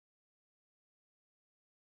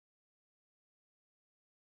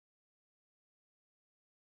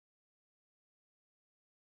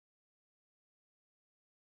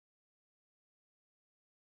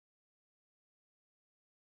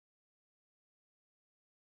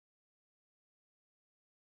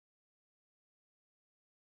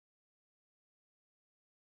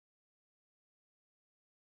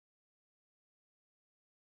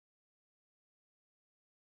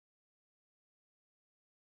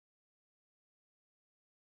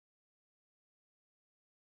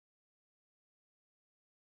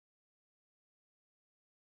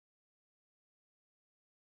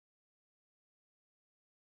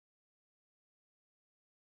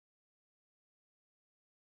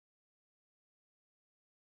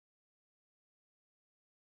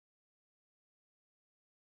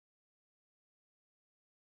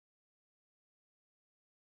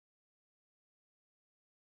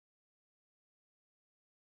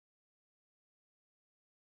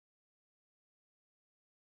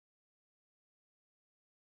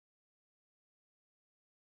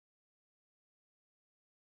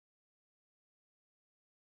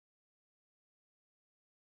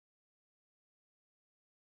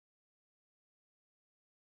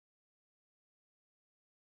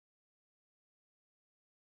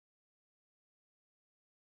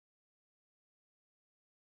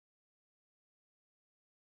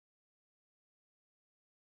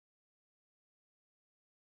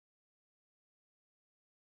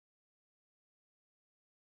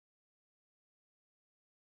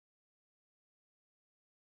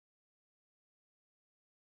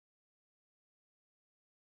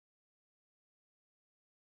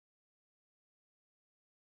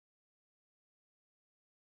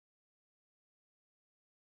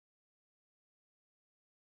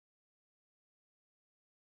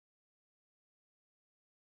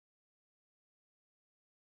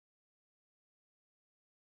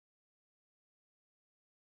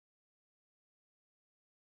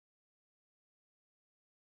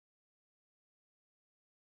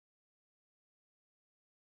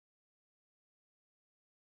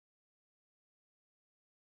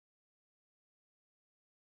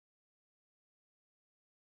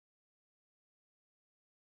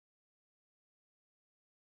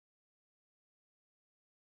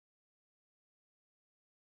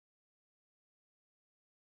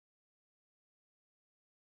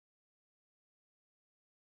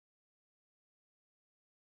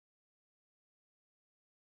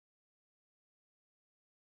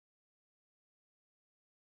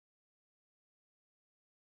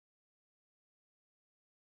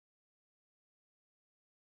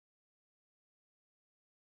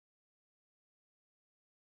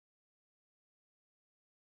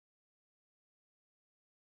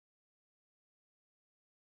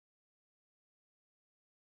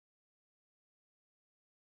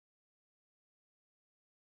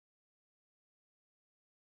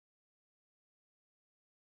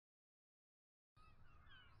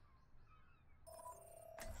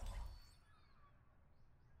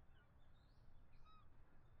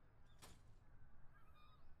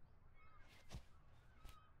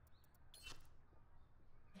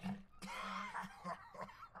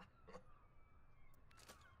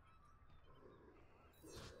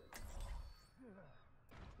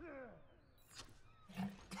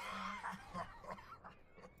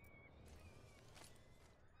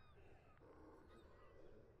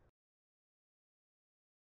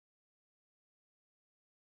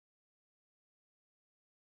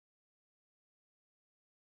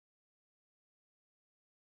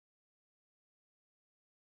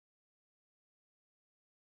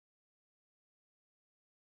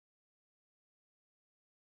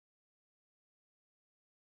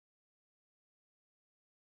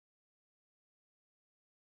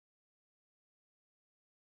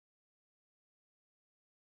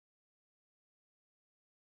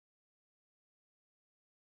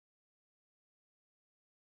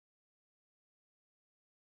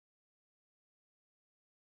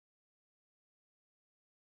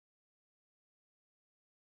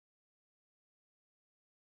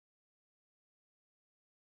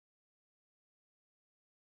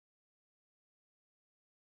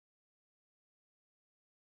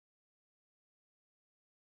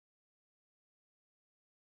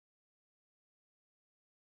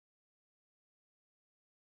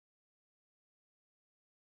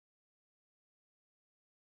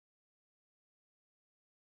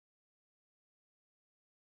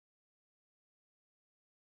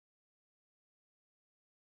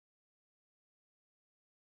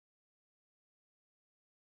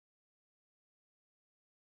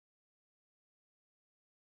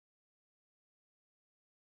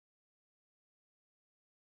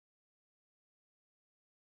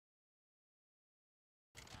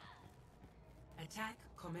Attack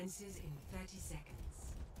commences in 30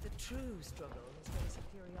 seconds. The true struggle is for the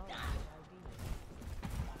superiority of our being.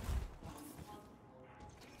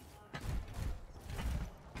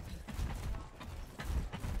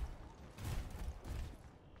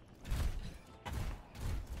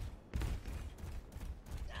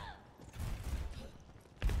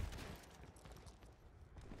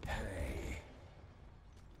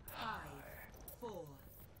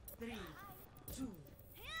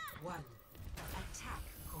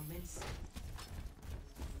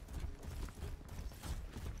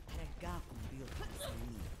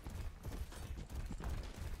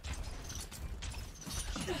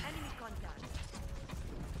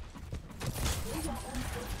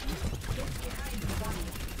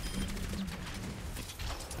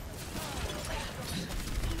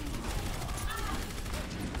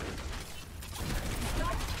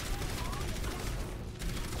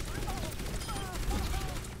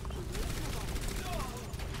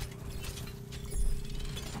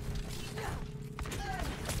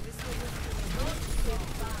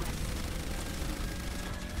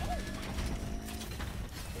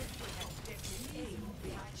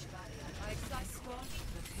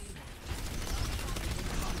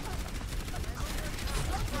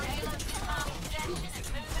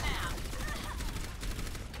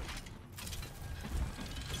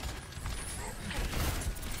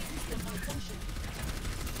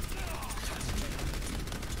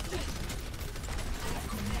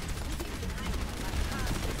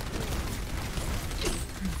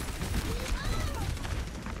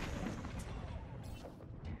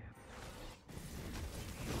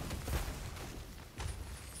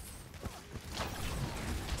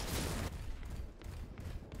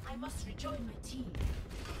 Must rejoin my team.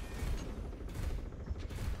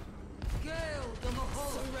 Gale the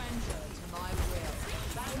Mahal. Surrender to my will.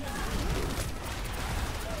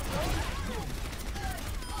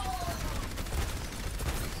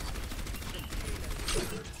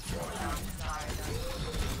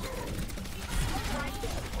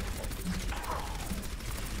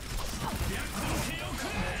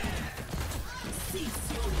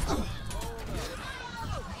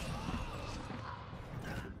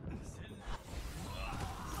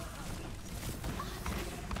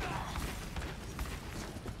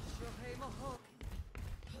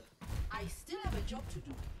 I still have a job to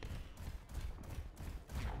do.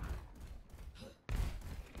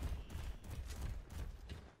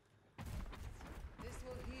 This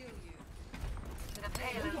will heal you. The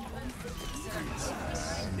payload. Surrender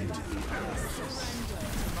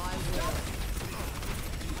to my will.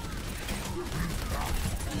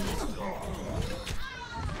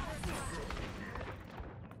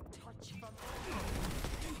 Touch from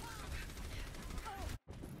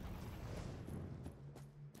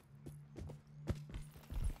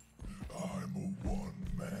I'm a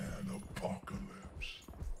one-man apocalypse.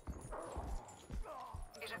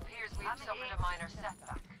 It appears we've suffered a minor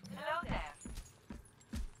setback. Hello there.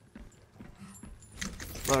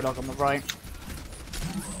 Roadhog on the right.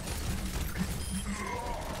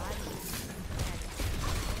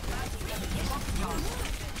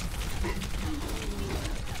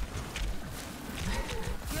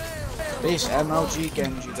 This MLG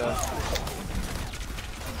Genji though.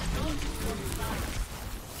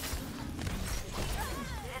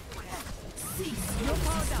 no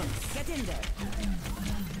power down. Get in there.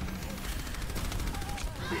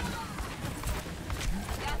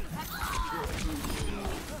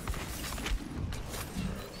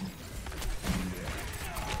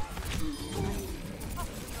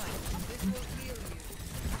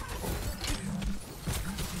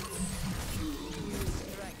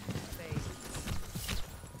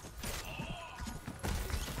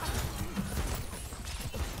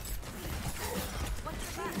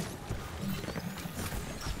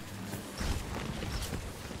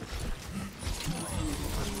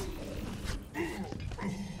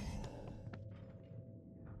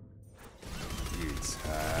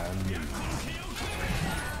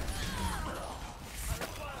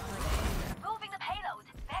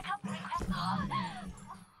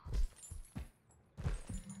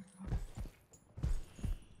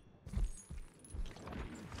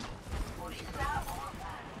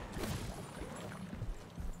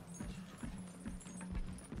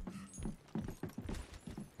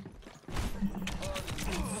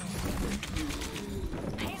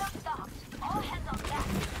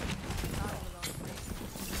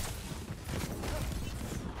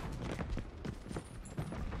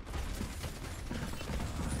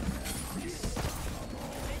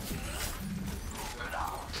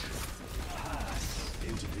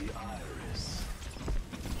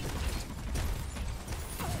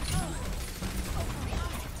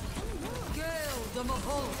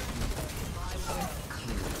 hull. My will.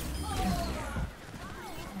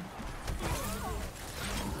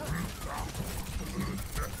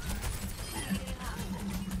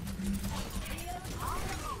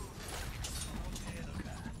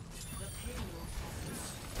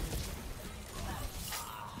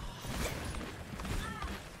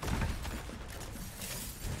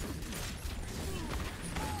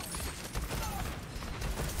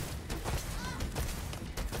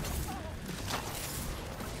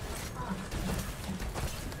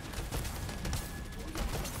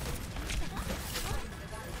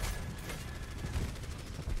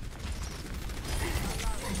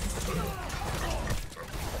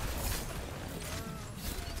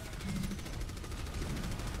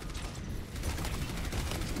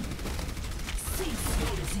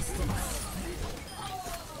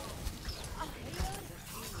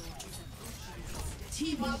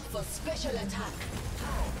 Team up for special attack.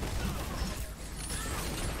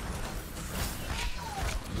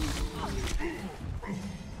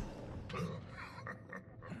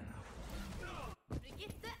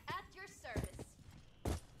 Brigitte at your service.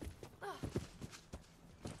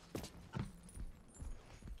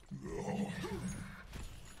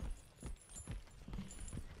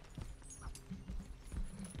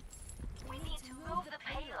 We need to move the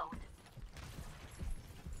payload.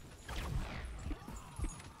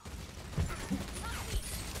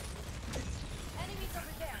 Enemies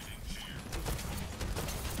over there.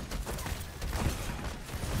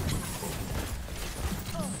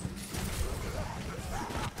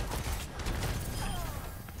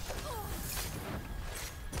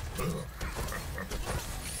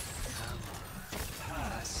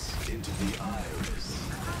 Pass into the iris.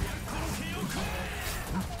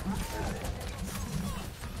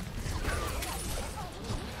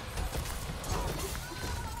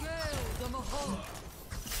 Gale the Mahal.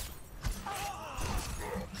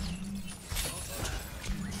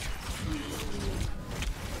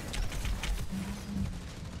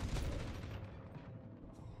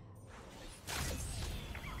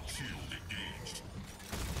 Shield engaged.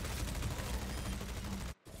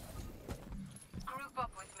 Group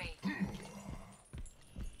up with me. And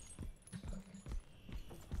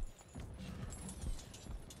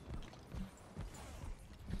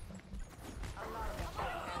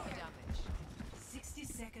damage. 60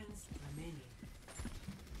 seconds remaining.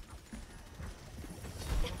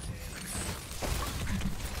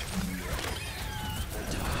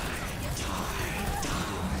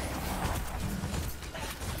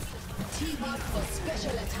 Team up for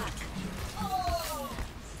special attack.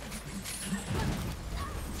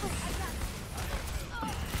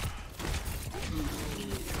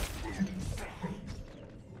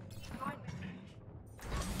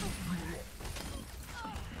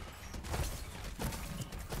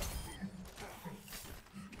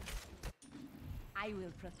 I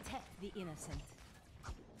will protect the innocent.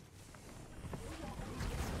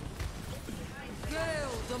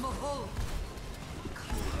 Gale the Mahal.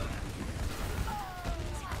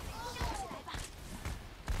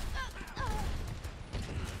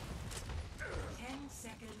 10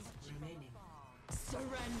 seconds remaining.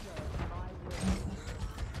 Surrender.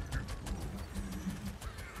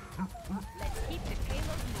 Let's keep the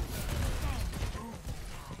payload moving.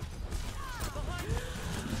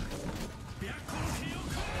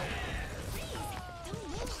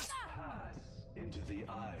 Pass into the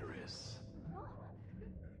iris.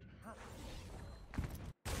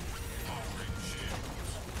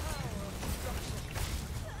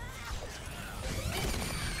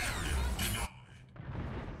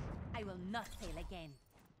 I will not fail again.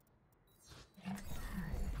 I'm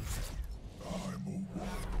a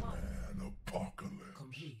one-man apocalypse.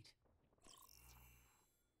 Complete.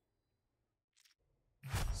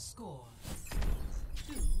 Score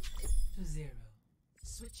 2-0.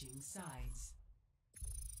 Switching sides.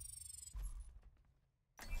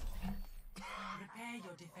 Prepare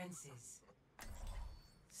your defenses.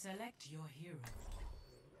 Select your hero.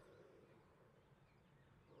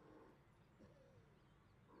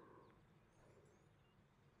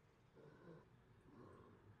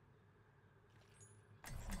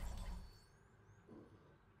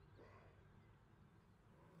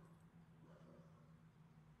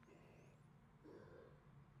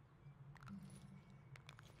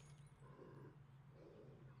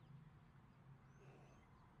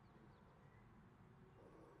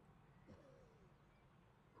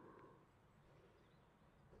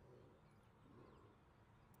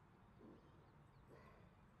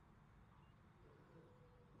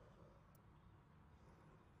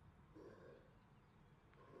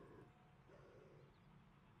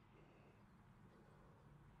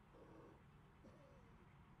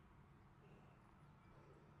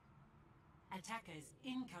 Attackers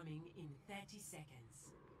incoming in 30 seconds.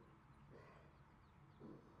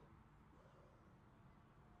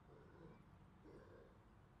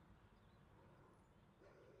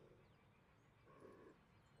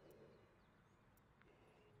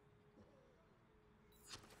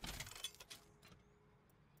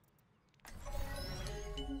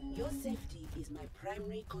 Your safety is my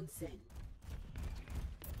primary concern.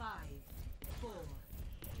 5, 4,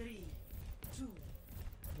 3, 2,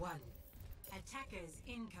 1. Attackers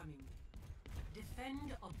incoming.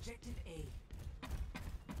 Defend objective A.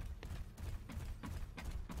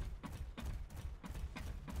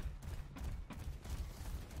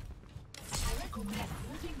 I recommend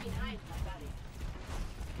moving behind my barrier.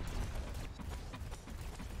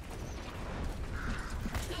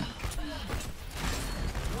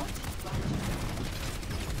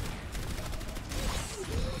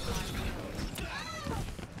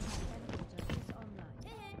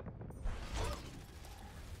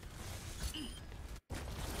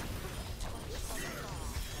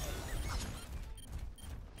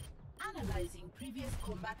 Analyzing previous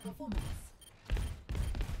combat performance.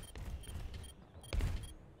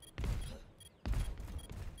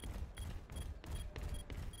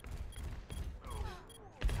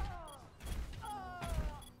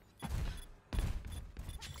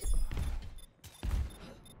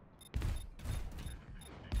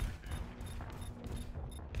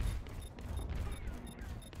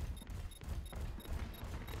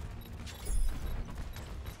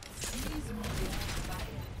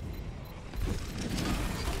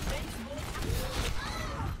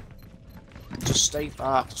 Just stay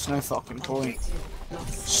back. There's no fucking point.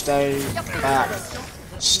 Stay back.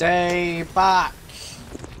 Stay back.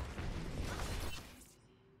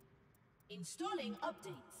 Installing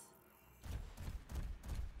updates.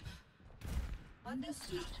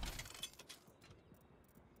 Understood.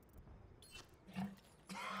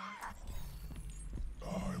 I'm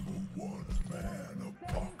a one-man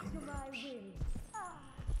apocalypse.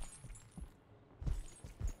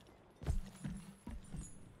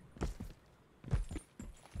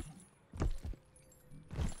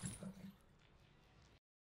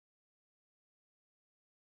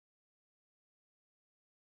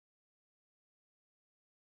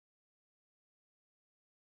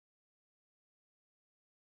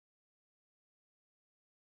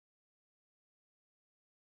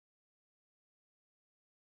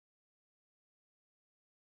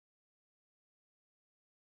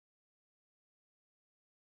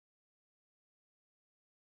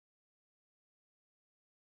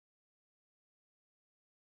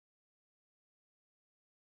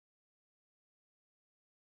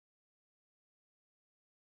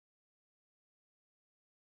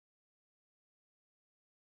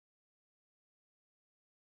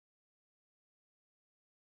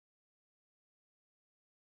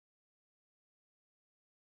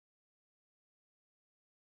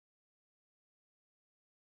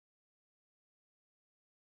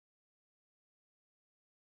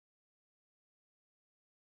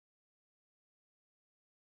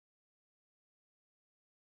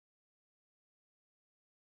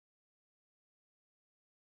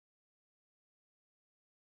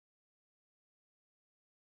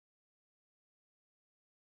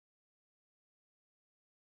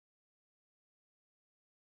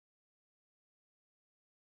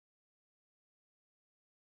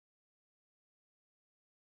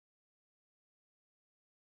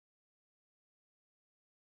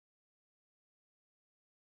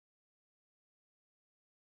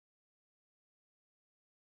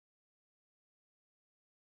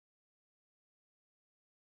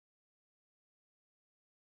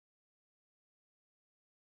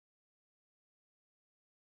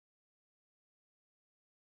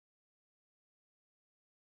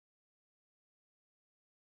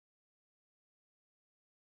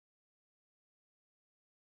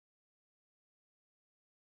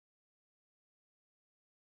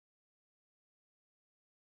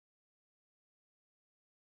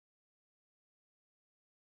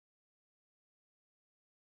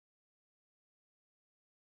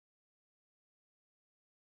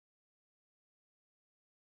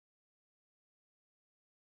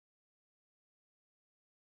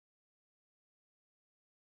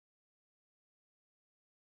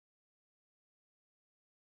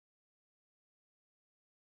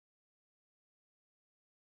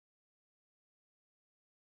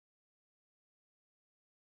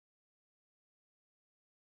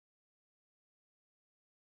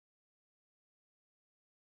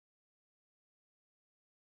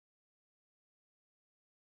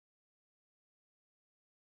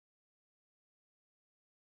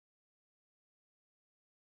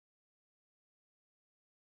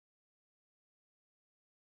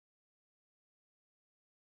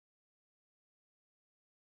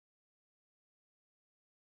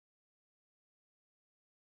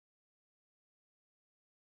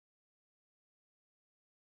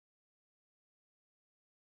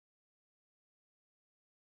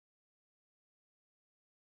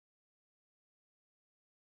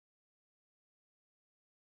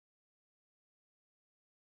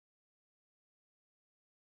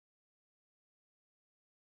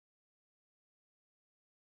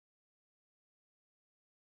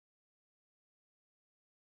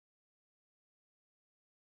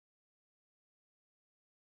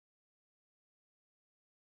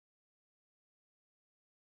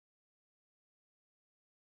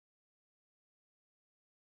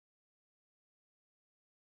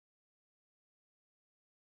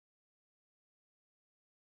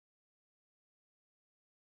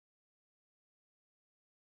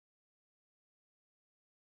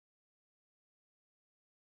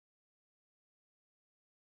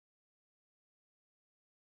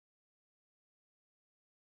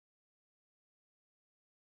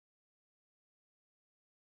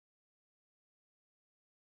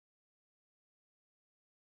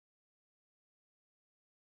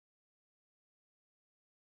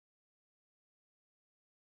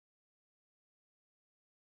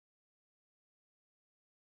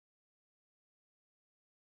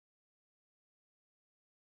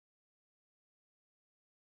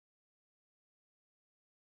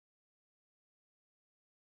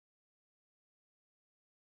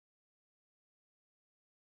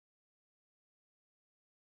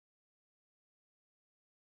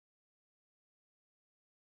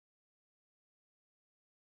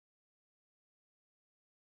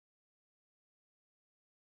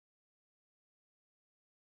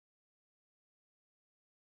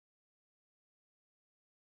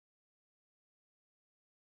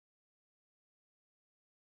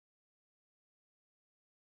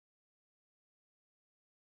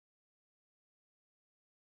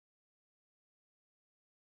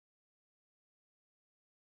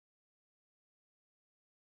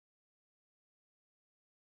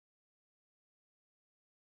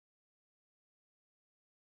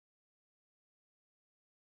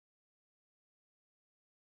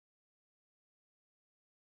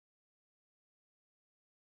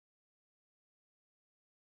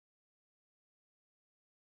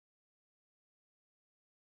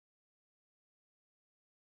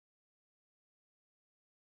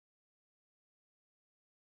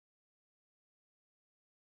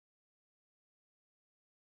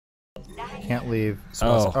 Can't leave.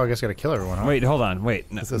 Oh. I guess I gotta kill everyone, huh? Wait, hold on.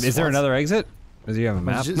 Wait. No. Is there SWATs? another exit? Does he have a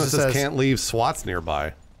map? No, it says can't leave. SWAT's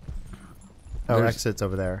nearby. Oh, exit's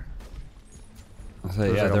over there. So,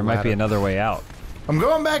 yeah, there might be another way out. I'm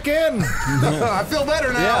going back in! I feel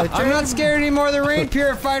better now. Yeah, I'm not scared anymore. The rain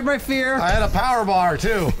purified my fear. I had a power bar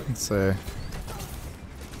too. Let's see.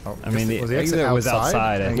 Oh, I mean, the was the exit was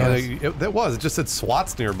outside. I No, guess. it was. It just said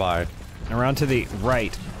SWAT's nearby. Around to the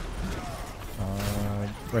right.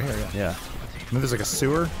 Right here, yeah. Yeah. And there's like a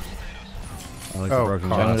sewer. I like the broken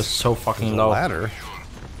Gun glass. is so fucking There's a low. ladder.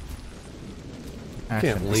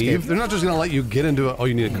 Action, Can't leave. escape. They're not just gonna let you get into it. Oh,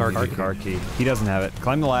 you need a car key. Car key. He doesn't have it.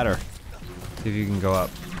 Climb the ladder. See if you can go up.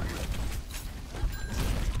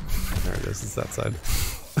 There it is. It's that side.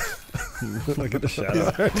 Look at the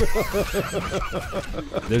shadow.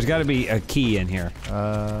 There's got to be a key in here.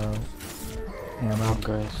 Ammo.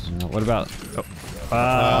 What about?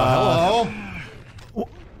 Oh. Hello.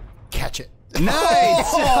 Catch it. Nice!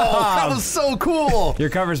 Oh, that was so cool. Your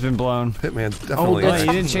cover's been blown. Hitman Oh, definitely.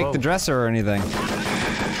 you didn't shake the dresser or anything.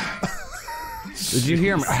 Did you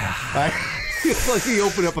hear him? It's like he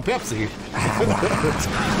opened up a Pepsi.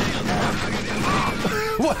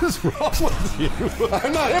 What is wrong with you?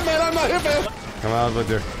 I'm not Hitman. I'm not Hitman. Come on, but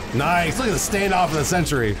there. Nice. Look at the standoff of the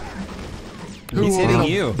century. He's hitting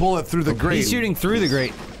you. Bullet through the grate. He's shooting through the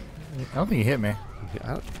grate. I don't think he hit me.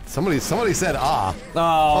 Somebody said ah.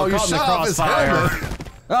 Oh, you caught in the shot off his crossfire. helmet.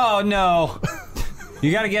 Oh no!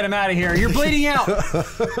 You got to get him out of here. You're bleeding out.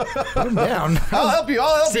 Put him down. I'll help you.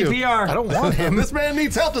 I'll help you. CPR. I don't want him. This man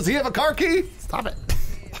needs help. Does he have a car key? Stop it.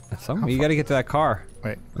 You got to get to that car.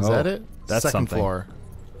 Wait, is that it? That's Second something. floor.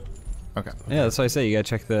 Okay. Yeah, that's what I say. You got to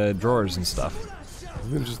check the drawers and stuff.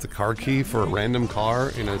 Isn't it just a car key for a random car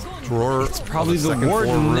in a drawer? It's Probably the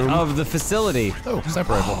warden of the facility. Oh,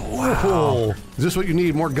 sniper rifle. Wow. Is this what you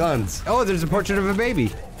need? More guns. Oh, there's a portrait of a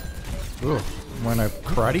baby. Ooh. Want a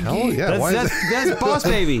karate Hell gi? yeah. Why is That's Boss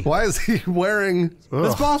Baby. Why is he wearing?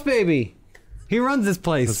 That's Boss Baby. He runs this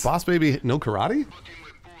place. Does Boss Baby no karate?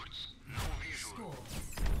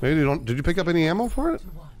 Maybe you don't. Did you pick up any ammo for it?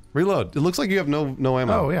 Reload. It looks like you have no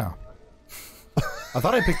ammo. Oh yeah. I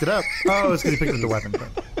thought I picked it up. Oh, it's because he picked up the weapon.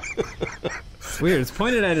 It's weird. It's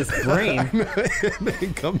pointed at his brain,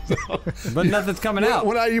 It comes out. but nothing's coming out.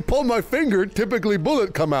 When you pull my finger, typically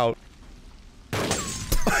bullet come out.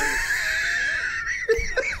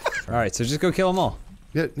 All right, so just go kill them all.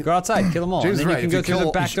 Yeah, Go outside, kill them all, James and then is you right. can If go through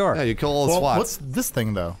the back door. Yeah, you kill all the Well, SWATs. what's this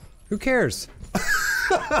thing though? Who cares?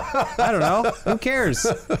 I don't know. Who cares?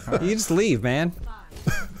 You just leave, man.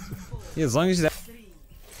 Yeah, as long as you. 3,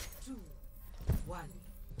 2, 1.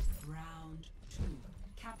 Round 2.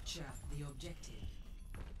 Capture the objective.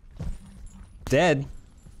 Dead.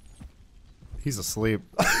 He's asleep.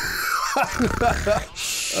 He's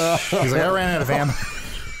like, I ran out of ammo.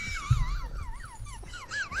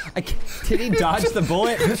 Did he dodge the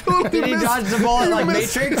bullet? Did he dodge the bullet like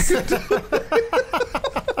Matrix?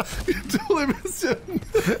 Totally missed him.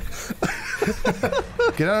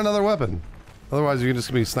 Get out another weapon. Otherwise, you're just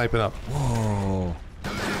gonna be sniping up. Whoa.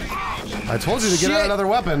 I told you to get out another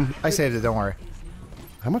weapon. I saved it. Don't worry.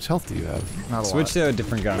 How much health do you have? Not a Switch lot. to a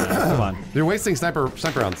different gun. Come on. You're wasting sniper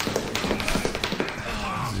rounds.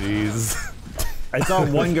 Jeez. I saw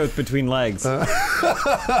one go between legs.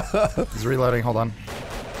 He's reloading. Hold on.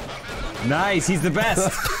 Nice. He's the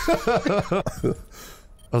best.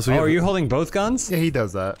 Oh, so Are you holding both guns? Yeah, he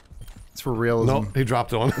does that. It's for realism. No, he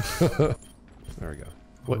dropped one. There we go.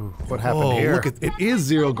 What happened Oh, here? look, it is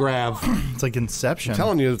zero grav. It's like Inception. I'm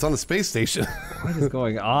telling you, it's on the space station. What is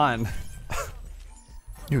going on?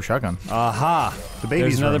 New shotgun. Aha. The baby's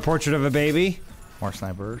There's another room. portrait of a baby. More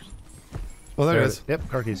snipers. Oh, there it is. Yep,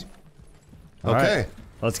 car keys. Okay. Right.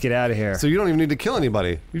 Let's get out of here. So you don't even need to kill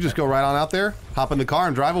anybody. You just go right on out there, hop in the car,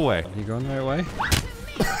 and drive away. You going the right way?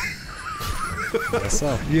 Guess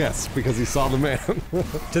so. Yes, because he saw the man.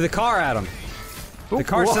 To the car, Adam. The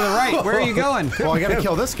car's to the right. Where are you going? Well, I gotta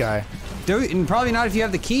kill this guy. And probably not if you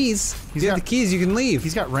have the keys. If you have the keys, you can leave.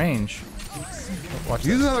 He's got range. Watch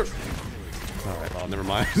Use this. another. All right, well, never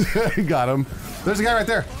mind. He got him. There's a guy right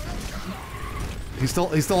there. He's still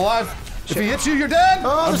alive. If he hits you, you're dead.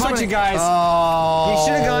 Oh, A there's bunch somebody- of guys. Oh. He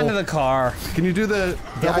should have gone to the car. Can you do the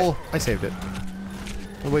double? I saved it.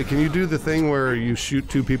 Oh, wait, can you do the thing where you shoot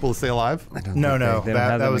two people to stay alive? No, no, They don't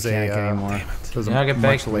have that the was a mechanic anymore. That was a Yeah, get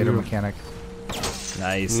back much later to- mechanic.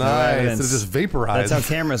 Nice. No Nice. evidence. It just vaporized. That's how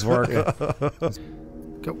cameras work.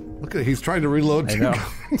 Go. Look at it. He's trying to reload. I two know.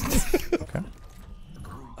 guns. Okay.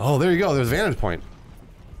 Oh, there you go. There's a vantage point.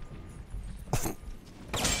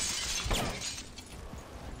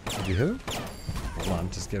 Did you hit him? Hold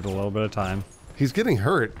on, just give it a little bit of time. He's getting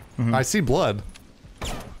hurt. I see blood.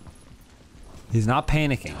 He's not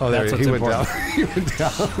panicking. Oh, there That's he what's went important. down. He went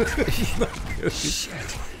down.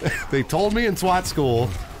 Shit. They told me in SWAT school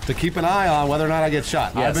to keep an eye on whether or not I get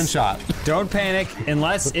shot. Yes. I've been shot. Don't panic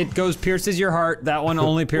unless it pierces your heart. That one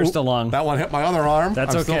only pierced a lung. That one hit my other arm.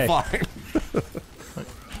 That's I'm okay. still fine.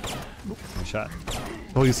 Good shot.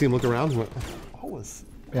 Oh, you see him look around? What was?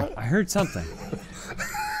 Yeah, I heard something.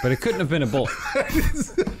 But it couldn't have been a bullet.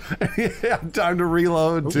 Yeah, time to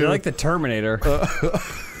reload, too. You're like the Terminator.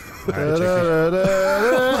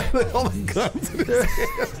 All the guns in his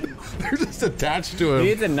hand. They're just attached to him. He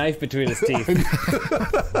needs a knife between his teeth.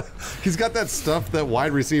 He's got that stuff that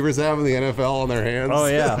wide receivers have in the NFL on their hands. Oh,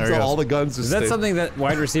 yeah. So all the guns just Is that stay. something that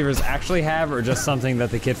wide receivers actually have, or just something that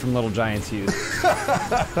the kid from Little Giants used?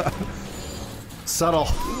 Subtle.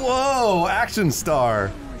 Whoa, action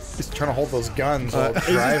star. He's trying to hold those guns while He just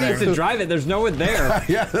driving. needs to drive it. There's no one there.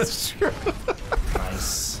 Yeah, that's true.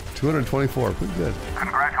 Nice. 224, pretty good.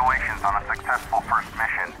 Congratulations on a successful first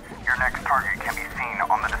mission. Your next target can be seen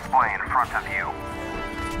on the display in front of you.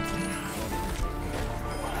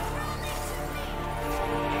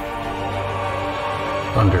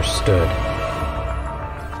 Understood.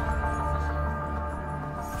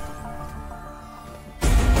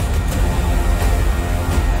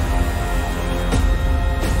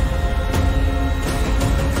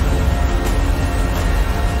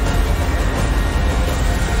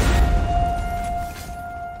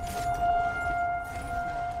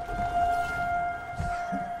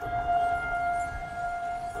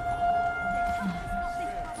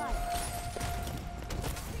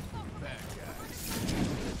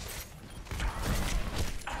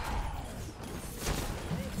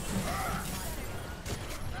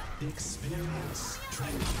 Experience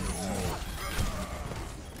tranquil.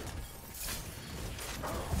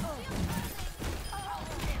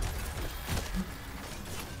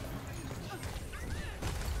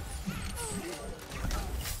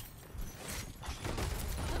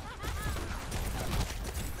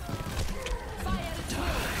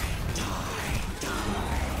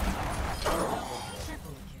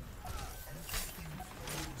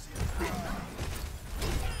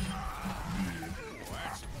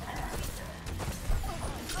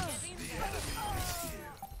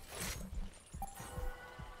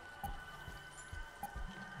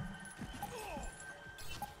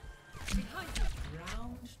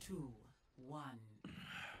 Round 2, 1.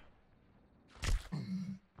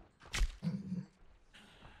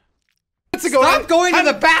 Stop going to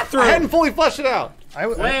the bathroom! I hadn't fully fleshed it out.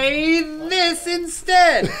 Play this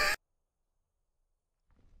instead!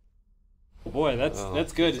 Boy,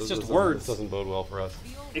 that's good. It's just words. This doesn't bode well for us.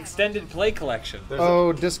 Extended play collection.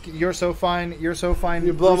 Oh, Disc, you're so fine. You're so fine.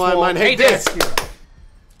 You blow my mind. Hey, Disc!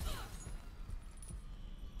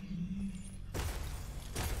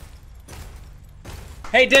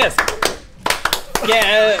 Hey, Disc!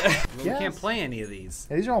 Yeah. We Yes. can't play any of these.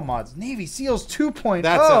 Yeah, these are all mods. Navy SEALs 2.0.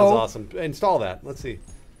 That sounds awesome. Install that. Let's see.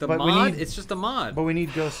 The But we mod? need- It's just a mod. But we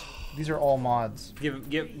need Ghost. These are all mods. Give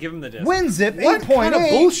him the disc. WinZip 8.8. What kind of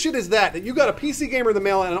bullshit is that? That you got a PC gamer in the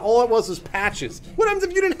mail and all it was patches. What happens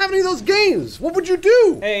if you didn't have any of those games? What would you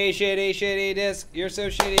do? Hey, shitty disc. You're so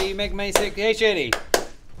shitty. You make me sick. Hey, shitty.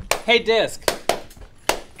 Hey, disc.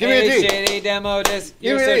 Give me a D. Hey, shitty demo disc.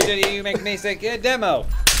 Give You're me so a D. shitty. You make me sick. Yeah, demo.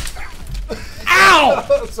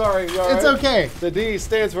 Ow! Sorry. All It's right. okay. The D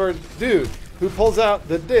stands for dude who pulls out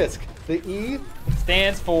the disc. The E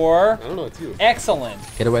stands for. I don't know. It's you. Excellent.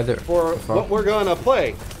 Get away there. For what we're gonna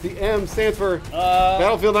play. The M stands for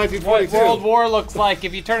Battlefield What 1942. World War looks like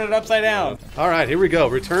if you turn it upside down. All right, here we go.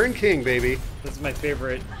 Return King, baby. This is my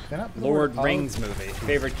favorite They're not Lord blue. Rings movie.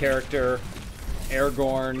 Favorite character,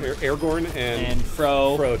 Aragorn Aragorn and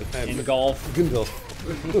Frode and in golf. Gundil.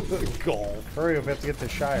 Golf. Hurry, we have to get to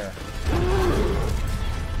Shire.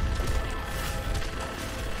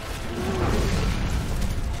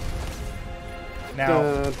 Now,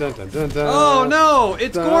 Dun, dun, dun, dun, dun. Oh no,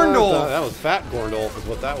 it's Dun, Gorndol. dun. That was Fat Gorndolf is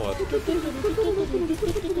what that was.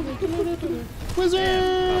 Wizard!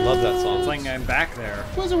 I love that song. It's like I'm back there.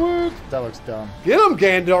 Wizard! That looks dumb. Get him,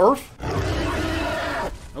 Gandalf!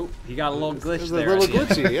 Oh, he got a little glitch It's there. a little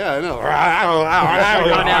glitchy, yeah, I know.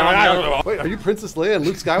 Wait, are you Princess Leia and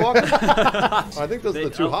Luke Skywalker? I think those are the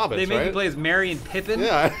two hobbits, They make right? you play as Merry and Pippin.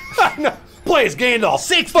 Yeah, no. Play as Gandalf.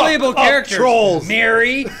 6 playable characters. Trolls.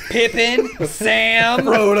 Merry, Pippin, Sam,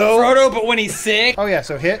 Frodo, but when he's sick. Oh yeah,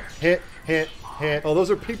 so hit. Oh, those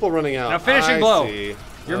are people running out. Now finishing I blow. see.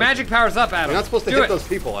 Your magic power's up, Adam. You're not supposed to Do hit it. those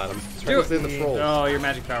people, Adam. Do it. Say the trolls. Oh, your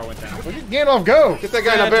magic power went down. Gandalf, go! Get that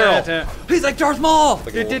guy in a barrel. He's like Darth Maul.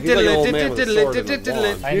 He's like an old man with a sword and a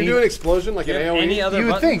wand. Can you do an explosion like an AoE? Any other You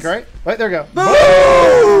would buttons? think, right? Right, there we go.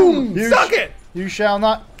 Boom! Suck it! You shall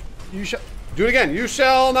not. You shall. Do it again. You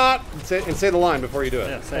shall not say the line before you do it.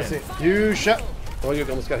 Yeah, say it. You shall. Oh, you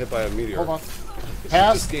almost got hit by a meteor. Hold on.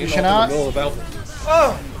 Pass. You shall not. The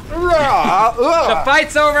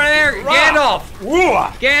fight's over there. Gandalf.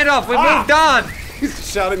 Gandalf, we moved on.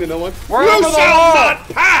 He's shouting to no one. We're you over the shall wall. not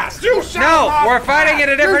pass. You shall not. No, we're fighting at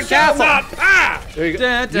a different castle. You shall not pass. There you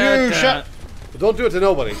go. You shall. Don't do it to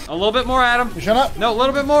nobody. A little bit more, Adam. You shut up. No, a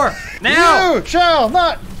little bit more. Now. You shall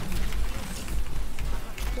not.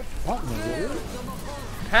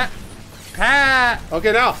 Pat.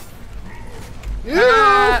 Okay, now. You.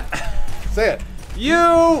 Say it.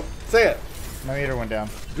 You. Say it. My meter went down.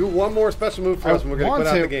 Do one more special move for us, and we're gonna quit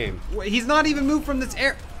out the game. He's not even moved from this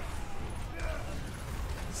air.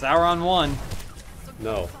 Sauron won.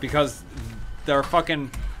 No. Because their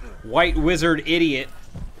fucking white wizard idiot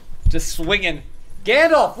just swinging.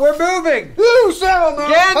 Gandalf, we're moving. You shall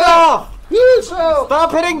not. Gandalf. You shall.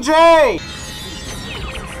 Stop hitting Jay.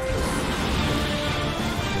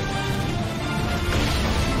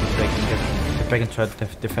 Back into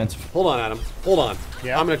defensive. Hold on, Adam. Hold on.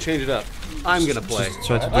 Yeah. I'm gonna change it up. I'm gonna play.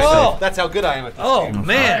 Try to break Oh, That's how good I am at this oh game.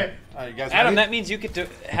 man. All right, you guys Adam, ready? that means you get to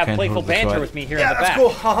have Can't playful hold this banter right. with me here in the back.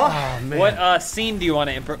 Cool. Oh, man. What scene do you want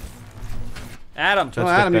to improve? Adam. No,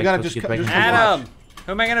 Adam, you gotta just come Adam,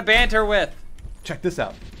 who am I gonna banter with? Check this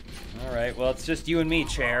out. All right, well it's just you and me,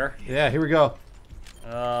 chair. Yeah, here we go.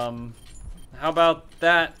 How about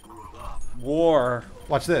that war?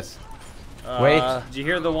 Watch this. Wait. Did you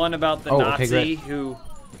hear the one about the Oh, okay, Nazi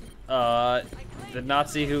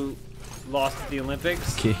great. who, lost at the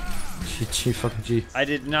Olympics? Okay. G fucking G. I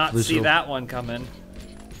did not see that one coming.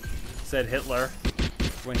 Said Hitler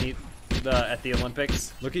when he at the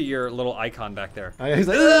Olympics. Look at your little icon back there. He's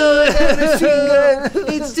like,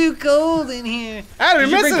 It's too cold in here. Adam, Did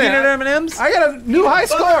you're you bring missing peanut it. M&Ms? I got a new high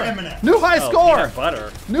score. New high score. Peanut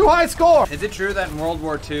butter. New high score. Is it true that in World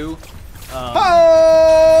War II?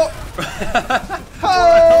 Oh!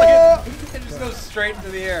 Oh! It just goes straight into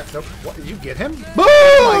the air. Nope. What, did you get him? Boom!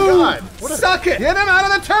 Oh my god. What Suck it! Get him out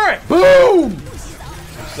of the turret! Boom!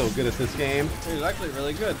 I'm so good at this game. He's actually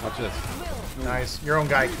really good. Watch this. Nice. Your own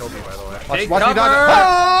guy killed me, by the way. Take watch me cover!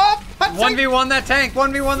 dodge it. 1v1 that tank!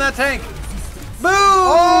 1v1 that tank! Boom!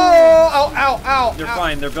 Oh! Ow! Ow! Ow! They're ow.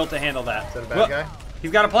 fine. They're built to handle that. Is that a bad guy?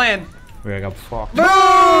 He's got a plan. We got fucked.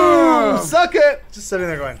 Boom! Suck it! Just sitting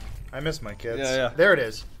there going, I miss my kids. Yeah, yeah. There it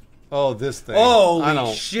is. Oh, this thing.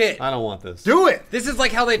 Holy shit. I don't want this. Do it! This is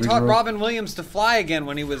like how they taught Robin Williams to fly again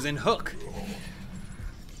when he was in Hook.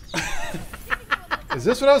 Is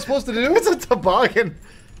this what I was supposed to do? It's a toboggan.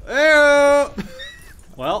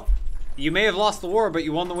 Well, you may have lost the war, but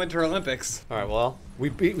you won the Winter Olympics. All right. Well, we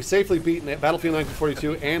safely beat Battlefield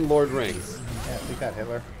 1942 and Lord Rings Yeah, we got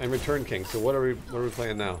Hitler. and Return King. So what are we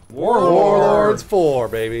playing now? Warlords 4,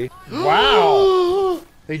 baby. Wow.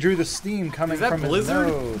 They drew the steam coming Is that from Blizzard?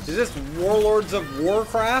 his nose. Is this Warlords of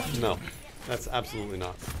Warcraft? No, that's absolutely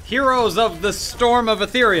not. Heroes of the Storm of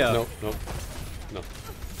Etheria. Nope. Nope. No.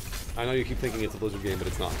 I know you keep thinking it's a Blizzard game, but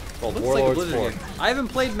it's not. It's called Looks like a Warlords Blizzard 4. game. I haven't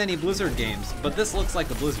played many Blizzard games, but this looks like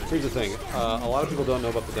a Blizzard. Here's the thing. A lot of people don't know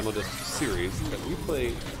about the demo disc series, that we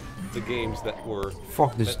play the games that were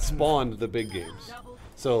Fuck this. that spawned the big games.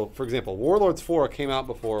 So, for example, Warlords 4 came out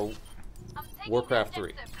before Warcraft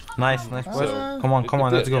 3. Nice, nice. Boys. Come on, It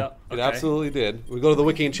let's did. go. Yeah. It Okay. absolutely did. We go to the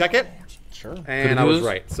wiki and check it, Sure. and I do was this?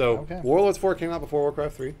 right. So, Okay. Warlords 4 came out before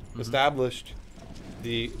Warcraft 3, established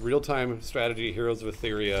the real-time strategy Heroes of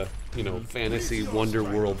Etheria, you know, fantasy wonder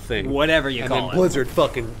world thing. Whatever you and call then it. Blizzard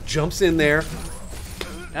fucking jumps in there.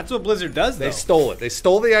 That's what Blizzard does, though. They stole it. They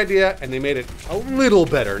stole the idea and they made it a little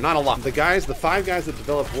better, not a lot. The 5 guys that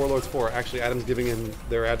developed Warlords 4, actually Adam's giving in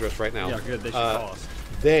their address right now. Yeah, good. They should call us.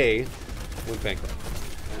 They went bankrupt.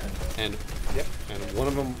 And yep, and one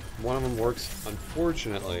of them works,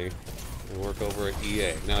 unfortunately, they work over at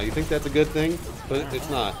EA. Now you think that's a good thing, but it's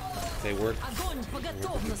not. They work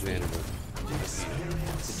with the janitor.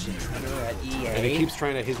 At EA. And he keeps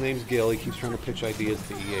trying to, his name's Gil, he keeps trying to pitch ideas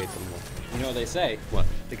to EA from them. You know what they say? What?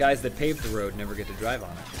 The guys that paved the road never get to drive on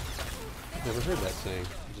it. Never heard that saying.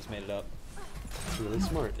 I just made it up. That's really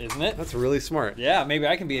smart. Isn't it? That's really smart. Yeah, maybe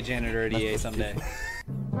I can be a janitor at EA someday.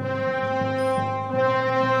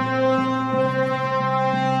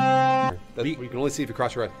 That, you can only see if you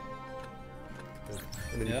cross your eye.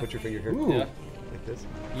 And then you Yeah. put your finger here. Yeah. Like this.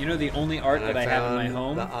 You know the only art that I have in my found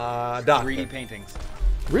home? the, dock. 3D paintings.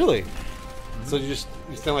 Really? So you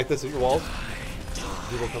stand like this at your walls?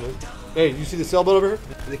 People come in. Hey, you see the sailboat over here?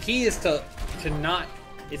 The key is to not,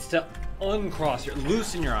 it's to uncross your,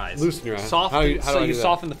 loosen your eyes. Loosen your eyes. Soften, How do I so do you that?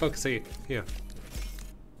 soften the focus. So you, here.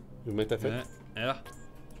 You make that fit? Yeah.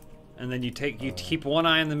 And then you keep one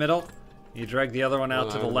eye in the middle, You drag the other one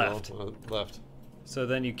out to the left. Left. So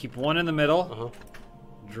then you keep one in the middle.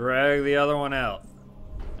 Drag the other one out,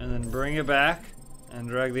 and then bring it back, and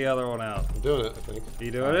drag the other one out. I'm doing it, I think. Are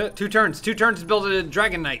you doing it? 2 turns. 2 turns to build a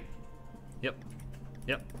Dragon Knight. Yep.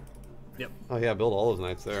 Yep. Yep. Oh yeah, build all those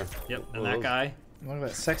knights there. Yep. And that guy. Look at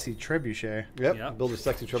that sexy trebuchet. Yep. Build a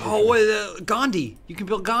sexy trebuchet. Oh, wait, Gandhi. You can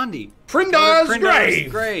build Gandhi. Krindar's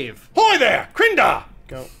grave. grave. Hoy there, Krindar.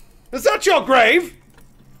 Go. Is that your grave?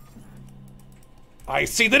 I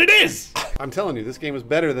see that it is. I'm telling you, this game is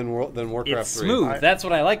better than Warcraft 3. It's smooth. That's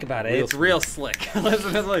what I like about it. It's real slick.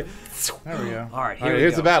 Listen, it's like, there we go. All right,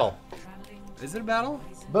 here's the battle. Is it a battle?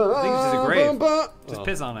 I think it's just a grave. Just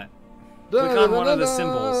piss on it. Click on one of the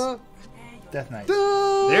symbols. Death Knight.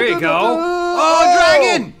 There you go. Oh,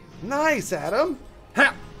 dragon! Nice, Adam.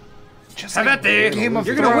 Ha! Just Have at there. Game of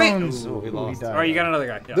You're gonna win. Oh, he lost. All right, you got another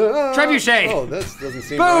guy. Yeah. Trebuchet. Oh, this doesn't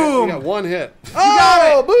seem Boom! right. You got 1 hit.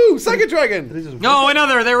 Oh, boo! Second dragon. No,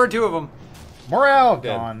 another. There were 2 of them. Morale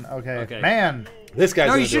gone. Okay. Man. This guy's.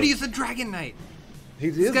 No, you should have used the Dragon Knight.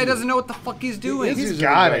 This guy doesn't know what the fuck he's doing. He's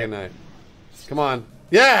got it. Knight. Come on.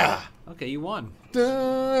 Yeah. Okay, you won.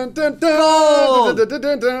 Dun, dun, Gold! dun,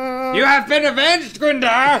 dun, dun. You have been avenged,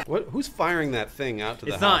 Grindar. What? Who's firing that thing out to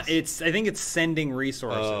the It's house? not. I think it's sending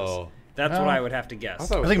resources. Oh. That's what I would have to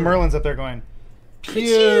guess. I think Merlin's up there going.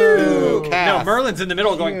 Pew! No, Merlin's in the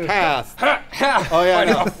middle going. Cast. Ha, ha. Oh yeah.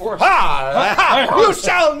 No. Ha! You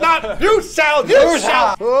shall not. You shall. You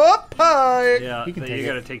shall. Whoop! Hi. Yeah, He can take you it.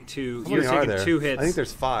 gotta take 2. How many You're are taking there? 2 hits. I think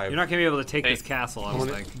there's 5. You're not gonna be able to take this castle. I was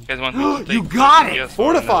like. You guys want to You got it.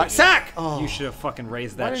 Fortify. Sack. Oh. You should have fucking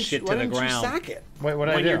raised that shit why to the didn't ground. You sack it? Wait, what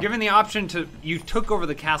did I When do? you're given the option to, you took over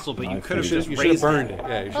the castle, but you could have just You raised should have burned it.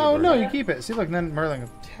 Yeah. You Oh no, you keep it. See, look, then Merlin goes,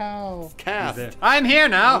 towel. Cast. I'm here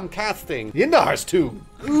now. I'm casting. Yindar's tomb.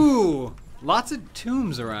 Ooh, lots of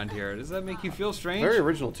tombs around here. Does that make you feel strange? Very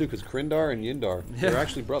original too, because Krindar and Yindar, they're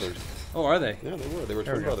actually brothers. Oh, are they? Yeah, they were. They were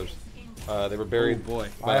twin brothers. They were buried. Oh boy.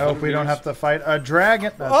 I hope we don't have to fight a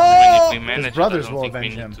dragon. Oh! His brothers will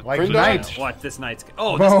avenge him. Like Krindar? knights. What? This knight's.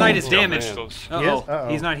 Oh, this knight is damaged. Man. Uh-oh.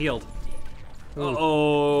 He's not healed.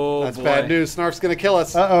 Uh-oh. That's boy. bad news. Snarf's gonna kill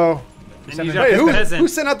us. Uh-oh. And you Hey, got who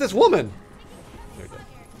sent out this woman?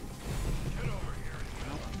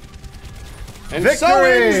 And so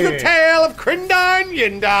ends the tale of Krindar and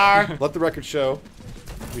Yindar. Let the record show.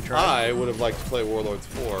 We tried. I would have liked to play Warlords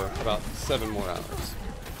 4 about 7 more hours.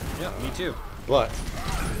 Yeah, me too. But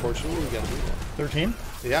unfortunately, we got to do that. 13?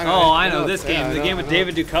 Yeah. I know this game. The game with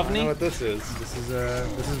David Duchovny. I know what this is. This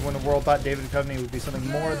is when the world thought David Duchovny would be something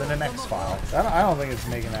more than an X-File. I don't think it's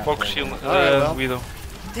making that. Focus shield, Widow.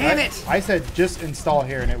 Damn it! I said just install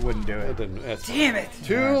here and it wouldn't do it. Damn it!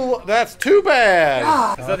 That's too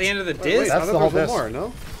bad. Is that the end of the Wait, disc? That's the whole disc. more,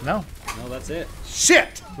 no? No. No, that's it.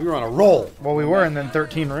 Shit! We were on a roll. Well, we were, and then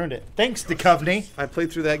 13 ruined it. Thanks, Duchovny. I played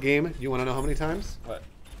through that game. You want to know how many times? What?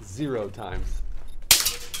 0 times.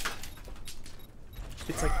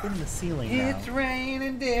 It's like in the ceiling now. It's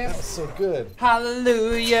raining That was death. so good.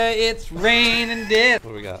 Hallelujah! It's raining death.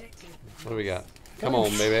 What do we got? What do we got? Come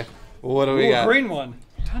on, baby. What do we got? Green one.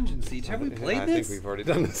 Dungeon Siege. Have we played I this? think we've already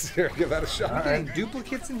done this here. Give that a shot. Are we getting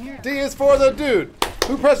duplicates in here? D is for the dude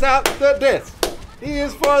who pressed out the disc. E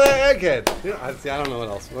is for the egghead. I don't know what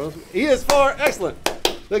else. E is for excellent.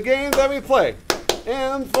 The games that we play.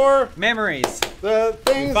 And for memories. The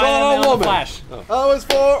things Find on them a on woman. the Flash. O is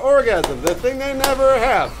for orgasm. The thing they never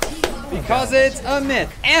have. Because it's a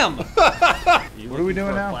myth. M. What are we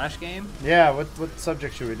doing now? Flash game? Yeah, what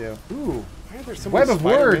subject should we do? Ooh. There's so Web many of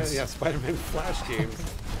Spider-Man- words. Yeah, Spider-Man Flash games.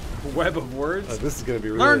 Web of words? This is going to be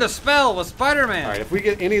really... Learn to spell with Spider-Man. All right, if we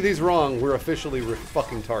get any of these wrong, we're officially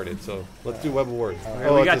fucking tarded. So let's do Web of Words.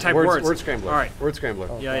 Right, we got it's type words. words. Word scrambler. All right. Word scrambler.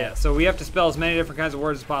 Yeah. So we have to spell as many different kinds of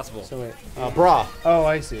words as possible. So wait. Bra. Oh,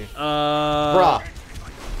 I see. Bra.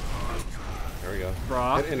 There we go.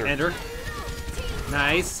 Bra. Hit enter. Enter.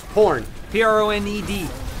 Nice. Porn. P-R-O-N-E-D.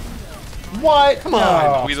 What? Come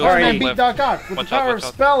on. No. Spider-Man beat Doc Ock with the power of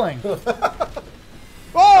spelling.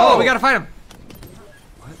 Oh, we gotta fight him.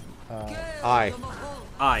 I.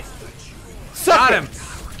 Got him.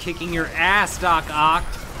 Kicking your ass, Doc Ock.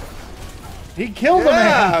 He killed a man.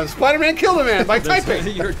 Yeah, Spider-Man killed a man by typing.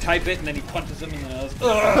 You type it and then he punches him in the nose.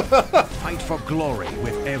 Fight for glory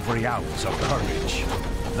with every ounce of courage.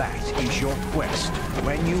 That is your quest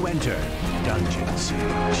when you enter Dungeon Siege.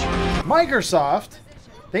 Microsoft,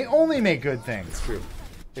 they only make good things. It's true.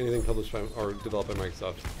 Anything published by or developed by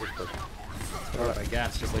Microsoft. Started by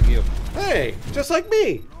Gas, just like you. Hey, just like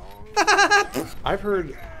me. I've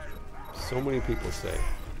heard so many people say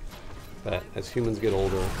that as humans get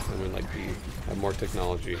older and we have more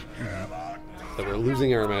technology, that we're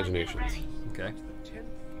losing our imaginations. Okay.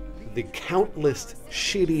 the countless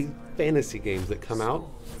shitty fantasy games that come out,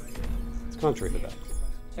 it's contrary to that.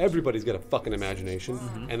 Everybody's got a fucking imagination,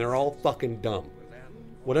 and they're all fucking dumb.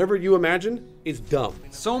 Whatever you imagine is dumb.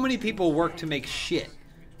 So many people work to make shit.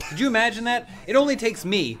 Could you imagine that? It only takes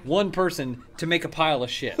me, one person, to make a pile of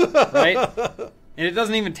shit, right? And it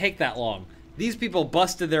doesn't even take that long. These people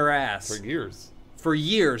busted their ass. For years. For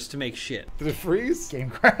years to make shit. Did it freeze? Game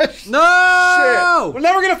crash. No! Shit. We're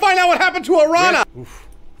never gonna find out what happened to Arana! Oof.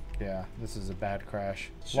 Yeah, this is a bad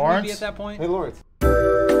crash. Should Lawrence? we be at that point? Hey, Lawrence.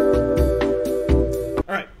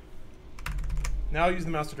 Alright. Now use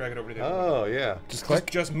the mouse to drag it over to the other. Oh, yeah. Just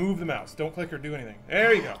click? Just move the mouse. Don't click or do anything.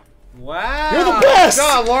 There you go. Wow! You're the best! Good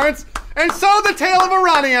job, Lawrence! And so the tale of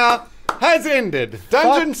Arania has ended.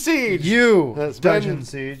 Dungeon Siege has Dungeon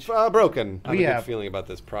Siege broken. I have a good have feeling about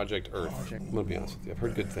this Project Earth. I'm gonna be honest with you. I've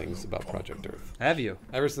heard good things about Project Earth. Have you?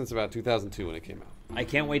 Ever since about 2002 when it came out. I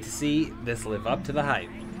can't wait to see this live up to the hype.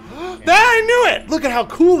 I knew it! Look at how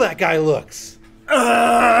cool that guy looks.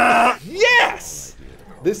 Yes!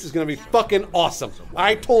 This is gonna be fucking awesome.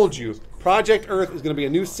 I told you, Project Earth is gonna be a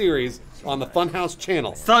new series on the Funhouse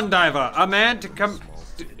channel. Sundiver, a man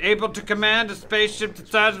able to command a spaceship the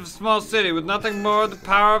size of a small city with nothing more than the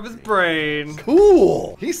power of his brain.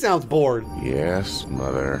 Cool! He sounds bored. Yes,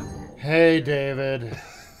 mother. Hey, David.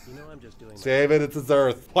 David, it's his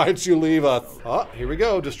Earth. Why'd you leave us? Oh, here we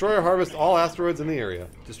go. Destroy or harvest all asteroids in the area.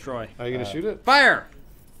 Destroy. Are you gonna shoot it? Fire!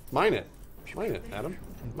 Mine it. Mine it, Adam.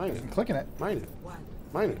 Mine it. I'm clicking it. Mine it.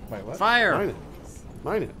 Mine it. Wait, what? Fire! Mine it.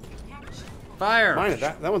 Mine it. Fire! Mine it.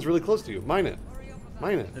 That one's really close to you. Mine it.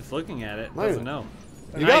 Mine it. It's looking at it. Mine Doesn't it. know.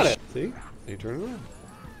 You got it. See? You turn it around.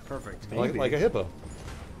 Perfect. Like a hippo.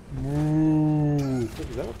 Ooh.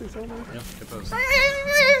 Is that what they sound like? Yep, hippos.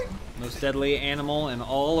 Most deadly animal in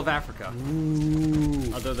all of Africa.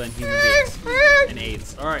 Other than human beings. And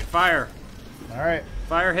AIDS. Alright, fire. Alright.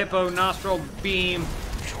 Fire hippo, nostril beam.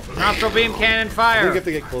 Nostril beam cannon, I fire. think you have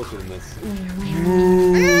to get closer than this.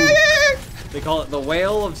 They call it the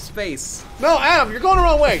whale of space. No, Adam, you're going the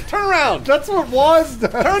wrong way. Turn around. That's what it was.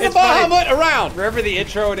 Turn the Bahamut around. Remember the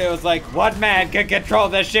intro and it was like, one man can control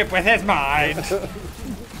the ship with his mind.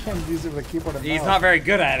 Can't use it with a keyboard and He's mouse. not very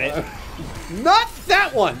good at it. Not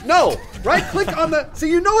that one. No. Right click on the. See,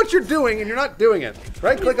 you know what you're doing and you're not doing it.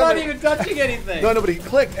 Right click He's on not the. even touching anything. No, but he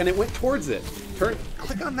clicked and it went towards it.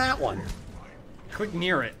 Click on that one. Click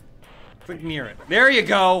near it. Click near it. There you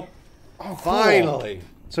go. Oh, cool. Finally.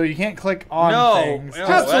 So you can't click on things. No,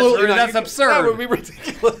 Absolutely not. That's absurd. That would be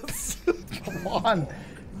ridiculous. Come on.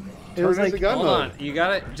 It Turn was it like, to gun Hold mode. on. You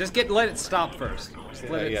got it. Just let it stop first. Just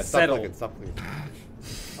let it Stop settle. clicking. Stop clicking.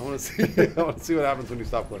 I want to see. I want to see what happens when you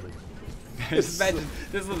stop clicking. Just imagine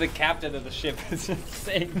this is the captain of the ship is just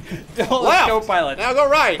saying, "Don't Left. co-pilot." Now go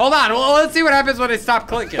right. Hold on. Well, let's see what happens when I stop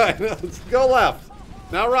clicking. Let's go left.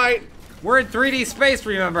 Now right. We're in 3D space,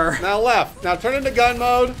 remember? Now left. Now turn into gun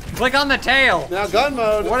mode. Click on the tail. Now gun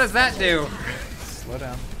mode. What does that do? slow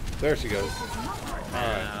down. There she goes.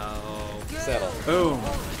 Alright. Settle. Boom.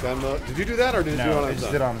 Gun mode. Did you do that or did it do it No, on it its just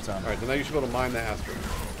own? did it on its own. Alright, so now you should be able to mine the asteroid.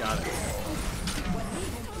 Got it.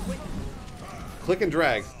 Click and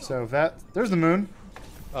drag. So there's the moon.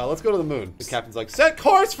 Let's go to the moon. The captain's like, set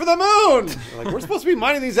course for the moon! We're like, we're supposed to be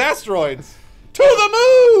mining these asteroids. To the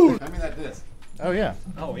moon! Hand me that disc. Oh, yeah.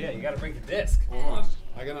 Oh yeah, you gotta break the disc. Hold on.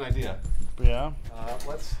 I got an idea. Yeah.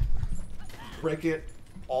 Let's break it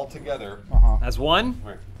all together. Uh-huh. That's one.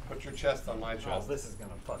 Alright, put your chest on my chest. This is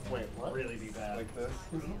gonna fucking really be bad. Like this.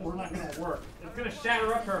 We're not gonna work. It's gonna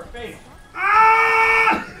shatter up her face.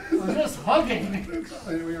 We're just hugging.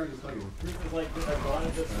 We are just hugging. This is like I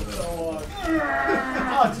wanted this for so long.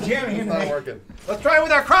 Oh, it's jamming in It's not there. working. Let's try it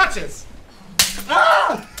with our crotches!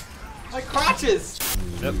 My crotches.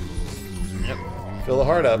 Yep. Yep. Fill the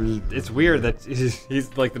heart up. It's weird that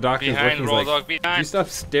he's like the doctor's Behind, looking. He's roll like, dog, "Could you behind." stop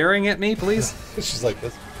staring at me, please?" She's like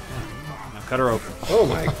this. Now cut her open. Oh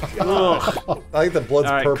my god. I think the blood's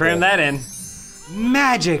All right, purple. cram that in.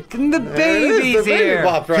 Magic, and the There it is, baby's the baby here.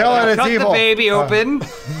 popped right Kill out. it, it's Cut the evil. baby open.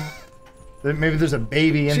 Maybe there's a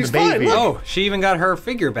baby in She's the fine, baby. look. Oh, she even got her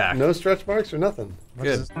figure back. No stretch marks or nothing.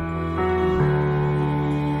 Good.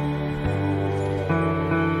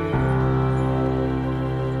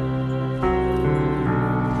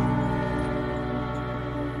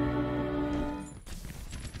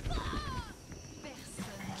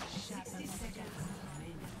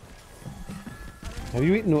 Have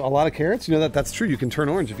you eaten a lot of carrots? You know that's true. You can turn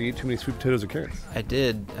orange if you eat too many sweet potatoes or carrots. I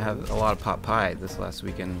did have a lot of pot pie this last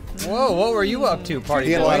weekend. Whoa, what were you up to, party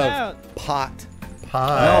He had a boy? lot of pot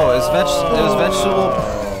Pie. No, it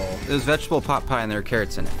was vegetable pot pie and there were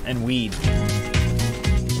carrots in it. And weed.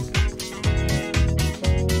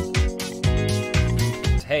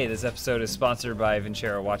 hey, this episode is sponsored by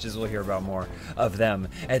Vincero Watches. We'll hear about more of them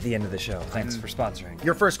at the end of the show. Thanks for sponsoring.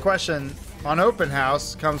 Your first question on Open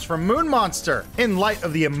House comes from Moon Monster. In light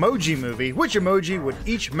of the Emoji Movie, which emoji would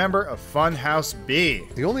each member of Funhouse be?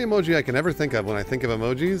 The only emoji I can ever think of when I think of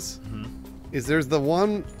emojis is there's the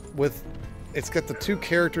one with, it's got the two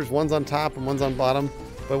characters, one's on top and one's on bottom,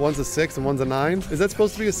 but one's a 6 and one's a 9. Is that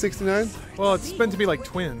supposed to be a 69? Well, it's meant to be like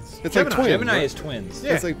twins. It's like twins. Gemini right? is twins.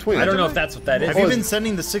 Yeah. It's like twins. I don't know if that's what that is. Have you been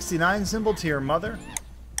sending the 69 symbol to your mother?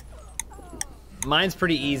 Mine's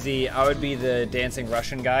pretty easy. I would be the dancing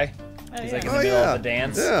Russian guy. He's like in the middle of the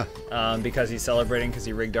dance. Yeah. Because he's celebrating because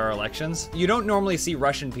he rigged our elections. You don't normally see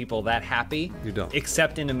Russian people that happy. You don't.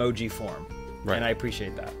 Except in emoji form. Right. And I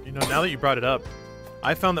appreciate that. You know, now that you brought it up,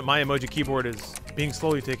 I found that my emoji keyboard is being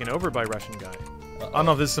slowly taken over by Russian guy. I don't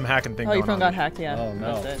know if this is some hacking thing Oh, your going phone on. got hacked, yeah. Oh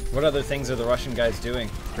no. That's it. What other things are the Russian guys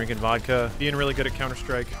doing? Drinking vodka, being really good at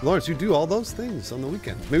Counter-Strike. Lawrence, you do all those things on the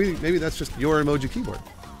weekend. Maybe that's just your emoji keyboard.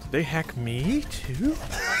 Did they hack me too?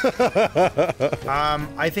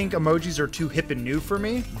 I think emojis are too hip and new for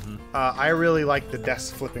me. I really like the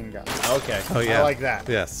desk flipping guy. Okay. Oh yeah. I like that.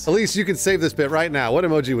 Yes. Elise, you can save this bit right now. What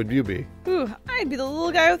emoji would you be? Ooh, I'd be the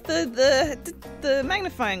little guy with the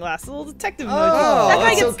magnifying glass, the little detective emoji. Oh, That guy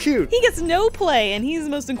that's so gets, cute. He gets no play, and he's the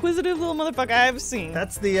most inquisitive little motherfucker I've seen.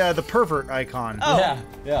 That's the pervert icon. Oh.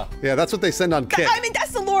 Yeah. Yeah, that's what they send on Kick. I mean,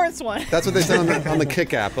 that's the Lawrence one. That's what they send on the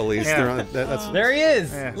Kick app, Elise. Yeah. They're on, that's, There he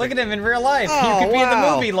is. Yeah. Look at him in real life. Oh, you could be in the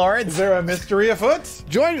wow. movie, Lawrence. Is there a mystery afoot?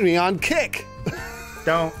 Join me on Kick.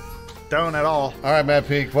 Don't at all. All right, Matt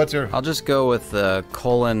Peak, what's your... I'll just go with the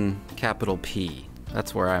capital P.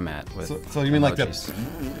 That's where I'm at with. So you mean like emojis.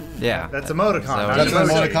 the... Yeah. That's emoticon. not That's an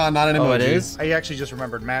emoji. emoticon, not an emoji. Oh, it is? I actually just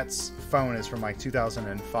remembered Matt's phone is from like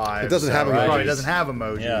 2005. It doesn't have so emojis. It probably doesn't have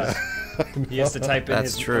emojis. Yeah. He has to type in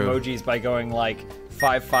That's his true. emojis by going like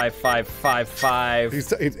 55555.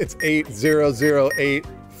 It's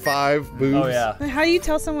 80085 boobs. Oh yeah. How do you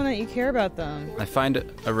tell someone that you care about them? I find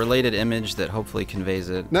a related image that hopefully conveys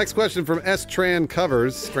it. Next question from S. Tran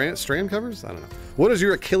Covers. Strand Covers? I don't know. What is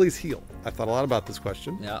your Achilles heel? I thought a lot about this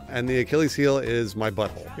question. Yeah. And the Achilles heel is my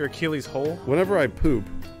butthole. Your Achilles hole? Whenever I poop,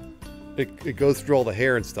 it goes through all the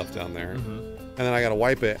hair and stuff down there. And then I gotta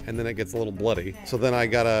wipe it, and then it gets a little bloody. So then I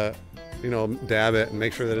gotta, dab it and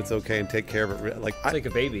make sure that it's okay and take care of it. It's like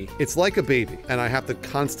a baby. It's like a baby, and I have to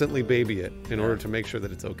constantly baby it in order to make sure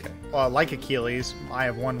that it's okay. Like Achilles, I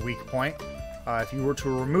have one weak point. If you were to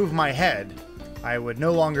remove my head, I would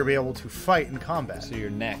no longer be able to fight in combat. So your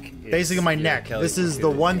neck. Basically my neck. This is the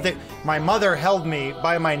one thing. My mother held me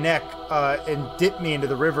by my neck and dipped me into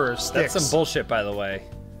the river of Styx. That's some bullshit, by the way.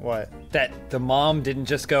 What? That the mom didn't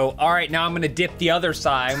just go, all right, now I'm going to dip the other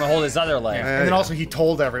side. I'm going to hold his other leg. And then also he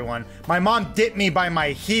told everyone, my mom dipped me by my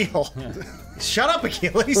heel. Shut up,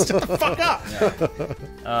 Achilles. Shut the fuck up.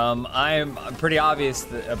 I'm pretty obvious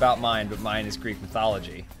about mine, but mine is Greek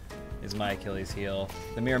mythology. Is my Achilles heel.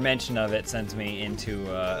 The mere mention of it sends me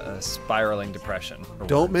into a spiraling depression.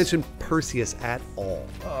 Don't mention Perseus at all.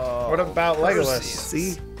 What about Legolas?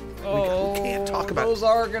 See? Oh, we can't talk about those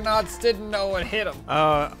Argonauts didn't know what hit them.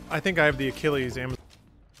 I think I have the Achilles Amazon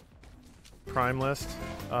Prime list.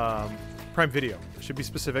 Prime Video. Should be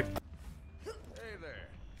specific.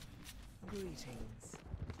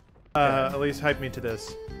 At least hype me to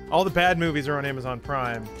this. All the bad movies are on Amazon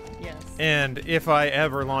Prime. Yes. And if I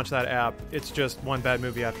ever launch that app, it's just one bad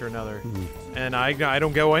movie after another. And I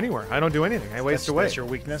don't go anywhere. I don't do anything. I waste away. That's your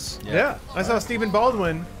weakness? Yeah. I saw Stephen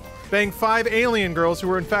Baldwin bang 5 alien girls who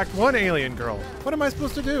were in fact 1 alien girl. What am I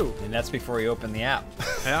supposed to do? And that's before you open the app.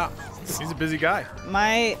 Yeah. He's a busy guy.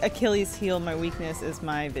 My Achilles heel, my weakness is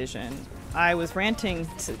my vision. I was ranting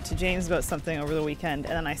to James about something over the weekend,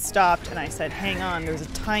 and then I stopped and I said, hang on, there's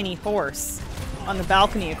a tiny horse on the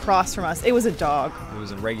balcony across from us. It was a dog. It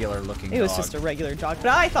was a regular looking dog. It was just a regular dog, but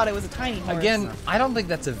I thought it was a tiny horse. Again, I don't think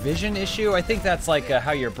that's a vision issue. I think that's like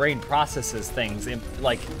how your brain processes things.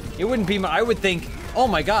 Like, it wouldn't be I would think, oh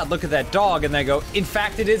my god, look at that dog, and then I go, in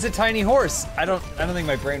fact, it is a tiny horse. I don't think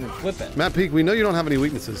my brain would flip it. Matt Peak, we know you don't have any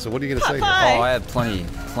weaknesses, so what are you gonna say here? Oh, I have plenty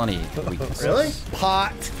weaknesses. Really?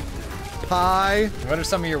 Pot. Pie. What are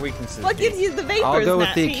some of your weaknesses? What gives you the vapors, I'll go with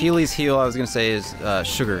Matt the P? Achilles heel. I was gonna say is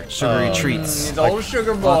sugary treats. He's old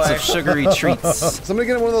sugar boy. Lots of sugary treats. Somebody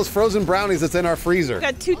get one of those frozen brownies that's in our freezer.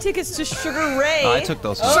 Got 2 tickets to Sugar Ray. I took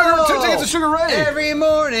those. 2 tickets to Sugar Ray. Every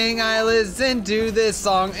morning I listen to this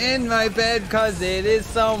song in my bed because it is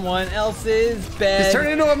someone else's bed. He's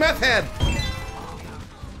turning into a meth head.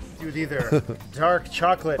 With either dark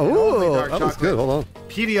chocolate and only Oh, dark that chocolate, was good. Hold on.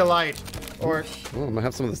 Pedialyte, or Oh, I'm gonna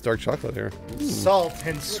have some of this dark chocolate here. salt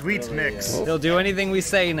and sweet mix. He'll do anything we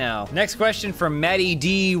say now. Next question from Maddie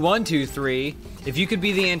D123. If you could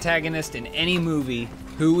be the antagonist in any movie,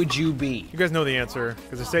 who would you be? You guys know the answer,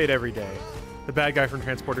 because I say it every day. The bad guy from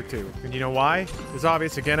Transporter 2. And you know why? It's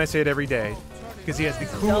obvious. Again, I say it every day. Because he has the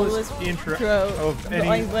coolest intro of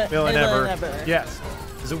any villain ever. Yes.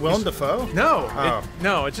 Is it Willem Dafoe? No.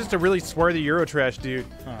 No, it's just a really swarthy Eurotrash dude.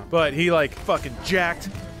 But he like fucking jacked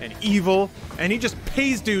and evil, and he just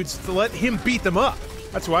pays dudes to let him beat them up.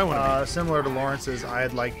 That's who I want to be. Similar to Lawrence's,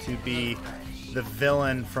 I'd like to be the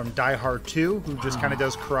villain from Die Hard 2, who just kind of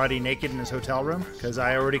does karate naked in his hotel room, because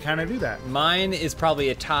I already kind of do that. Mine is probably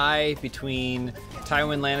a tie between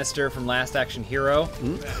Tywin Lannister from Last Action Hero.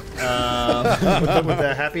 With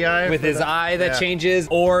the happy eye? With his eye that changes,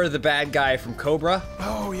 or the bad guy from Cobra.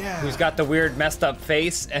 Oh, yeah. Who's got the weird messed up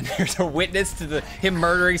face, and there's a witness to him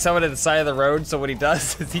murdering someone at the side of the road, so what he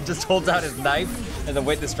does is he just holds out his knife, and the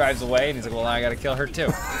witness drives away, and he's like, well, I gotta kill her too.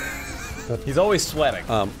 He's always sweating.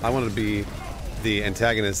 I want to be the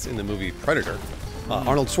antagonist in the movie Predator,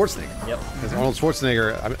 Arnold Schwarzenegger. Yep. Because Arnold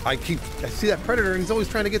Schwarzenegger, I see that Predator, and he's always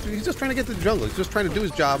trying to get through. He's just trying to get through the jungle. He's just trying to do his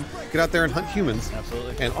job, get out there and hunt humans.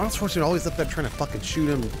 Absolutely. And Arnold Schwarzenegger always up there trying to fucking shoot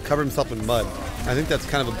him, cover himself in mud. I think that's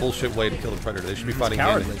kind of a bullshit way to kill the Predator. They should be fighting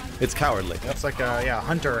cowardly. It's cowardly. That's like a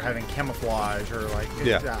hunter having camouflage or like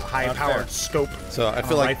a high-powered scope. So I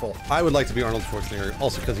feel like rifle. I would like to be Arnold Schwarzenegger,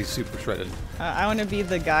 also because he's super shredded. I want to be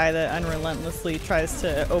the guy that unrelentlessly tries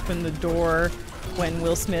to open the door when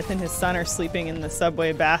Will Smith and his son are sleeping in the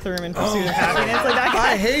subway bathroom in pursuit of happiness. Like that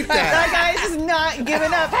guy, I hate that. That guy is just not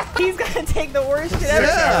giving up. He's gonna take the worst shit ever.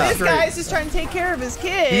 This guy's just trying to take care of his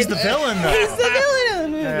kid. He's the villain, though. He's the villain of the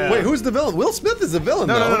movie. Yeah. Wait, who's the villain? Will Smith is the villain,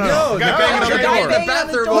 No. Guy banging on the door. in the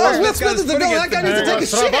bathroom. Will Smith is the villain. That guy needs to take a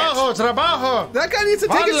shit. Trabajo. That guy needs to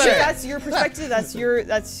take a shit. That's your perspective. That's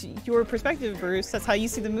your perspective, Bruce. That's how you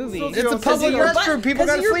see the movie. It's a public restroom. People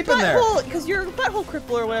gotta sleep in there. Because you're a butthole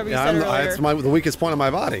cripple or whatever you said earlier. That's the weakest point of my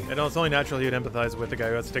body. And it's only natural you'd empathize with the guy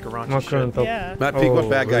who has to take a raunchy Not shit. good. Yeah. Matt Peak, what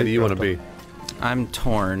bad guy do you want to be? I'm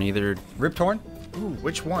torn. Either Rip Torn? Ooh,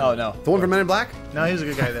 which one? Oh, no. The one from Men in Black? No, he was a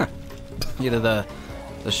good guy there. either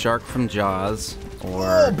the shark from Jaws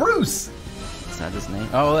or Bruce! Is that his name?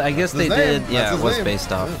 Oh, I guess they his did. name. Yeah, That's it his was name.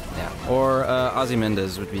 based off. Yeah. Or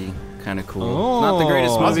Ozymandias would be kind of cool. Oh. Not the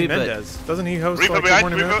greatest movie, Ozymandias. Doesn't he host Reaper like Good behind,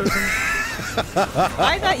 Morning Reaper. America or something?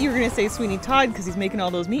 I thought you were gonna say Sweeney Todd because he's making all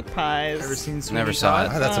those meat pies. Ever seen Sweeney Never saw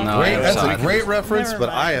Todd? it. That's No, I never that's saw a it. great reference, Never but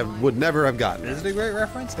mind. I would never have gotten it. Is it a great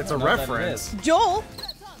reference? It's a I don't know what that reference. is. Joel.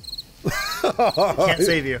 Can't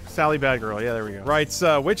save you. Sally Badgirl. Yeah, there we go. Writes,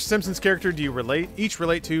 which Simpsons character do you each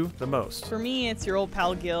relate to the most? For me, it's your old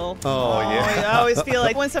pal Gil. Oh, yeah. I always feel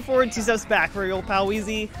like one step forward, two steps back for your old pal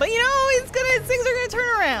Wheezy. But you know, things are gonna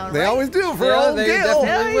turn around. They right? always do for Yeah, old they Gil.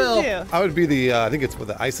 definitely will. always do. I would be the, I think it's with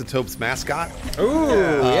the Isotopes mascot. Ooh,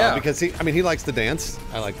 yeah. Because he likes to dance.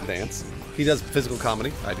 I like to dance. He does physical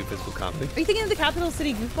comedy. I do physical comedy. Are you thinking of the Capital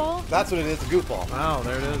City goofball? That's what it is, a goofball. Wow,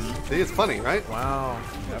 there it is. See, it's funny, right? Wow.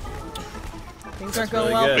 Things aren't going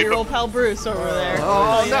really well good. for your old pal Bruce over there.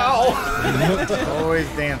 Oh, no! Always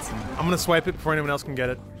dancing. I'm gonna swipe it before anyone else can get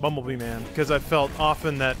it. Bumblebee Man, because I felt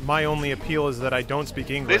often that my only appeal is that I don't speak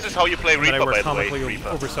English. This is how you play and that I Reaper, wear by the way, comically Reaper.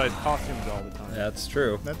 oversized costumes all the time. That's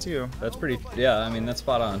true. That's you. That's pretty, yeah, I mean, that's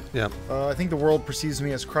spot on. Yeah. I think the world perceives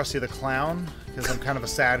me as Krusty the Clown because I'm kind of a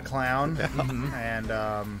sad clown, and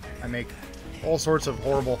I make all sorts of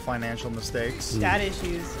horrible financial mistakes. Dad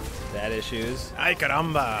issues. Dad issues. Ay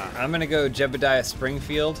caramba! I'm gonna go Jebediah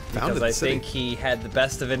Springfield because Founded I city. think he had the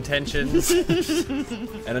best of intentions,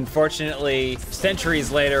 and unfortunately,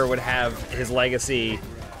 centuries later, would have his legacy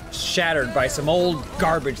shattered by some old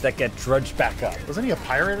garbage that get drudged back up. Wasn't he a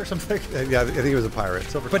pirate or something? Yeah, I think he was a pirate.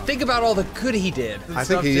 But think about all the good he did. I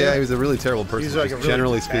think he was a really terrible person, He's like a really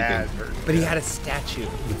generally bad speaking. person. But he had a statue.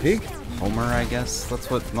 The pig? Homer, I guess.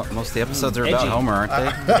 That's what most of the episodes are about. Edgy. Homer,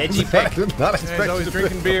 aren't they? Edgy pig. Not He's expected always to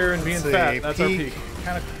drinking beer and being Let's fat. see, That's our peak.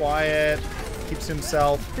 Kind of quiet, keeps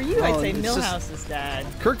himself. For you, I'd say it's just- Milhouse's dad.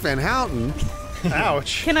 Kirk Van Houten.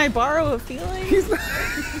 Ouch. Can I borrow a feeling?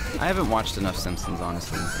 I haven't watched enough Simpsons,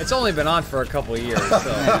 honestly. It's only been on for a couple of years, so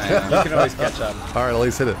Yeah. you can always catch up. All right,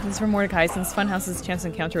 Elise, hit it. This is from Mordecai. Since Funhouse's chance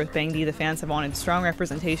encounter with Bang D, the fans have wanted strong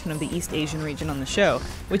representation of the East Asian region on the show.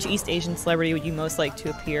 Which East Asian celebrity would you most like to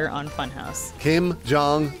appear on Funhouse? Kim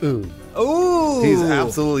Jong-un. Ooh! He's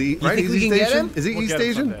absolutely right. think He's we East can get Asian. him? Is he We'll East get him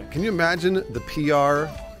Asian? someday. Can you imagine the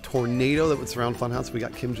PR tornado that would surround Funhouse? We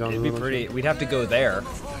got Kim Jong-un. It'd be on the pretty. show. We'd have to go there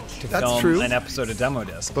to That's film true. an episode of Demo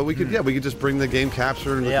Disc. But we could, we could just bring the game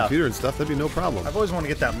capture and the Yeah. computer and stuff. That'd be no problem. I've always wanted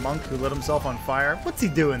to get that monk who lit himself on fire. What's he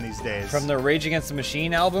doing these days? From the Rage Against the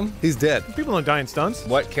Machine album, He's dead. People don't die in stunts.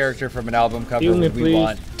 what character from an album cover Heal me, would we please.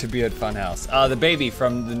 want to be at Funhouse? The baby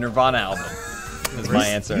from the Nirvana album. is my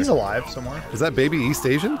answer. He's alive somewhere. Is that baby East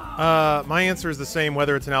Asian? My answer is the same,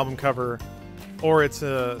 whether it's an album cover or it's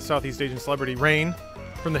a Southeast Asian celebrity. Rain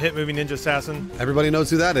from the hit movie Ninja Assassin. Everybody knows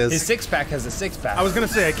who that is. His six-pack has a six-pack. I was gonna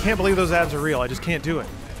say I can't believe those abs are real. I just can't do it.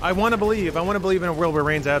 I want to believe. I want to believe in a world where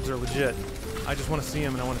Rain's abs are legit. I just want to see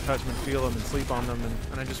him and I want to touch him and feel him and sleep on them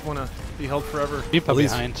and I just want to be held forever. People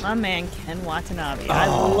behind. My man Ken Watanabe. I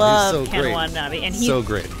love so Ken great. Watanabe, and So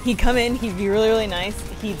great. He'd come in, he'd be really, really nice.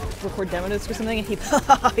 He'd record demo discs or something, and he'd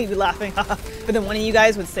be laughing. But then one of you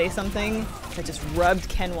guys would say something that just rubbed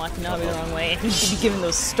Ken Watanabe the wrong way, and he'd be giving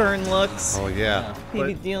those stern looks. Oh yeah. He'd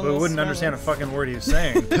be dealing But we with wouldn't stern understand a looks. fucking word he was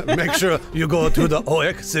saying. Make sure you go to the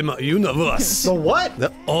OXM universe. The what?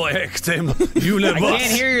 The OXM universe. I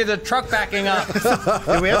can't hear you. The truck backing up.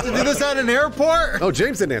 Do we have to do this at an airport? Oh,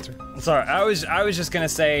 James didn't answer. Sorry, I was just gonna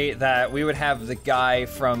say that we would have the guy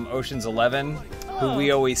from Ocean's 11, who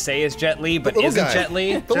we always say is Jet Li, but little isn't guy. Jet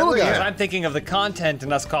Li. The little guy. Because I'm thinking of the content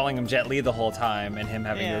and us calling him Jet Li the whole time, and him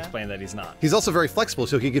having to explain that he's not. He's also very flexible,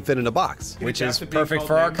 so he can fit in a box. Which is perfect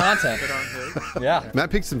for our content. Yeah. Matt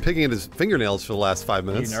Peak's been picking at his fingernails for the last 5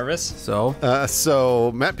 minutes. You nervous?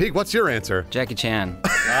 So Matt Peak, what's your answer? Jackie Chan.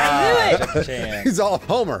 Jackie Chan. He's all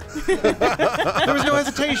Homer. There was no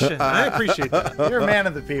hesitation. I appreciate that. You're a man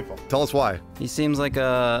of the people. Tell us why. He seems like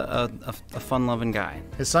a fun-loving guy.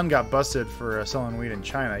 His son got busted for selling weed in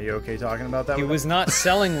China. You okay talking about that? He with was him? not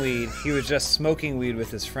selling weed. He was just smoking weed with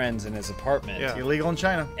his friends in his apartment. Yeah. Illegal in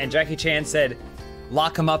China. And Jackie Chan said,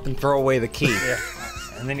 "Lock him up and throw away the key."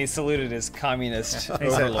 And then he saluted his communist He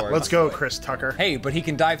said, overlord. "Let's go, Chris Tucker." Hey, but he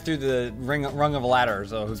can dive through the rung of a ladder,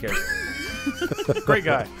 so who cares? Great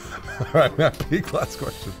guy. All right, Matt Peak, last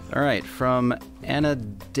question. All right, from Anna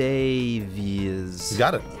Davies. You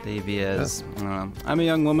got it. Davies. I'm a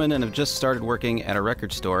young woman and have just started working at a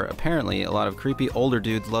record store. Apparently, a lot of creepy older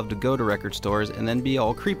dudes love to go to record stores and then be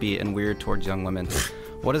all creepy and weird towards young women.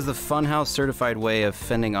 What is the Funhouse certified way of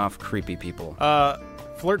fending off creepy people?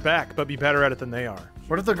 Flirt back, but be better at it than they are.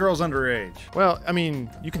 What if the girl's underage? Well, I mean,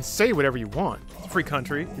 you can say whatever you want. It's a free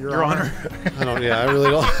country. Your Honor. I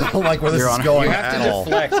really don't like where this is going You have at to all.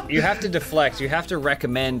 deflect. You have to deflect. You have to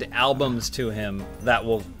recommend albums to him that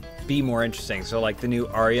will be more interesting. So like the new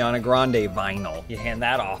Ariana Grande vinyl. You hand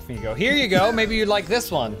that off and you go, here you go. Maybe you'd like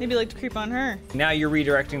this one. Maybe like to creep on her. Now you're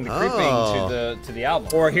redirecting the creeping to the album.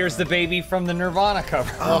 Or here's the baby from the Nirvana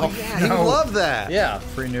cover. Oh, yeah, he would love that. Yeah.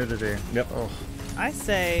 Free nudity. Yep. Oh. I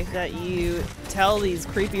say that you tell these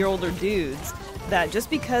creepy older dudes that just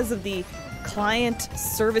because of the client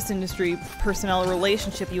service industry personnel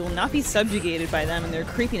relationship, you will not be subjugated by them and their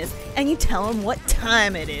creepiness. And you tell them what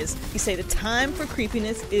time it is. You say the time for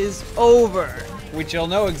creepiness is over. Which you'll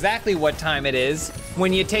know exactly what time it is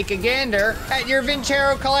when you take a gander at your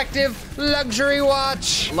Vincero Collective luxury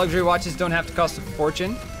watch. Luxury watches don't have to cost a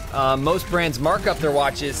fortune. Most brands mark up their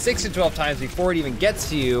watches 6 to 12 times before it even gets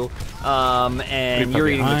to you, and you're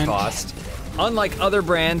eating the cost. Unlike other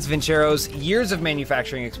brands, Vincero's years of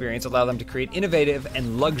manufacturing experience allow them to create innovative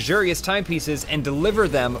and luxurious timepieces and deliver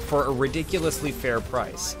them for a ridiculously fair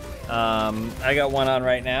price. I got one on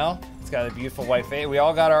right now. It's got a beautiful white face. We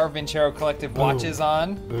all got our Vincero Collective watches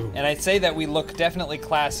on, and I'd say that we look definitely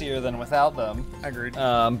classier than without them. Agreed.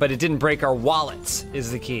 But it didn't break our wallets,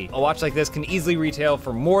 is the key. A watch like this can easily retail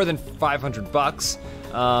for more than $500.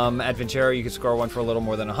 At Vincero, you can score one for a little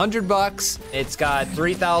more than $100. It's got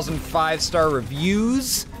 3,000 5-star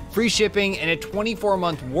reviews, free shipping, and a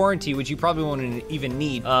 24-month warranty, which you probably won't even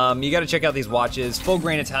need. You gotta check out these watches.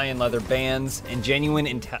 Full-grain Italian leather bands and genuine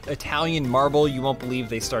Italian marble. You won't believe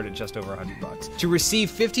they start at just over $100. To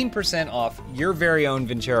receive 15% off your very own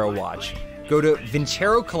Vincero watch, go to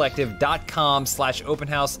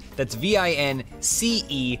vincerocollective.com/openhouse. That's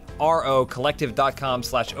VINCERO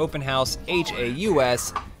collective.com/openhouse,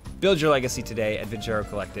 HAUS. Build your legacy today at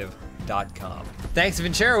vincerocollective.com. Thanks to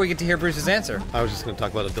Vincero, we get to hear Bruce's answer. I was just going to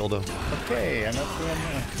talk about a dildo. Okay, I'm not doing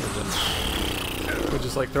that. We'll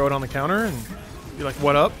just like throw it on the counter and be like,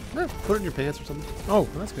 what up? Yeah, put it in your pants or something. Oh,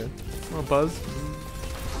 that's good. A little buzz.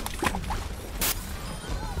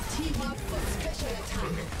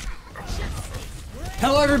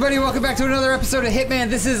 Hello everybody, welcome back to another episode of Hitman.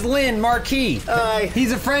 This is Lynn Marquis. Hi.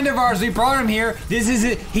 He's a friend of ours, we brought him here.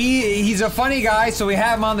 He's a funny guy, so we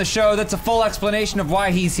have him on the show. That's a full explanation of why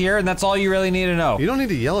he's here, and that's all you really need to know. You don't need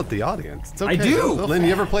to yell at the audience. It's okay. I do. Lynn,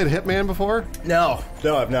 you ever played Hitman before? No,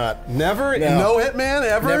 I've not. Never? No Hitman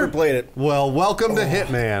ever? Never played it. Well, welcome to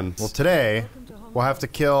Hitman. Well, today we'll have to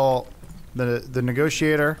kill The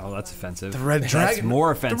negotiator. Oh, that's offensive. The red dragon. That's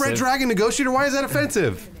more offensive. The red dragon negotiator. Why is that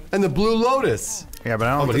offensive? And the blue lotus. Yeah, but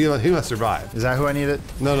I don't. Oh, but he must survive. Is that who I need it?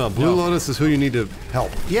 No. Blue lotus is who you need to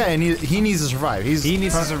help. Yeah, and he needs to survive. He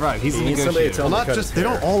needs to survive. He's the negotiator. Well, not just they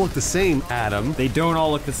don't all look the same, Adam. They don't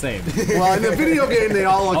all look the same. Well, in the video game, they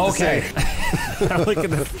all look the same. Look at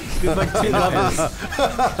this. He's like two lovers.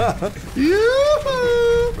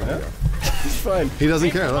 He's fine. He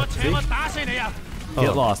doesn't care. Look. See?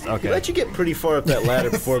 Get lost. Okay. He let you get pretty far up that ladder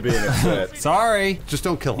before being upset. Sorry. Just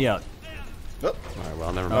don't kill him. Yeah. Oh. All right,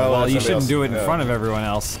 well, never mind. Oh, well, you shouldn't do it in front of everyone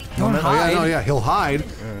else. Don't hide. Yeah, he'll hide.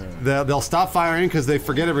 They'll stop firing because they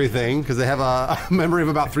forget everything because they have a memory of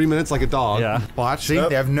about 3 minutes like a dog. Yeah. Watch. See,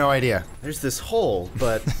 they have no idea. There's this hole,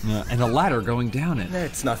 but and a ladder going down it.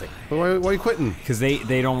 It's nothing. Why are you quitting? Because they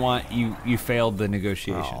don't want you. You failed the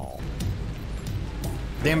negotiation. Oh.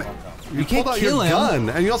 Damn it! You can't pulled out kill your him. gun,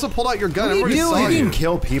 and you also pulled out your gun. What are you Everybody saw doing? You can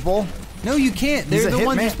kill people. No, you can't. He's They're a the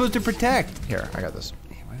ones hitman. you're supposed to protect. Here, I got this.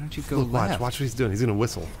 Why don't you go Look, watch left? what he's doing. He's gonna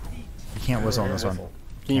whistle. You can't whistle on this one.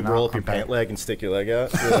 Can you roll up your pant leg and stick your leg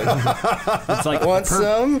out? It's like want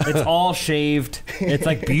some? It's all shaved. It's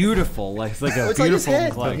like beautiful. Like it's like a It's like his beautiful.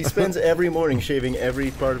 head. Like, He spends every morning shaving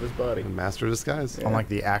every part of his body. Master of disguise. Unlike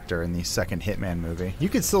the actor in the second Hitman movie, you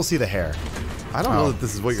could still see the hair. I don't know that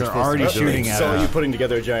this is what you're They're supposed already to be doing. shooting at So it. you putting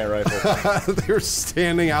together a giant rifle. They're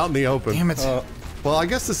standing out in the open. Damn it! Well, I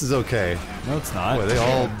guess this is okay. No, it's not. Boy, they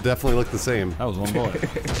all definitely look the same. That was one bullet.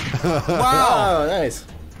 Wow, nice.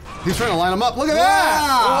 He's trying to line them up. Look at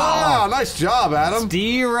that! Wow, nice job, Adam.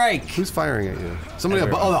 D-Reich. Who's firing at you? Somebody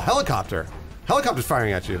above. Oh, the helicopter. Helicopter's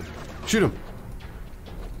firing at you. Shoot him.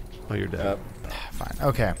 Oh, you're dead. Fine.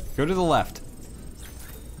 Okay. Go to the left.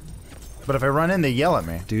 But if I run in, they yell at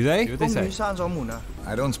me. Do they? What do they say?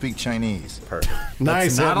 I don't speak Chinese. Perfect.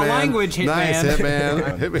 Nice, not a Hitman. language, Hitman. Nice,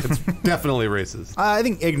 Hitman. Hitman's definitely racist. I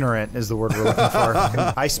think ignorant is the word we're looking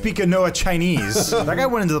for. I speak a Noah Chinese. That guy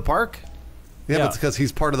went into the park. Yeah, Yeah. but it's because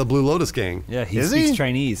he's part of the Blue Lotus gang. Yeah, he Is speaks he?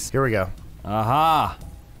 Chinese. Here we go. Aha.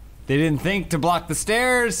 They didn't think to block the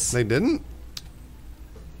stairs. They didn't?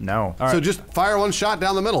 No. All So right. just fire one shot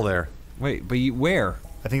down the middle there. Wait, but where?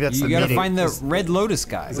 I think that's You the gotta meeting. find the Red Lotus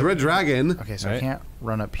guy. The Red Dragon. Okay, so I Right. can't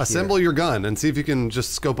run up here. Assemble your gun and see if you can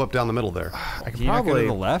just scope up down the middle there. I can Can you not go probably. to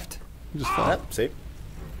the left? Just fall. Yep, see?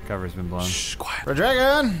 Cover's been blown. Shh, quiet. Red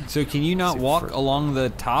Dragon! So can you not walk along the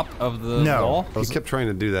top of the No. wall? He kept trying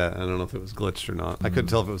to do that. I don't know if it was glitched or not. I couldn't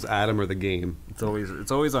tell if it was Adam or the game. It's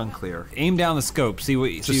always unclear. Aim down the scope. See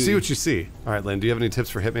what you Just see what you see. All right, Lynn, do you have any tips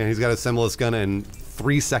for Hitman? He's got to assemble his gun in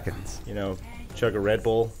 3 seconds. You know, chug a Red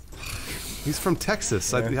Bull. He's from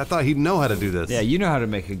Texas. I thought he'd know how to do this. Yeah, you know how to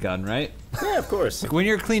make a gun, right? Yeah, of course. When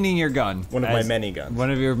you're cleaning your gun. One of my many guns. One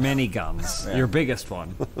of your many guns. Yeah. Your biggest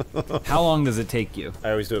one. How long does it take you? I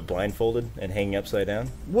always do it blindfolded and hanging upside down.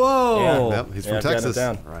 Whoa! Yep, he's from I've got it Texas.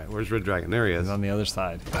 down. All right, where's Red Dragon? There he is. He's on the other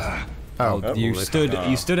side. Oh, you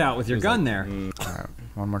stood out with your gun there. all right.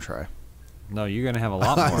 One more try. No, you're gonna have a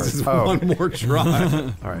lot more. This is one more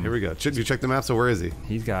try. All right, here we go. Did you check the map? So where is he?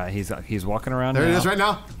 He's walking around. There now. he is right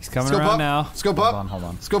now. He's coming Scope around up. now. Scope up. Hold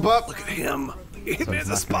on. Scope up. Look at him. Hitman's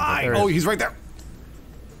a spy. There Oh, he is. he's right there.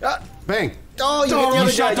 Bang. Oh, you hit the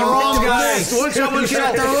other shot guy. the wrong guy. One shot, one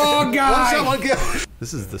shot kill. the wrong guy. One shot, one kill.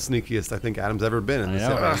 This is the sneakiest I think Adam's ever been in this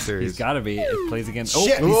Hitman series. He's got to be. It plays against.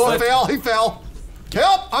 Shit. Oh, he fell. He fell.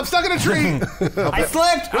 Help! I'm stuck in a tree. I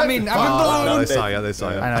slipped. I mean, I've been blown. No, they saw you. They saw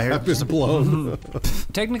you. I know, here- I've been blown.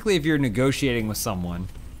 Technically, if you're negotiating with someone,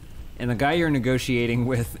 and the guy you're negotiating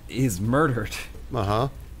with is murdered Uh-huh.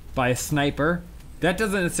 by a sniper, that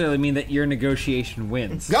doesn't necessarily mean that your negotiation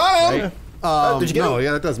wins. Got him! Right? Did you get no, him?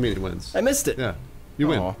 yeah, that does mean he wins. I missed it. Yeah. You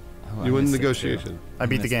win. Oh. You win missed it, negotiation. I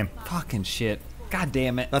beat the game. Fucking shit. God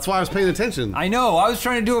damn it. That's why I was paying attention. I know. I was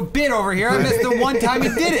trying to do a bit over here. I missed the one time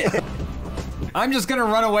you did it. I'm just gonna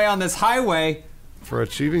run away on this highway. For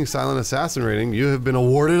achieving silent assassin rating, you have been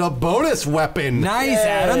awarded a bonus weapon. Nice,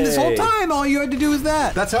 Adam. This whole time, all you had to do was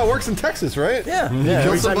that. That's how it works in Texas, right? Yeah. You Yeah,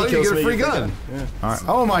 kill every time somebody, you kills get a somebody, free you gun. Yeah. All right.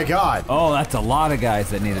 Oh my god. Oh, that's a lot of guys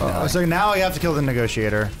that need to die. So now you have to kill the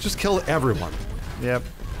negotiator. Just kill everyone. Yep.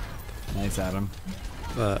 Nice, Adam.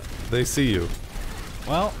 They see you.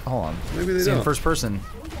 Well, hold on. Maybe they See, in don't. first person,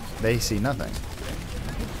 they see nothing.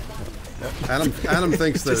 Adam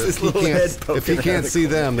thinks that if he can't see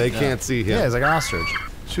them, they can't see him. Yeah, he's like an ostrich.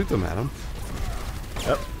 Shoot them, Adam.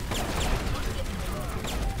 Yep.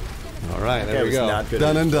 All right, That there guy we was go. not good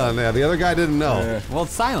Done at and done. Yeah, the other guy didn't know. well,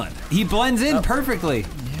 it's silent. He blends in perfectly.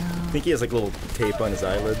 I think he has like little tape on his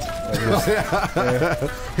eyelids.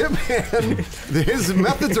 Hitman, his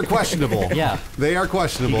methods are questionable. Yeah. They are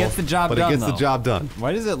questionable. He gets the job but done, he gets the though. job done.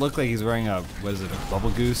 Why does it look like he's wearing a, what is it, a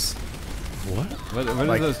bubble goose? What are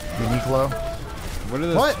Like those? Uniqlo. What are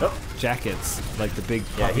those What? jackets? Like the big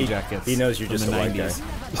puffy jackets. He knows you're from just the a white 90s.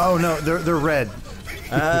 guy. Oh no, they're red.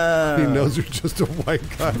 He knows you're just a white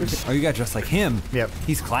guy. Oh, you got dressed like him. Yep.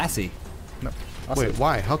 He's classy. No. Wait,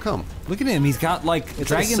 why? How come? Look at him. He's got like It's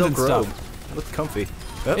dragons like a and silk robe. stuff. Looks comfy.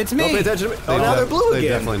 It's Don't me. pay attention to me. Oh, now they're blue They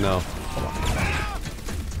again. definitely know.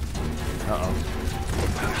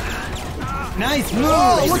 Nice move.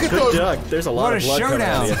 Oh, look at Good those! duck. There's a lot What of a blood coming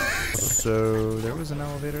out of showdown. you. So there was an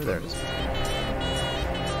elevator. There it is.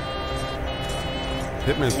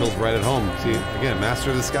 Hitman feels right at home. See, again,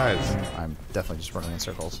 master of the skies. I'm definitely just running in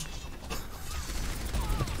circles.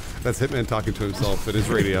 That's Hitman talking to himself at his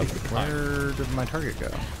radio. Where did my target go?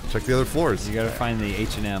 Check the other floors. You gotta find the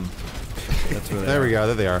H&M. That's where There we go.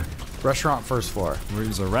 There they are. Restaurant first floor.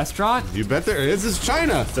 There's a restaurant? You bet there is. It's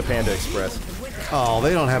China. It's a Panda Express. Oh,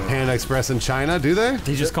 they don't have Panda Express in China, do they?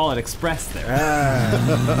 They just call it Express there.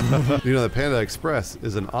 You know that Panda Express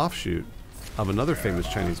is an offshoot of another famous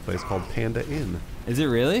Chinese place called Panda Inn. Is it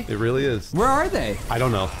really? It really is. Where are they? I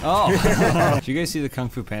don't know. Oh. Did you guys see the Kung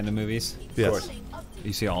Fu Panda movies? Yes.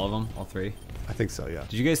 You see all of them? All three? I think so, yeah.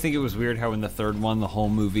 Did you guys think it was weird how in the third one the whole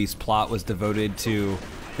movie's plot was devoted to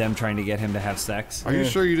them trying to get him to have sex? Are you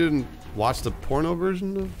sure you didn't watch the porno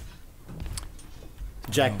version of?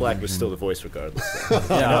 Jack Black was still the voice regardless. Yeah,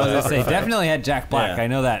 I was gonna say definitely had Jack Black. Yeah. I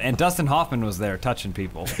know that, and Dustin Hoffman was there touching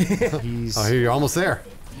people. He's Oh, here you're almost there.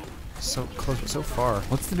 so close, but so far.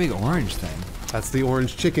 What's the big orange thing? That's the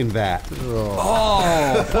orange chicken vat.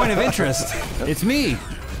 Oh, point of interest. It's me.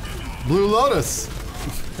 Blue Lotus.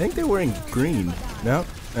 I think they're wearing green. No?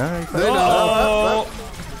 All right. They know.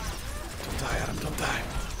 Don't die, Adam. Don't die.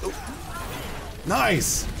 Oh.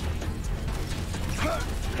 Nice.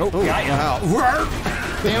 Oh, got ya. Wow.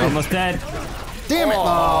 Almost dead. Damn it!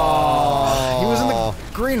 Oh. He was in the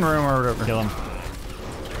green room or whatever. Kill him.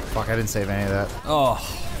 Fuck, I didn't save any of that. Oh,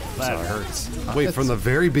 that hurts. Wait, from the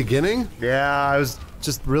very beginning? Yeah, I was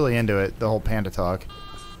just really into it, the whole panda talk.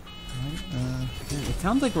 It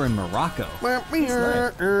sounds like we're in Morocco.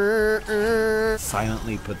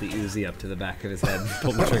 Silently put the Uzi up to the back of his head and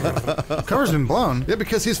pulled the trigger. Cover's been blown. Yeah,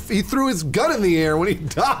 because he threw his gun in the air when he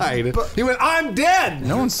died. He went, I'm dead!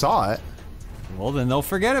 No one saw it. Well, then they'll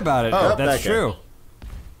forget about it. Oh, That's that guy. true.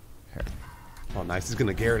 Oh, nice. He's going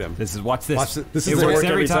to Garrett him. This is, watch this. Watch this. This It is works it.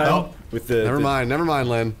 every time. Oh, With the never mind,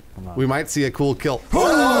 Lynn. We might see a cool kill.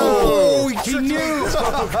 Oh, he knew. There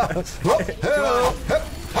you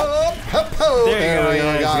go.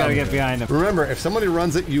 Yeah, you gotta get behind him. Remember, if somebody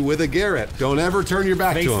runs at you with a Garrett, don't ever turn your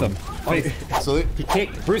back Face to him. them. So He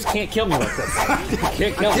can't. Bruce can't kill me like this. He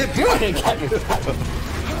can't kill me. He can't get me.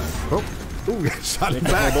 Ooh, shot him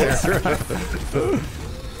back there.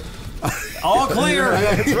 All clear.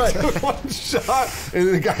 That's right. One shot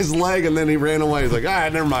in the guy's leg, and then he ran away. He's like, all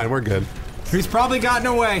right, never mind, we're good. He's probably gotten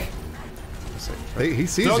away. He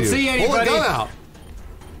sees Don't you. see Pull a anybody. gun out.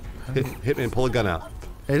 Hitman, pull a gun out.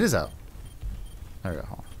 It is out. There we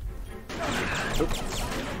go.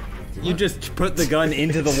 You just put the gun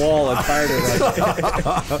into the wall and fired it.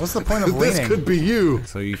 What's the point of This leaning? could be you.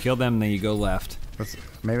 So you kill them, then you go left.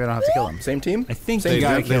 Maybe I don't have to kill him. Same team? I think They you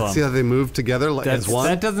gotta kill see him. how they move together as one?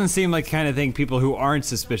 That doesn't seem like the kind of thing people who aren't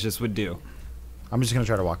suspicious would do. I'm just gonna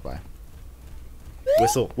try to walk by.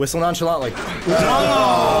 Whistle nonchalantly.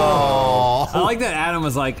 Oh. I like that Adam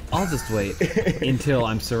was like, I'll just wait until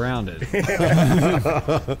I'm surrounded.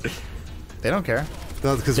 They don't care.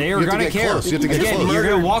 No, because They you are have to gonna get care. close. You have to get Again, close. you're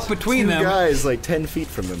gonna walk between them. Guys like 10 feet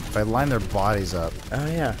from them. If I line their bodies up. Oh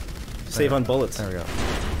yeah. Save on bullets. There we go.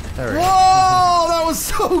 There we go. Whoa, that was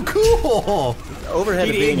so cool. Overhead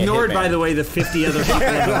of He being ignored, a by the way, the 50 other people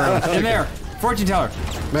in the room. In there, fortune teller.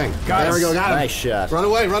 Bang. Got There we us. go, got him. Nice shot. Run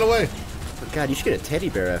away, run away. God, you should get a teddy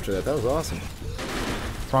bear after that. That was awesome.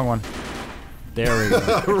 Wrong one. There we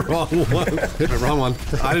go. Wrong one. Wrong one.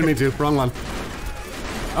 I didn't mean to. Wrong one.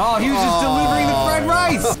 Oh, he was just delivering the fried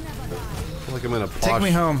rice. I feel like I'm in a posh Take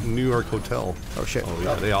me home. New York hotel. Oh shit. Oh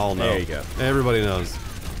yeah, they all know. There you go. Everybody knows.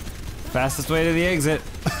 Fastest way to the exit.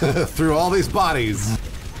 Through all these bodies.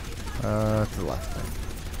 To the left.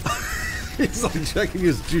 He's like checking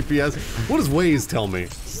his GPS. What does Waze tell me?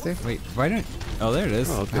 Wait, why don't? Oh, there it is.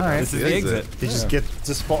 Oh, okay. All right. This is the exit. They just get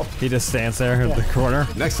just fall. He just stands there in the corner.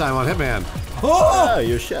 Next time on Hitman. Oh,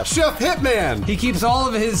 you're chef. Chef Hitman! He keeps all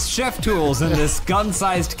of his chef tools in this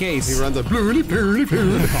gun-sized case. He runs a blue.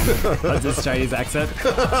 That's his Chinese accent.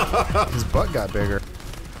 His butt got bigger.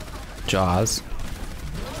 Jaws.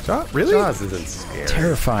 Jaws? Really? Jaws isn't scary.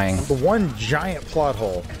 Terrifying. The one giant plot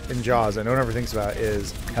hole in Jaws that no one ever thinks about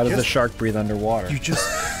is How does the shark breathe underwater? you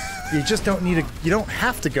just don't need a. You don't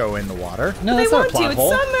have to go in the water. No, They that's not a want to. plot It's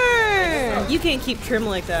hole. summer. You can't keep trim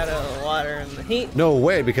like that out of the water and the heat. No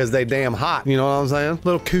way, because they damn hot. You know what I'm saying?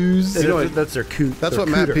 Little coos. You know, That's their coo. that's what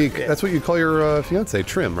Matt Peak. That's what you call your fiance,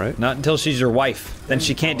 trim, right? Not until she's your wife. Then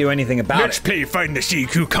she can't do anything about it. Play find the sea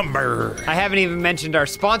cucumber. I haven't even mentioned our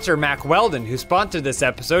sponsor, Mac Weldon, who sponsored this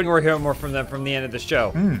episode. We'll hear more from them from the end of the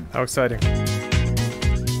show. How exciting.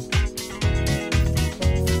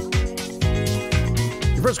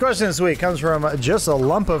 Your first question this week comes from just a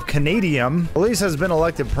lump of Canadium. Elise has been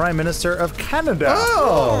elected Prime Minister of Canada.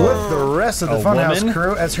 With the rest of the Funhouse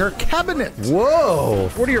crew as her cabinet. Whoa.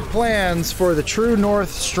 What are your plans for the true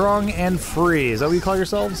North, strong and free? Is that what you call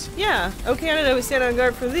yourselves? Yeah. Oh, Canada, we stand on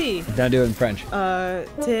guard for thee. Now do it in French.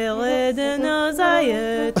 Terre de nos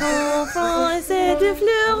aïeux, ton français de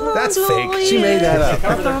fleurs. That's fake. She made that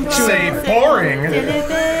up. Say boring.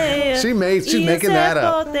 She's making that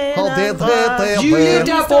up. Yeah,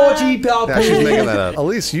 she's making that up.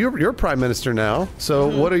 Elise, you're Prime Minister now, so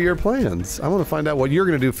what are your plans? I want to find out what you're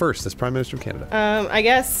going to do first as Prime Minister of Canada. I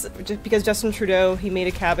guess just because Justin Trudeau, he made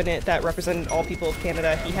a cabinet that represented all people of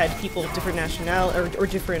Canada. He had people of different or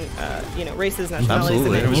different, races, nationalities.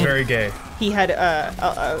 Absolutely. It was very gay. He had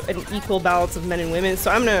an equal balance of men and women. So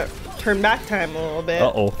I'm gonna turn back time a little bit.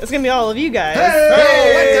 It's gonna be all of you guys.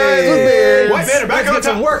 Hey, guys with beards. What better? Back on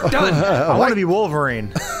some work done. I want to be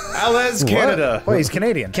Wolverine. Alice, Canada. Wait, he's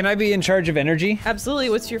Canadian. Can I be in charge of energy? Absolutely.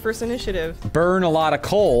 What's your first initiative? Burn a lot of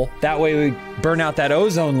coal. That way we burn out that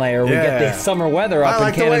ozone layer. We get the summer weather up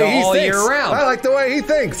in Canada all year round. I like the way he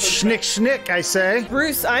thinks. Schnick, schnick, I say.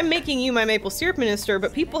 Bruce, I'm making you my maple syrup minister,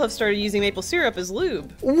 but people have started using maple syrup as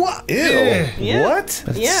lube. What? Ew. Yeah. What?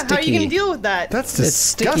 Yeah, how are you going to deal with that? That's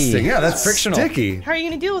disgusting. Yeah, that's frictional. Sticky. How are you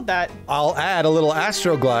going to deal with that? I'll add a little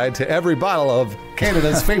Astroglide to every bottle of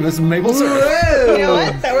Canada's famous maple syrup. You know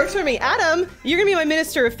what? That works for me. Adam, you're going to be my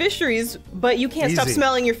minister of fisheries, but you can't stop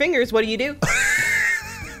smelling your fingers. What do?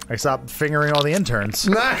 I stopped fingering all the interns.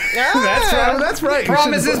 That's right.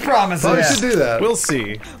 Promises. You should do that. We'll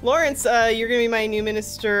see. Lawrence, you're going to be my new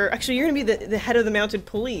minister. Actually, you're going to be the head of the mounted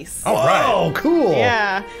police. Oh, right. Oh, cool.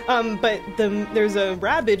 Yeah, but there's a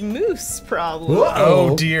rabid moose problem.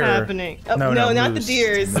 Oh, dear. Happening. Oh, no, not moose. the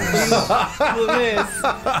deers. The moose.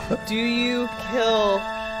 Do you kill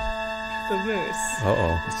the moose?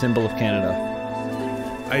 The symbol of Canada.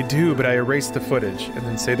 I do, but I erase the footage and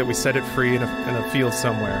then say that we set it free in a field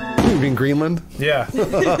somewhere. You mean Greenland? Yeah.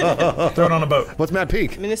 Throw it on a boat. What's Matt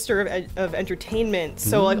Peak? Minister of Entertainment.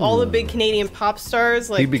 So like all the big Canadian pop stars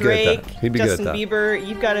like He'd be good at Drake, that. He'd be Justin good at that.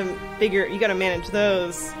 Bieber, you gotta manage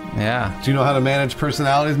those. Yeah. Do you know how to manage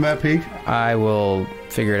personalities, Matt Peak? I will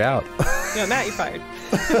figure it out. No, Matt, you're fired.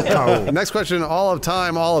 Next question, all of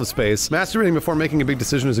time, all of space. Masturbating before making a big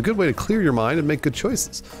decision is a good way to clear your mind and make good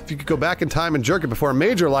choices. If you could go back in time and jerk it before a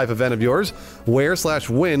major life event of yours,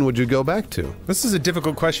 where/when would you go back to? This is a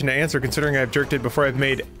difficult question to answer considering I've jerked it before I've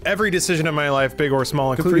made every decision in my life, big or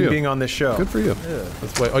small, including being on this show. Good for you. Yeah.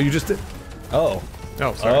 That's why. Oh, you just did? Oh,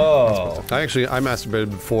 sorry. I masturbated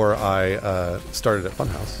before I started at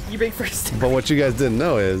Funhouse. You bring first. But what you guys didn't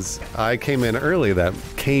know is I came in early that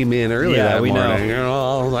morning. Early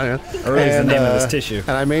is the name of this tissue.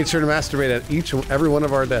 And I made sure to masturbate at every one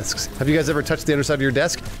of our desks. Have you guys ever touched the underside of your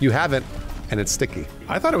desk? You haven't, and it's sticky.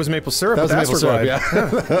 I thought it was maple syrup. That was maple syrup, yeah.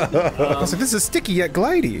 I was like, this is sticky yet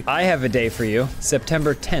glidey. I have a day for you.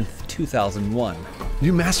 September 10th, 2001.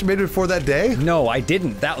 You masturbated before that day? No, I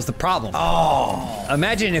didn't. That was the problem. Oh.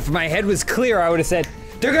 Imagine if my head was clear, I would have said,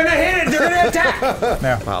 they're gonna hit it, they're gonna attack!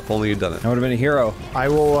 Yeah. Wow, if only you'd done it. I would have been a hero. I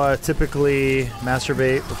will typically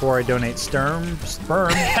masturbate before I donate sperm. You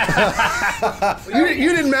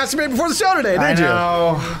didn't masturbate before the show today, did you? I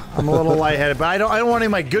know. I'm a little lightheaded, but I don't want any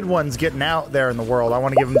of my good ones getting out there in the world. I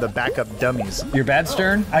want to give them the backup dummies. Your bad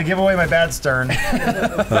stern? I give away my bad stern.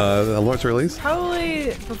 Launch release?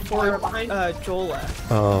 Probably before Joel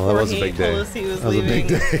left. Oh, that was a big day. Pelosi was that was leaving. a big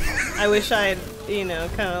day. I wish I had,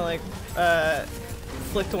 kind of like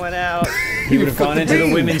flicked one out. He would have gone into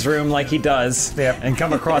the women's room like he does and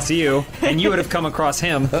come across you, and you would have come across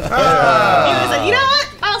him. He would have said, you know what?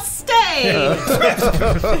 I'll stay.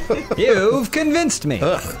 You've convinced me.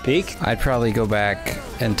 Peak? I'd probably go back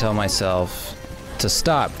and tell myself to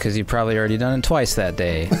stop, because you've probably already done it twice that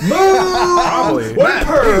day. Probably. What a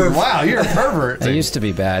perv! Wow, you're a pervert. It used to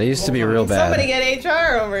be bad. It used to be real bad. Somebody get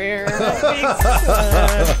HR over here.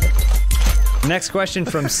 Next question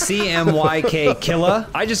from CMYK Killa.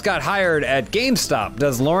 I just got hired at GameStop.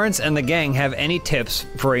 Does Lawrence and the gang have any tips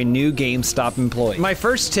for a new GameStop employee? My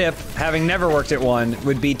first tip, having never worked at one,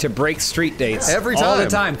 would be to break street dates. Every time. All the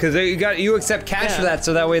time, because you accept cash for that,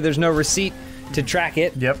 so that way there's no receipt. to track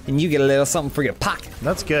it. Yep. And you get a little something for your pocket.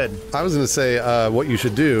 That's good. I was going to say what you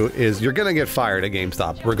should do is you're going to get fired at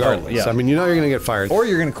GameStop regardless. Oh, yeah. I mean, you know you're going to get fired. Or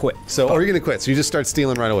you're going to quit. Or you're going to quit. So you just start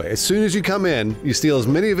stealing right away. As soon as you come in, you steal as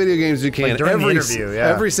many video games as you can. Like during the interview, yeah.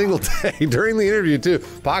 Every single day during the interview too.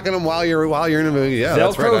 Pocket them while you're interviewing. Yeah,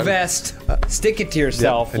 that's right. Velcro vest. Stick it to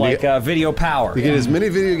yourself like video power. You get as many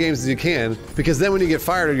video games as you can, because then when you get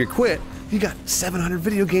fired or you quit, you got 700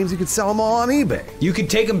 video games. You could sell them all on eBay. You could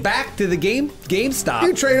take them back to the GameStop.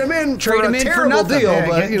 You trade them in for a for terrible nothing. deal, Yeah,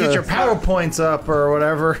 but get your PowerPoints up or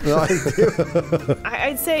whatever.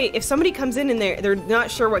 I'd say if somebody comes in and they're not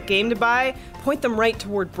sure what game to buy, point them right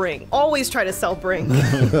toward Bring. Always try to sell Bring.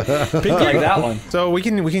 Pick like that one. So we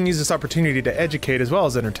can use this opportunity to educate as well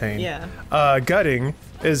as entertain. Yeah. Gutting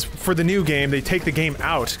is for the new game. They take the game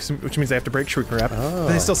out, which means they have to break shrink wrap. Oh.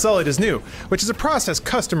 But they still sell it as new, which is a process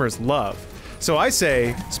customers love. So I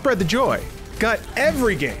say, spread the joy. Gut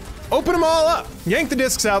every game. Open them all up. Yank the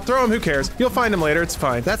discs out. Throw them. Who cares? You'll find them later. It's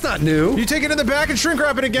fine. That's not new. You take it in the back and shrink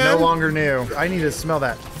wrap it again. No longer new. I need to smell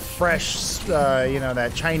that fresh,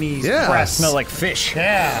 that Chinese press. Smell like fish.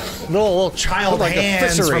 Yeah. Little child Like a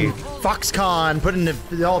hands fishery. from Foxconn putting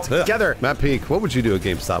it all together. Matt Peak, what would you do at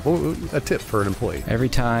GameStop? A tip for an employee. Every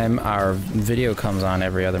time our video comes on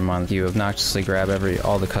every other month, you obnoxiously grab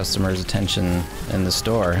all the customers' attention in the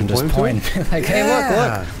store and just point like,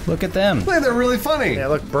 hey, look at them. Hey, they're really funny. Yeah,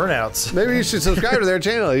 look, burnouts. Maybe you should subscribe to their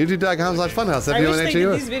channel, youtube.com/funhouse. I wish they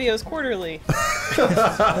did these videos quarterly.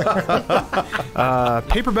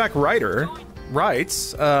 Paperback Writer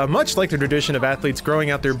writes, much like the tradition of athletes growing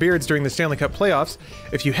out their beards during the Stanley Cup playoffs,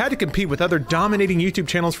 if you had to compete with other dominating YouTube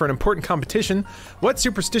channels for an important competition, what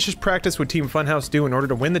superstitious practice would Team Funhouse do in order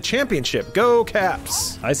to win the championship? Go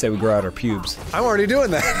Caps! I say we grow out our pubes. I'm already doing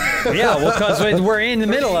that. Yeah, well, because we're in the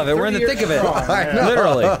middle of it. We're in the thick of it.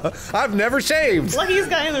 Literally. I've never shaved. Luckiest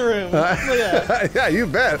guy in the room. Look at that. Yeah, you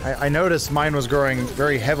bet. I noticed mine was growing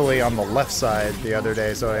very heavily on the left side the other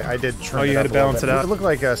day, so I did trim it you had up to balance a it little out? bit. It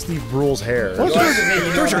looked like Steve Brule's hair.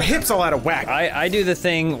 Throws your hips all out of whack. I do the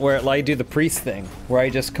thing where I do the priest thing, where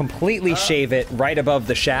I just completely shave it right above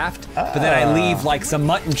the shaft, but then I leave like some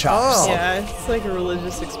mutton chops. Yeah, it's like a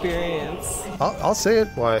religious experience. I'll say it.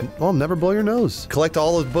 What? Well, never blow your nose. Collect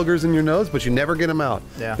all those boogers in your nose, but you never get them out.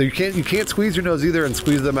 Yeah. You can't squeeze your nose either and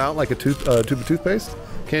squeeze them out like a tube of toothpaste.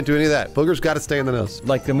 Can't do any of that. Boogers got to stay in the nose.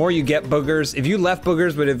 Like the more you get boogers, if you left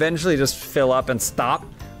boogers would eventually just fill up and stop,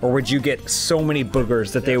 or would you get so many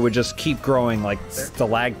boogers that they would just keep growing like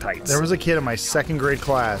stalactites? There was a kid in my second grade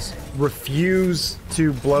class refused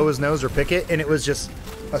to blow his nose or pick it, and it was just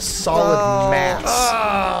a solid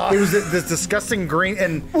mass. It was this disgusting green,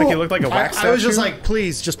 and Like it looked like a wax I was just statue? like,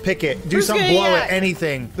 please, just pick it. Do Who's something, gonna blow yak? it,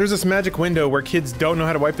 anything. There's this magic window where kids don't know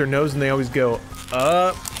how to wipe their nose and they always go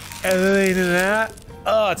up, and then they do that.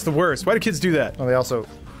 Oh, it's the worst. Why do kids do that? Well, they also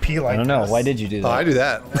pee like I don't know. us. Why did you do that? Oh, I do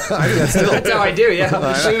that. I do that still. That's how I do, yeah.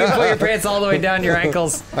 You pull your pants all the way down your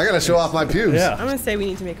ankles. I gotta show off my pubes. Yeah. I'm gonna say we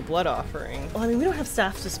need to make a blood offering. Well, I mean, we don't have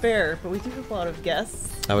staff to spare, but we do have a lot of guests.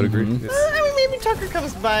 I would agree. Mm-hmm. Yes. I mean, maybe Tucker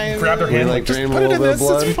comes by and Grab their hand, like just drain put a it in little bit this.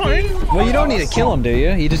 of It's blood. fine. Well, you don't need to kill him, do you?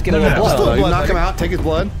 You just get him with Just blood. you knock him out, take his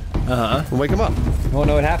blood, and wake him up. Won't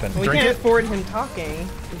know what happened. we can't afford him talking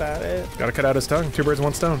about it. Gotta cut out his tongue. Two birds,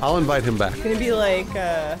 one stone. I'll invite him back. It's gonna be like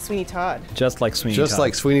Sweeney Todd. Just like Sweeney Just Todd.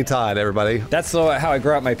 like Sweeney Todd, everybody. That's how I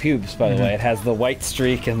grow out my pubes, by the way. It has the white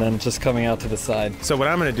streak and then just coming out to the side. So what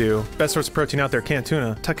I'm gonna do, best source of protein out there, canned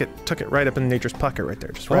tuna. Tuck it right up in nature's pocket right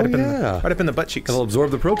there. Just right up in the butt cheeks. It'll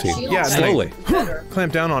absorb the protein. Yeah, and then I slowly.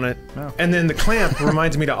 clamp down on it, and then the clamp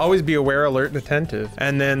reminds me to always be aware, alert, and attentive.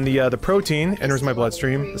 And then the protein enters my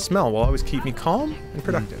bloodstream. The smell will always keep me calm and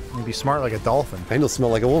productive. You'd be smart like a dolphin. And you'll smell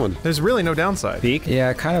like a woman. There's really no downside. Beak?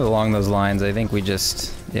 Yeah, kind of along those lines. I think we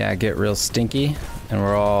just, get real stinky, and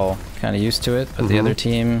we're all kind of used to it, but the other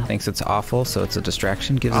team thinks it's awful, so it's a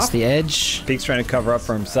distraction, gives us the edge. Beak's trying to cover up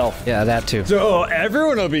for himself. Yeah, that too. So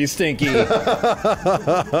everyone will be stinky.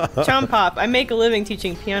 Chom Pop, I make a living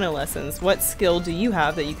teaching piano lessons. What skill do you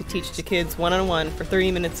have that you could teach to kids one-on-one for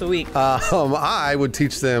 30 minutes a week? I would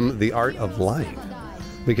teach them the art of lying,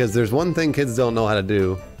 because there's one thing kids don't know how to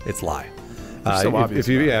do. It's lie. So obvious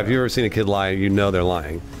if you've ever seen a kid lie, you know they're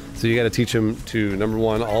lying. So you got to teach them to, number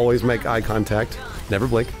one, always make eye contact, never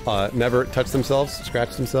blink, never touch themselves,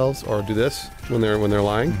 scratch themselves, or do this when they're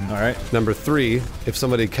lying. All right. Number three, if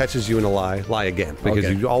somebody catches you in a lie, lie again, because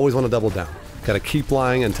you always want to double down. Got to keep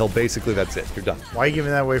lying until basically that's it. You're done. Why are you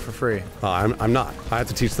giving that away for free? I'm not. I have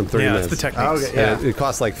to teach them 30 minutes. Yeah, that's the techniques. Okay, yeah. And it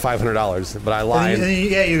costs like $500, but I lie. And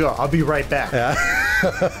then you go, I'll be right back.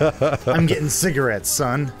 Yeah. I'm getting cigarettes,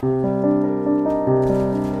 son.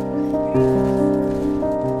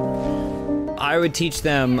 I would teach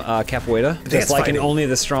them capoeira, just like in Only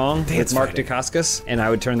the Strong with Mark Dacascos, and I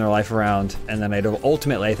would turn their life around, and then I'd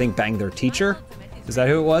ultimately, I think, bang their teacher. Is that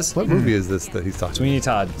who it was? What movie is this that he's talking Sweeney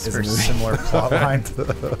Todd. It's a very similar plot line.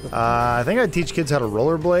 I think I'd teach kids how to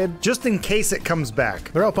rollerblade, just in case it comes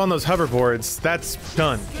back. They're up on those hoverboards. That's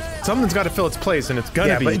done. Something's got to fill its place, and it's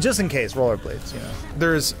gonna be. Yeah, but just in case, rollerblades, you know.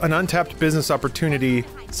 There's an untapped business opportunity,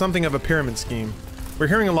 something of a pyramid scheme. We're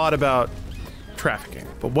hearing a lot about trafficking,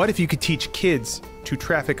 but what if you could teach kids to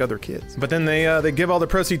traffic other kids? But then they give all the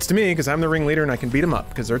proceeds to me because I'm the ringleader and I can beat them up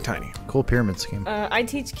because they're tiny. Cool pyramid scheme. I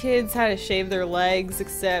teach kids how to shave their legs,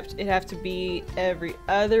 except it'd have to be every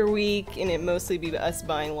other week, and it'd mostly be us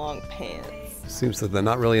buying long pants. Seems that they're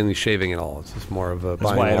not really any shaving at all. It's just more of a That's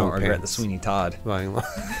why I don't regret the Sweeney Todd. Buying long.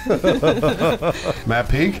 Matt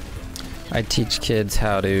Peak? I teach kids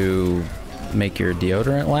how to make your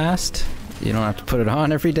deodorant last. You don't have to put it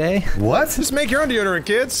on every day. What? Just make your own deodorant,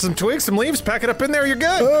 kids. Some twigs, some leaves, pack it up in there, you're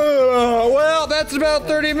good. Well, that's about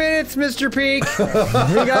 30 minutes, Mr. Peak.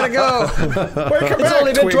 We gotta go. It's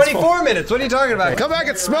only been 24 minutes. What are you talking about? Come back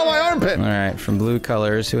and smell my armpit. All right, from Blue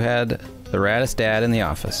Colors, who had the raddest dad in the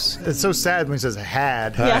office. It's so sad when he says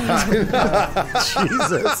had. Yeah.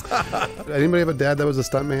 Jesus. Anybody have a dad that was a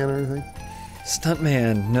stuntman or anything?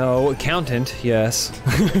 Stuntman, no. Accountant, yes.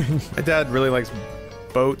 My dad really likes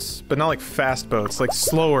boats, but not like fast boats, like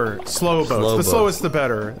slow boats. The slowest the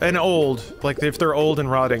better. And old, like if they're old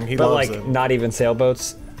and rotting, he loves like them. Not even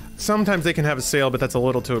sailboats? Sometimes they can have a sail, but that's a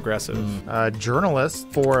little too aggressive. Journalist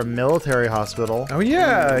for a military hospital. Oh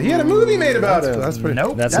yeah, he had a movie made about it. That's pretty.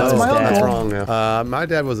 Nope, That's my not his uncle. dad. That's wrong now. My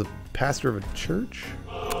dad was a pastor of a church.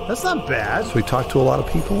 That's not bad. So we talked to a lot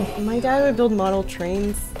of people. My dad would build model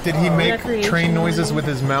trains. Did he make Recreation. train noises with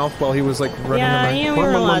his mouth while he was like running Yeah, the yeah, we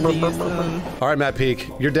were allowed to use them. All right, Matt Peak,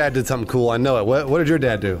 your dad did something cool. I know it. What did your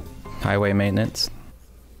dad do? Highway maintenance.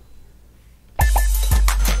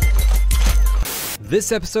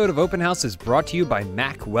 This episode of Open House is brought to you by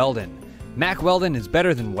Mack Weldon. Mack Weldon is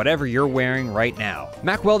better than whatever you're wearing right now.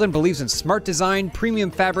 Mack Weldon believes in smart design, premium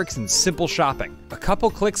fabrics, and simple shopping. A couple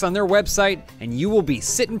clicks on their website, and you will be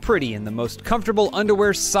sitting pretty in the most comfortable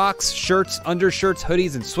underwear, socks, shirts, undershirts,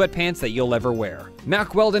 hoodies, and sweatpants that you'll ever wear.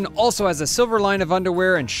 Mack Weldon also has a silver line of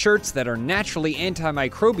underwear and shirts that are naturally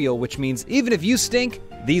antimicrobial, which means even if you stink,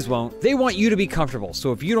 these won't. They want you to be comfortable,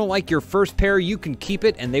 so if you don't like your first pair, you can keep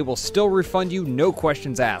it, and they will still refund you, no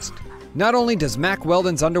questions asked. Not only does Mack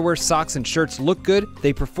Weldon's underwear, socks, and shirts look good,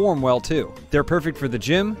 they perform well too. They're perfect for the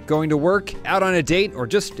gym, going to work, out on a date, or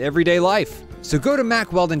just everyday life. So go to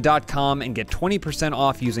MackWeldon.com and get 20%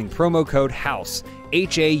 off using promo code HOUSE,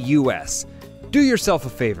 H-A-U-S. Do yourself a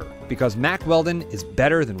favor, because Mack Weldon is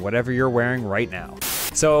better than whatever you're wearing right now.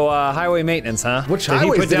 So, highway maintenance, huh? Which did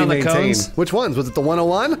highways he put down did he the maintain? cones? Which ones? Was it the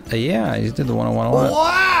 101? Yeah, he did the 101 a lot.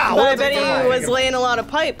 Wow! But I bet he was laying a lot of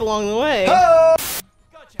pipe along the way.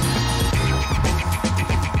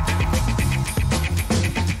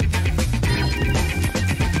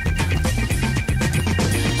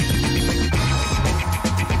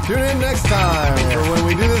 Tune in next time for when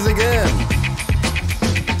we do this again.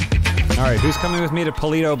 All right, who's coming with me to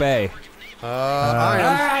Paleto Bay?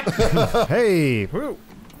 Hey. Wait,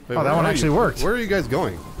 Oh, that one actually worked. Where are you guys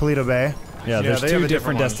going? Paleto Bay, Yeah, there's they two have a different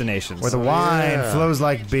different one. destinations. where the wine flows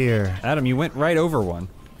like beer. Adam, you went right over one.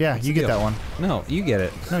 Yeah, you get that one. No, you get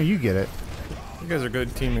it. No, you get it. You guys are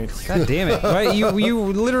good teammates. God damn it. Right, you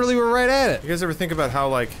literally were right at it. You guys ever think about how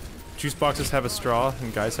like juice boxes have a straw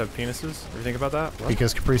and guys have penises? Ever think about that?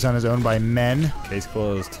 Because Capri Sun is owned by men. Case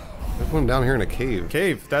closed. There's one down here in a cave.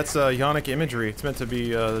 Cave. That's yonic imagery. It's meant to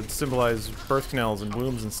be symbolize birth canals and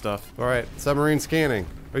wombs and stuff. All right, submarine scanning.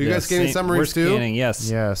 Are you guys scanning We're submarines too? scanning, yes.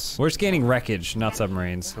 Yes. We're scanning wreckage, not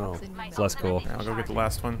submarines. Oh. It's less cool. I'll go get the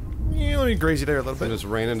last one. Yeah, let me graze you there a little I bit. just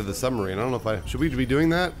ran into the submarine. I don't know if should we be doing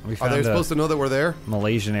that? We Are found they a- supposed to know that we're there?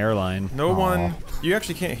 Malaysian airline. No one. You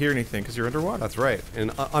actually can't hear anything because you're underwater. That's right.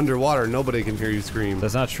 And underwater, nobody can hear you scream.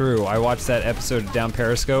 That's not true. I watched that episode of Down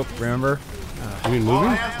Periscope, remember? You mean movie?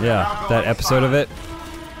 Yeah, that episode of it.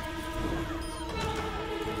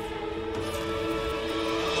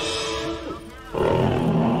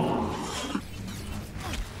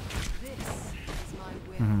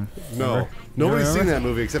 No. Nobody's seen that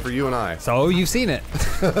movie except for you and I. So you've seen it.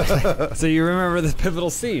 So you remember the pivotal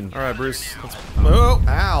scene. All right, Bruce. Oh!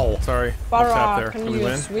 Ow! Sorry. Farah, Tap there. can Did we you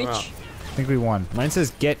win? switch? Wow. I think we won. Mine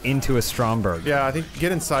says get into a Stromberg. Yeah, I think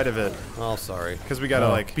get inside of it Oh, sorry. because we gotta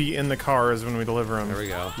like be in the cars when we deliver them. There we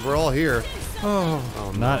go. We're all here. Oh.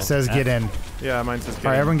 Oh, no. Not Says get in. Yeah, mine says get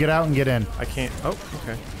All right, in. everyone get out and get in. I can't. Oh,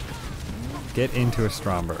 okay. get into a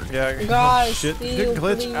Stromberg. Yeah. Guys, Shit. steal,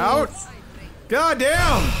 Glitch please. out. God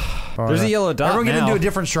damn! There's a yellow dot Everyone get now. into a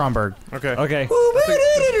different Stromberg. Okay. Okay. That's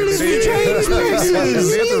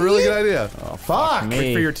a really good idea. Oh, fuck.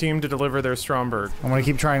 Wait for your team to deliver their Stromberg. I'm gonna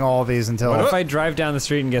keep trying all of these until. What if I drive down the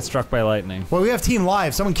street and get struck by lightning? Well, we have team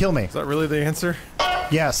live. Someone kill me. Is that really the answer?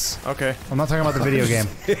 Yes. Okay. I'm not talking about the video game.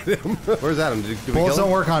 Where's Adam? Did we Bullets kill don't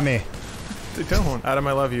him? work on me. They don't. Adam,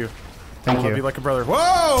 I love you. Thank I you. love you like a brother.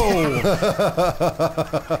 Whoa!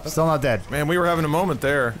 Still not dead. Man, we were having a moment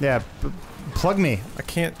there. Yeah. Plug me. I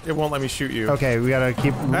can't. It won't let me shoot you. Okay, we gotta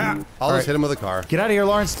keep. I'll just hit him with a car. Get out of here,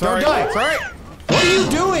 Lawrence. Sorry. Don't die. Sorry. What are you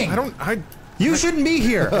doing? You shouldn't be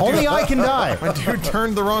here. Only I can die. My dude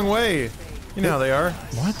turned the wrong way. You know how they are.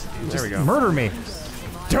 What? There we go. Murder me.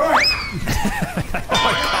 Do it.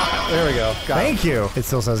 There we go. Got Thank you. It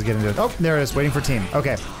still says get into it. Oh, there it is. Waiting for team.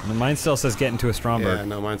 Okay. Mine still says get into a Stromberg. Yeah,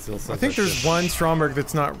 no, mine still says I think there's one Stromberg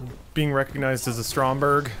that's not being recognized as a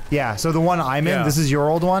Stromberg. Yeah. So the one I'm in. Yeah. This is your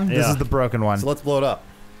old one. This Yeah. is the broken one. So let's blow it up.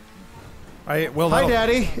 Hi, that'll-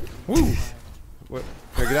 Daddy. Woo. Here,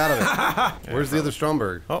 get out of it. Where's the other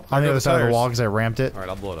Stromberg? Oh, On the other side of the tires. wall because I ramped it. All right,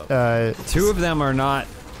 I'll blow it up. Two of them are not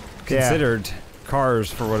considered cars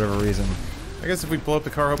for whatever reason. I guess if we blow up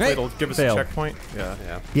the car, hopefully Hey. it'll give us Failed. a checkpoint. Yeah.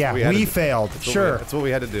 Yeah, had we to- failed. that's what Sure. that's what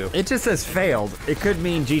we had to do. It just says failed. It could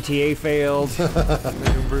mean GTA failed.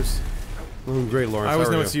 Bruce. Great, Lawrence. I always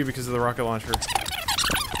How are know it's you because of the rocket launcher.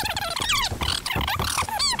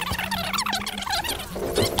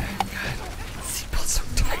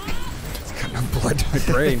 Blood to my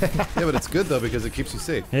brain. Yeah, but it's good though because it keeps you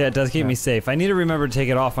safe. Yeah, it does keep me safe. I need to remember to take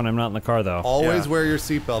it off when I'm not in the car, though. Always wear your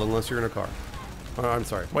seatbelt unless you're in a car. Oh, I'm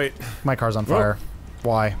sorry. Wait. My car's on fire.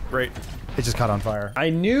 Why? Great. It just caught on fire. I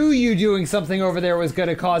knew you doing something over there was going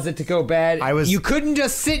to cause it to go bad. You couldn't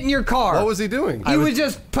just sit in your car. What was he doing? He was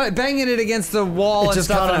just banging it against the wall It and just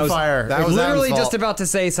stuff. caught and on I was fire. That was literally Adam's just fault. about to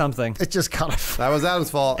say something. It just caught on fire. That was Adam's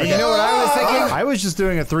fault. And you know what I was thinking? I was just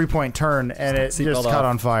doing a 3-point turn and it just caught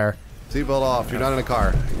on fire. Seatbelt off. You're not in a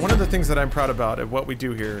car. One of the things that I'm proud about at what we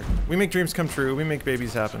do here, we make dreams come true, we make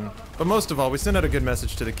babies happen. But most of all, we send out a good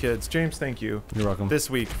message to the kids. James, thank you. You're welcome. This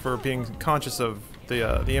week for being conscious of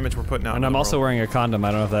the image we're putting out. And I'm also wearing a condom.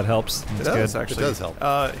 I don't know if that helps. It does, actually. It does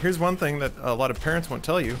help. Here's one thing that a lot of parents won't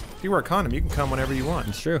tell you. If you wear a condom, you can come whenever you want.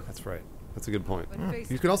 It's true. That's right. That's a good point.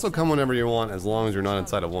 You can also come whenever you want as long as you're not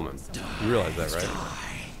inside a woman. You realize that, right?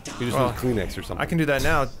 You just Well, need Kleenex or something. I can do that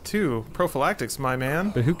now, too. Prophylactics, my man.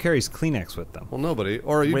 But who carries Kleenex with them? Well, nobody.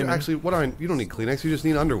 Or you Women. actually, you don't need Kleenex. You just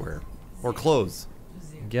need underwear or clothes.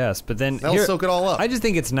 Yes, but then That'll soak it all up. I just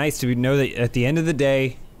think it's nice to know that at the end of the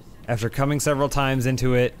day, after coming several times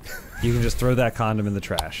into it, you can just throw that condom in the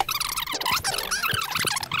trash.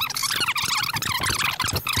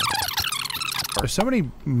 There's so many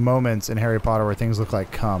moments in Harry Potter where things look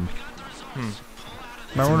like cum.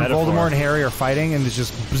 Remember when metaphor. Voldemort and Harry are fighting and there's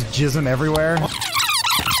just jism everywhere?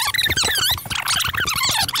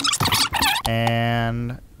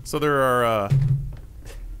 And So there are,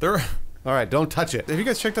 All right, don't touch it. Have you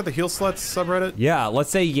guys checked out the Heel Sluts subreddit? Yeah, let's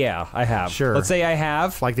say yeah, I have. Sure. Let's say I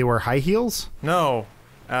have. like they wear high heels? No.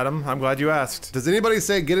 Adam, I'm glad you asked. Does anybody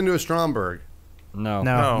say get into a Stromberg? No.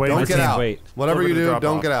 No, wait, Don't wait, get out. Wait. Whatever Over you to do, drop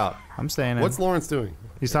don't off. get out. I'm staying in. What's Lawrence doing?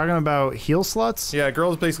 He's talking about heel sluts? Yeah,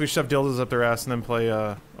 girls basically shove dildos up their ass and then play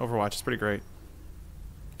Overwatch. It's pretty great.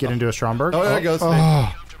 Get into a Stromberg? Oh, there it goes.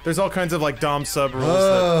 Oh. There's all kinds of like Dom sub rules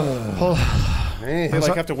that Man. they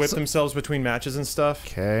like have to whip themselves between matches and stuff.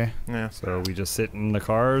 Okay. Yeah. So we just sit in the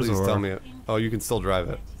cars, Please or tell me it. Oh, you can still drive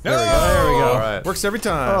it. There we go. There we go. All right. Works every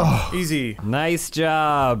time. Easy. nice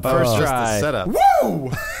job. That was First just try. a setup.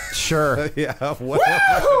 Woo! Sure. Yeah.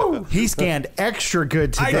 Whatever. He scanned extra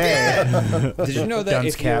good today. Did you know that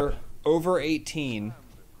Dunce if cap. you're over 18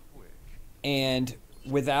 and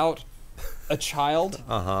without a child,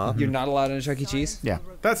 you're not allowed in a Chuck E. Cheese? Yeah.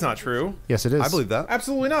 That's not true. Yes, it is. I believe that.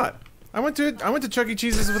 Absolutely not. I went to Chuck E.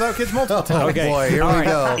 Cheese's without kids multiple times. Okay. Boy, here All we right.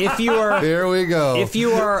 go. If you are Here we go. If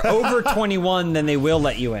you are over 21, then they will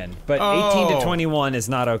let you in. But 18 to Oh. 21 is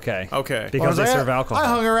not okay. Okay. Because they serve alcohol. I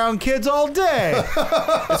hung around kids all day.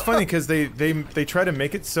 It's funny because they try to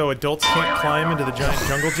make it so adults can't climb into the giant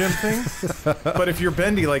jungle gym thing. But if you're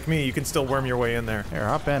bendy like me, you can still worm your way in there. Here,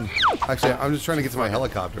 hop in. Actually, I'm just trying to get to my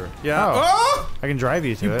helicopter. Yeah. Oh. Oh! I can drive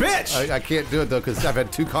you to You it. bitch! I can't do it though because I've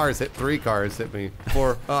had 3 cars hit me.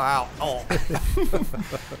 4. Oh, ow. Oh.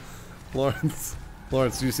 Lawrence,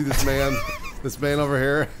 do you see this man? This man over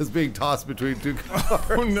here is being tossed between 2 cars.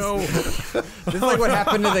 Oh no! This is like what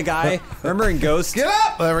happened to the guy. Remember in Ghost? Get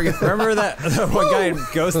up! There we go. Remember that one guy in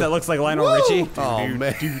Ghost that looks like Lionel Richie? Oh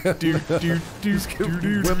man.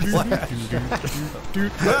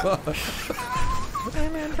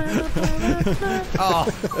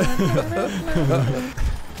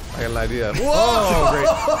 I got an idea. Whoa! Oh, great.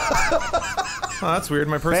 Oh, that's weird.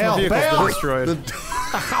 My personal vehicle's been destroyed.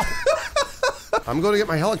 I'm going to get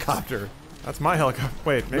my helicopter. That's my helicopter.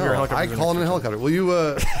 Wait, maybe your helicopter. I call in a helicopter. Will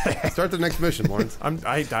you start the next mission, Lawrence? I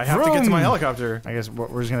have to get to my helicopter. I guess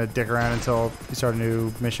we're just gonna dick around until you start a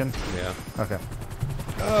new mission. Yeah. Okay.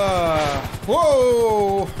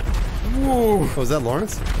 Whoa! Whoa! Was that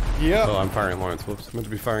Lawrence? Yep. Oh, I'm firing at Lawrence. Whoops. I'm meant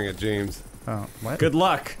to be firing at James. Oh, what? Good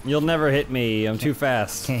luck. You'll never hit me. I'm too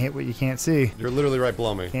fast. Can't hit what you can't see. You're literally right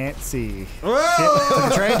below me. Can't see. Whoa! To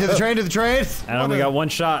the train, to the train, to the train! Adam, we got one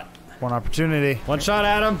shot. One opportunity. One shot,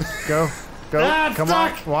 Adam. Go. Go. Ah, Come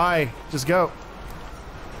stuck. on. Why? Just go.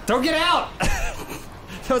 Don't get out!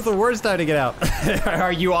 That was the worst time to get out.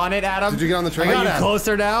 Are you on it, Adam? Did you get on the train? Are you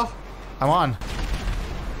closer now? I'm on.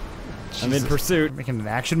 I'm in pursuit. Making an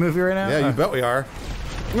action movie right now? Yeah, you bet we are.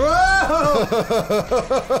 Whoa!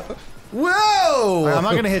 Whoa! I'm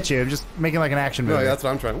not gonna hit you. I'm just making like an action movie. No, that's what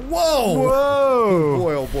I'm trying. Whoa! Whoa!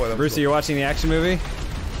 Boy, oh boy. Bruce, are you watching the action movie?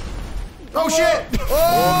 Oh shit!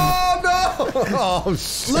 Oh no! Oh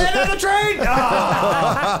shit! Land on the train!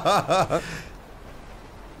 Oh.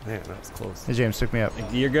 Man, that was close. Hey James, took me up.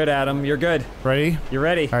 You're good, Adam. You're good. Ready? You're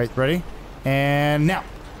ready. All right, ready? And now.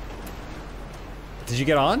 Did you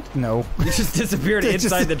get on? No. You just disappeared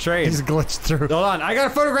inside the train. Just glitched through. Hold on, I got a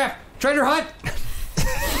photograph. Treasure hunt.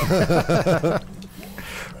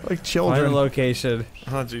 Like children. Find the location.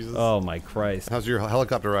 Oh Jesus. Oh my Christ. How's your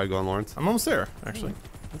helicopter ride going, Lawrence? I'm almost there, actually.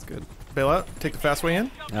 That's good. Bail out. Take the fast way in.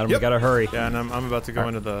 Adam, we gotta hurry. Yeah, and I'm about to go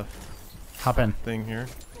into the hop in thing here.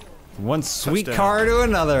 One sweet Touchdown. car to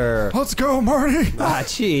another. Let's go, Marty. Ah,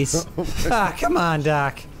 jeez. Come on,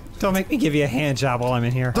 Doc. Don't make me give you a hand job while I'm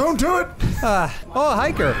in here. Don't do it. Oh,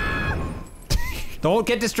 hiker. Don't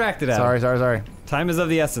get distracted, Adam. Sorry. Time is of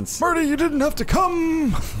the essence. Marty, you didn't have to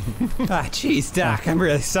come. Jeez, Doc. I'm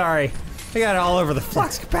really sorry. I got it all over the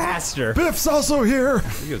flux capacitor. Biff's also here.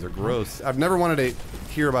 You guys are gross. I've never wanted to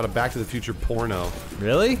hear about a Back to the Future porno.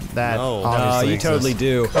 Really? That No. obviously you totally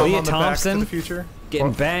do. Come Leah on the Back to Thompson the Future.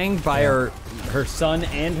 getting banged by her son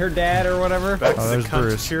and her dad or whatever. Back to there's the cunt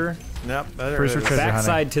Bruce. here. Nope. There Bruce it is. Treasure hunting.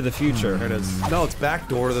 Backside to the future. There it is. No, it's Back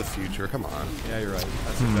Door to the Future. Come on. Yeah, you're right.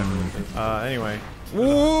 That's exactly what it is. Anyway.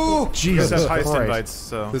 Ooh! Jesus Jesus heist Christ. invites,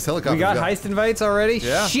 so. This helicopter. We got heist invites already?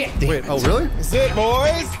 Yeah. Shit! Wait, oh really? That's it,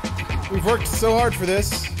 boys! We've worked so hard for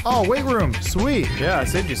this. Oh, weight room. Sweet. Yeah, I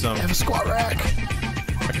saved you some. I have a squat rack.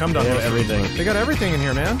 I come down They have with everything. They got everything in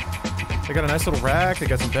here, man. They got a nice little rack. They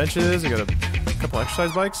got some benches. They got a couple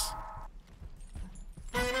exercise bikes.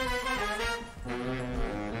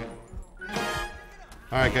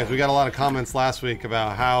 All right, guys, we got a lot of comments last week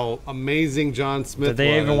about how amazing John Smith Did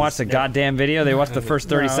they was. even watch the goddamn video? They watched the first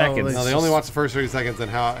 30 seconds. No, they only watched the first 30 seconds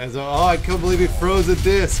and how, oh, I couldn't believe he froze a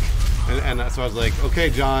disc. And so I was like, okay,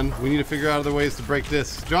 John, we need to figure out other ways to break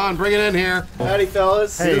discs. John, bring it in here. Howdy,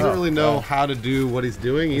 fellas. He doesn't really know how to do what he's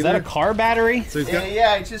doing either. Is that a car battery? So he's got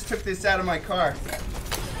Yeah, I just took this out of my car.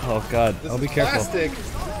 Oh god, this I'll is be careful. plastic,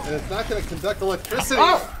 and it's not going to conduct electricity.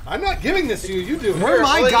 Oh! I'm not giving this to you. You do it. Where are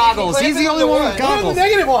my goggles? He's the only one with Put on the goggles.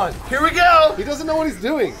 negative one. Here we go. He doesn't know what he's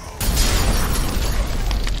doing.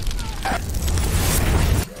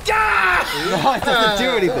 No, it doesn't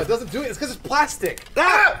do anything. No, it doesn't do it. It's because it's plastic.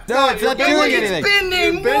 Ah! No, it's not doing anything. It's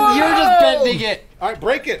bending. You're bending. You're just bending it. All right,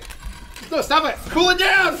 break it. No, stop it. Cool it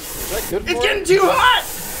down. Is that good for It's it? getting too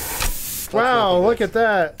hot. Wow, look at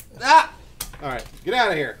that. Ah. All right, get out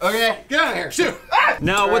of here. Okay. Get out of here. Shoot. Ah.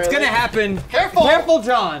 No, what's gonna happen? Careful. Careful,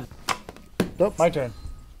 John. Nope, my turn.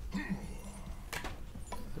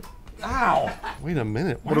 Ow. Wait a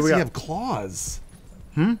minute. Why What do does we he got? have claws?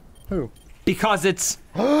 Who? Because it's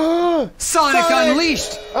Sonic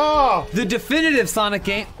Unleashed. Oh. The definitive Sonic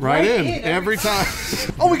game. Right in every time.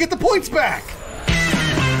 Oh, we get the points back.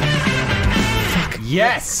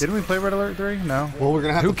 Yes. Didn't we play Red Alert 3? No. Well, we're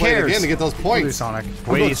gonna have Who to play it cares? again to get those We'll do points. Sonic. I'm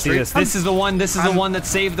Wait, going you see straight- this? This is the one. This is the one that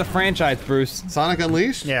saved the franchise, Bruce. Sonic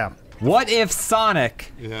Unleashed. Yeah. What if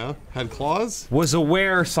Sonic Yeah. Had claws. was a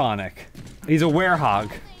were-Sonic? He's a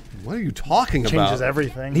werehog. What are you talking about? Changes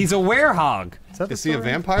everything. He's a werehog. Is that the Is he a story?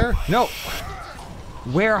 vampire? No.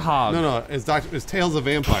 Werehog. No. Is Tails a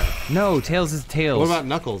vampire? No, Tails is Tails. What about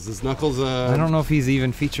Knuckles? Is Knuckles I don't know if he's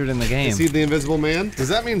even featured in the game. Is he the Invisible Man? Does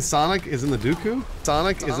that mean Sonic is in the Dooku?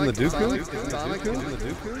 Sonic is in the Dooku?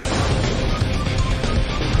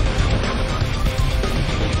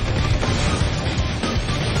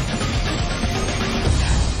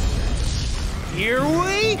 Here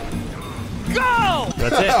we go!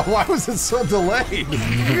 That's it. Why was it so delayed?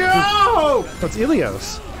 Go! That's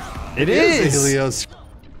Ilios. It is. Helios.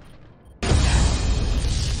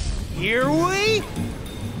 Here we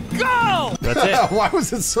go! That's it. Why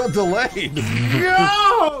was it so delayed?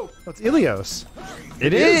 Go! That's Ilios.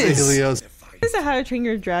 It is. Ilios. Is it How to Train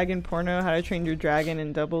Your Dragon porno? How to Train Your Dragon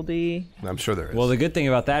in Double D? I'm sure there is. Well, the good thing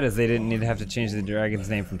about that is they didn't need to have to change the dragon's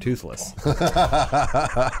name from Toothless.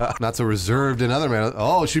 Not so reserved in other man.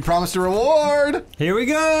 Oh, she promised a reward. Here we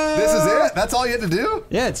go. This is it. That's all you had to do.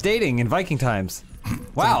 Yeah, it's dating in Viking times.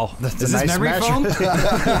 Wow, That's is a this nice memory match. foam?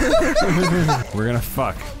 We're gonna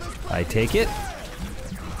fuck. I take it.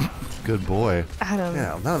 Good boy. Adam.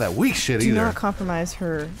 Yeah, none of that weak shit Do either. not compromise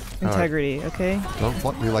her integrity, okay? Don't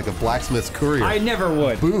fuck me like a blacksmith's courier. I never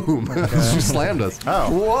would. Boom. She slammed us. Oh.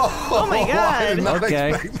 Whoa. Oh my God. I did not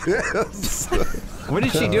Okay. expect this. What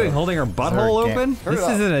is she doing? Holding her butthole open? Turn This it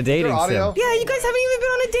up. isn't a dating Turn audio. sim. Yeah, you guys haven't even been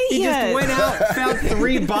on a date He yet. just went out, found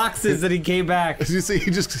 3 boxes, and he came back. Did you see?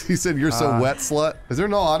 He said, "You're so wet, slut." Is there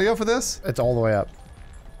no audio for this? It's all the way up.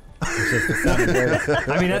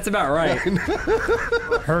 I mean, that's about right.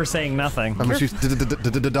 Her saying nothing. I mean, she's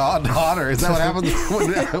daughter. Is that what happens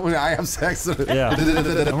when I have sex? Yeah.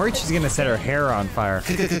 I'm worried she's gonna set her hair on fire.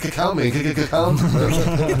 Come.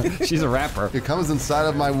 She's a rapper. It comes inside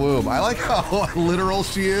of my womb. I like how literal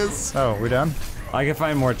she is. Oh, we're done? I can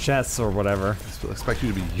find more chests or whatever. I expect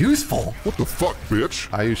you to be useful. What the fuck, bitch?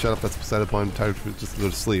 You shut up. That's beside the point. I'm tired. Just go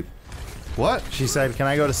to sleep. What? She said, "Can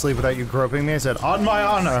I go to sleep without you groping me?" I said, "On my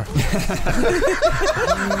honor."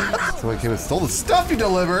 Someone came and stole the stuff you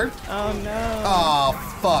delivered. Oh no.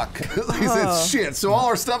 Oh fuck. He said shit. So all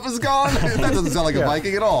our stuff is gone. That doesn't sound like a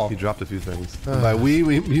Viking at all. He dropped a few things. By we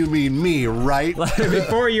you mean me, right?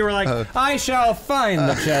 Before you were like, I shall find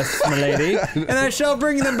the chests, milady, and I shall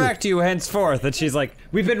bring them back to you henceforth. And she's like,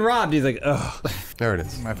 we've been robbed. He's like, ugh. There it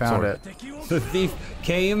is. I found it. The thief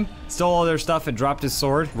came, stole all their stuff, and dropped his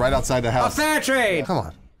sword. Right outside the house. A fair trade! Come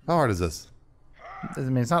on. How hard is this? I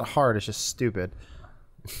mean, it's not hard. It's just stupid.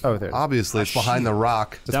 Oh, there. Obviously, it's behind the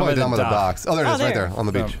rock. It's Down probably by the down by the dock. docks. Oh, there it is, right there. there on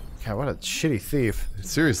the beach. God, what a shitty thief.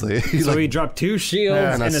 Seriously. So he dropped 2 shields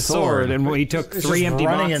and and a a sword, sword. and he took It's 3 just empty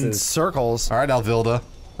running boxes. in circles. All right, Alvilda.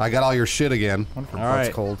 I got all your shit again. All right.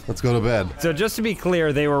 That's cold. Let's go to bed. So just to be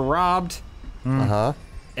clear, they were robbed, Uh-huh.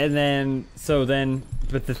 and then,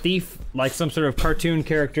 but the thief, like some sort of cartoon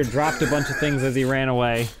character, dropped a bunch of things as he ran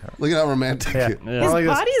away. Look at how romantic. Yeah. Yeah. His like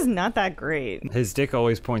this. body is not that great. His dick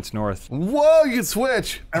always points north. Whoa, you can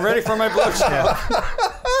switch. I'm ready for my blowjob.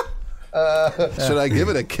 Should I give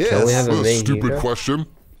it a kiss? Can we have a main stupid heater? question.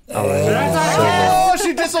 Oh, Oh,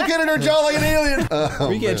 she dislocated her jaw like an alien. Oh,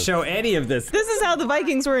 We can't man. show any of this. This is how the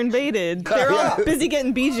Vikings were invaded. They're all busy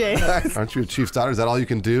getting BJ. Aren't you a chief's daughter? Is that all you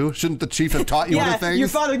can do? Shouldn't the chief have taught you other Yeah, things? your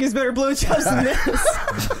father gives better blowjobs than this.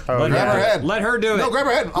 Let grab her head. Let her do it. No, grab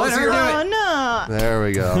her head. I wanna Let see her her do head. Oh no. There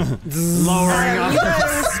we go. Lowering You up.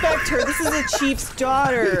 gotta respect her. This is a chief's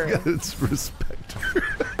daughter. It's respect her.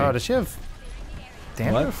 Oh, does she have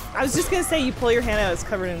dandruff? I was just gonna say, you pull your hand out, it's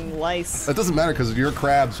covered in lice. That doesn't matter because your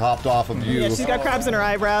crabs hopped off of you. Yeah, she's got crabs in her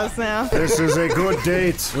eyebrows now. This is a good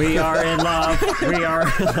date. We are in love. We are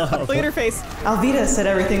in love. Look at her face. Alvita said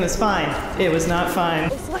everything was fine. It was not fine.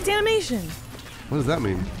 Select animation. What does that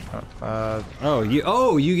mean?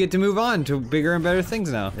 You get to move on to bigger and better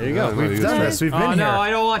things now. There you go. We've done this. We've been Oh here. no, I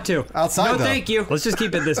don't want to. Outside, No, though. thank you. Let's just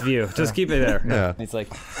keep it this view. Just keep it there. Yeah. It's like,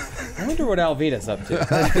 I wonder what Alvita's up to.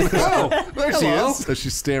 Oh, there she Hello. is. So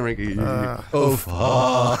she's staring at you. Oh,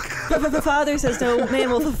 fuck. The father says no man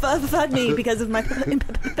will fuck me because of my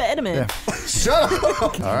impediment. Shut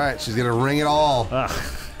up. All right, she's going to ring it all.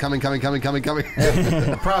 Coming.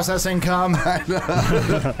 Processing come.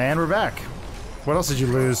 And we're back. What else did you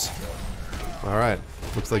lose? All right.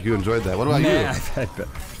 Looks like you enjoyed that. What about you?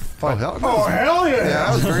 Oh, hell, hell yeah! Yeah,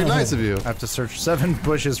 that was very nice of you. I have to search 7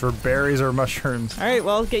 bushes for berries or mushrooms. All right,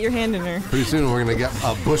 well, get your hand in her. Pretty soon we're going to get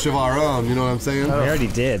a bush of our own. You know what I'm saying? We already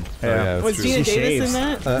did. Oh, yeah, that's Was true. Gina She Davis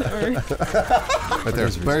shaves. in that? Right there.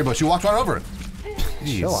 Berry bush. You walked right over it.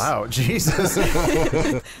 Chill out, Jesus.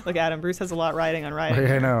 Look, Adam, Bruce has a lot riding on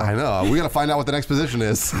riding. I know. I know. We got to find out what the next position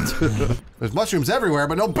is. There's mushrooms everywhere,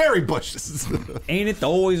 but no berry bushes. Ain't it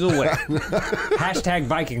always a way? Hashtag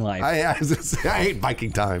Viking life. I hate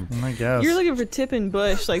Viking time. I guess. You're looking for tip and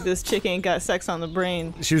bush, like this chick ain't got sex on the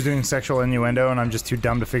brain. She was doing sexual innuendo, and I'm just too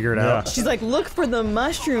dumb to figure it out. She's like, look for the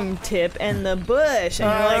mushroom tip and the bush. And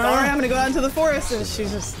you're like, all right, I'm going to go out into the forest. And she's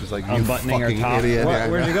just... She's like, you Unbuttoning her fucking top. idiot. What? Yeah,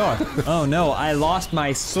 Where's it going? Oh no, I lost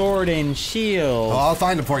my sword and shield. Oh, I'll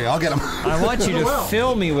find him for you. I'll get him. I want you to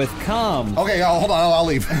fill me with cum. Okay, hold on. I'll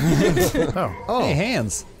leave. Oh. Hey,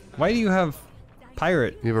 hands. Why do you have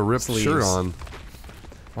pirate You have a ripped sleeves? shirt on.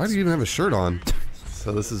 Why do you even have a shirt on?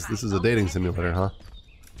 So this is a dating simulator, huh?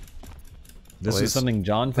 This is something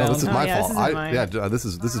John found? No, this is my yeah, fault. this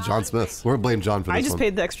isn't mine. This is John Smith's. We're gonna blame John for this I just one.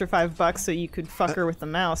 paid the extra $5 so you could fuck her with the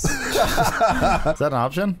mouse. Is that an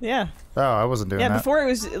option? Yeah. Oh, I wasn't doing Yeah, that. before it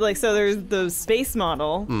was like, so there's the space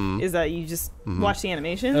model is that you just watch the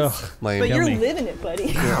animations. Ugh, lame. But you're Yummy. living it,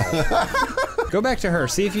 buddy. Go back to her.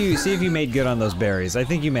 See if you made good on those berries. I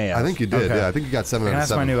think you may have. I think you did. Okay. Yeah, I think you got 7 out of That's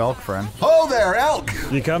 7. my new elk friend. Oh, there, elk.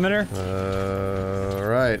 You coming her? All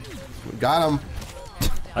right, got him.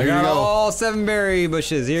 I Here got you go. all 7 berry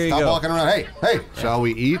bushes. Here you Stop go. walking around. Hey, hey. Shall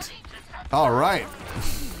we eat? All right.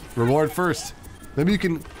 Reward first. Maybe you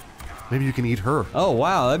can eat her. Oh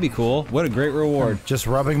wow, that'd be cool. What a great reward. Just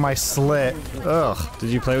rubbing my slit. Ugh. Did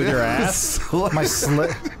you play with your ass? My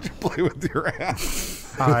slit. Did you play with your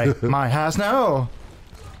ass? My ass, no.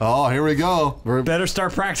 Oh, here we go. Better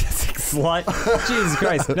start practicing, slut. Jesus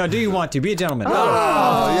Christ. No, do you want to? Be a gentleman.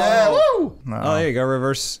 Oh, yeah, woo! No. Oh, there you go.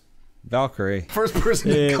 Reverse Valkyrie. First person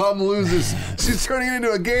to come loses. She's turning it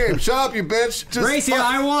into a game. Shut up, you bitch. Just Gracie,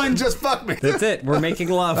 I won. Just fuck me. That's it. We're making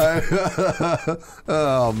love.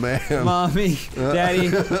 Oh, man. Mommy, Daddy.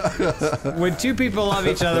 When two people love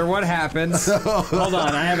each other, what happens? Hold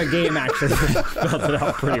on, I have a game actually that spelled it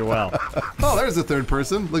out pretty well. Oh, there's the third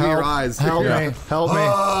person. Look at your eyes. Help Yeah. me. Help me.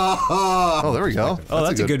 Oh, there we go. Oh,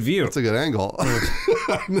 that's a good view. That's a good angle. All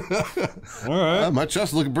right. My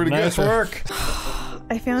chest looking pretty Nice good. work.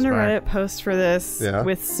 I found a Reddit post for this Yeah.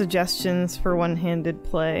 with suggestions for one-handed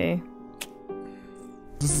play.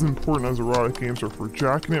 This is important as erotic games are for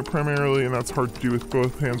jacking it primarily, and that's hard to do with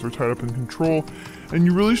both hands are tied up in control. And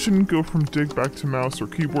you really shouldn't go from dig back to mouse or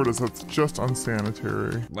keyboard, as that's just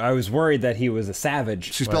unsanitary. I was worried that he was a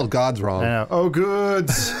savage. She spelled God's wrong. I know. Oh,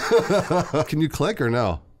 goods. Can you click or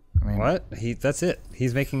no? What? That's it.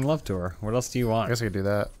 He's making love to her. What else do you want? I guess I could do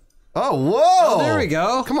that. Oh, whoa! Oh, there we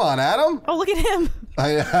go. Come on, Adam. Oh, look at him.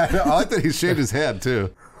 I like that he shaved his head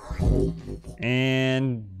too.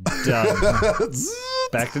 And done.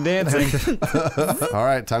 Back to dancing. All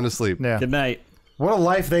right, time to sleep. Yeah. Good night. What a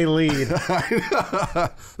life they lead.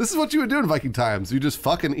 This is what you would do in Viking times. You just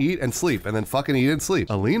fucking eat and sleep, and then fucking eat and sleep.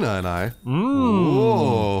 Alina and I.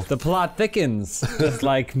 Whoa. The plot thickens, just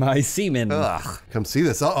like my semen. Ugh. Come see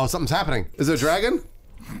this. Oh, something's happening. Is there a dragon?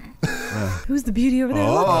 Who's the beauty over there?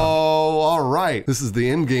 Oh, all right. This is the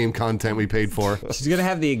in-game content we paid for. She's gonna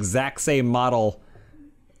have the exact same model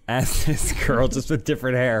as this girl, just with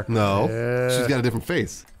different hair. No, she's got a different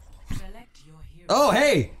face. Oh,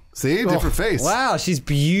 hey! See, different face. Wow, she's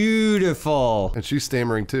beautiful. And she's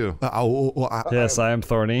stammering too. Yes, I am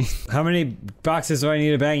thorny. How many boxes do I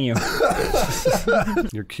need to bang you?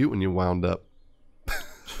 You're cute when you wound up.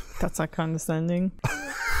 That's not condescending.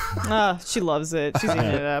 She loves it. She's eating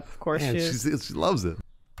it up. Of course Man, she is. she loves it.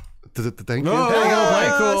 Thank you. Oh, there you go. Play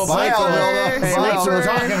cool. Bye, Alvilda. Hey, look, we're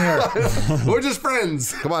talking here. We're just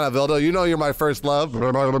friends. Come on, Alvilda. You know you're my first love.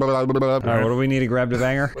 All right, what do we need to grab to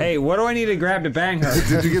bang her? Hey, what do I need to grab to bang her?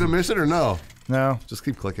 Did you get a mission or no? No. Just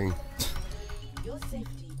keep clicking. Your safety.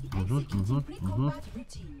 Executing pre-combat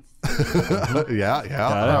routines.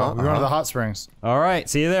 Yeah. We're going to the hot springs. All right,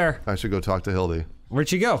 see you there. I should go talk to Hildy. Where'd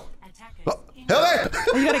she go? Hildy!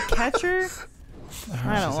 Oh, you gotta catch her?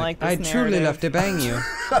 I don't like this I narrative. truly love to bang you.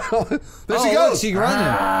 There she goes. She's running.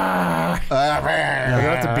 I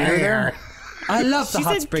have to beat her there? I love the She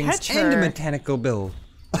hot said springs catch and the her. mechanical build.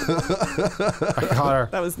 I caught her.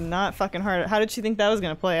 That was not fucking hard. How did she think that was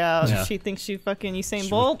gonna play out? Yeah. She thinks she fucking Usain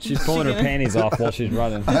Bolt? She's pulling her panties off while she's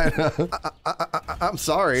running. I'm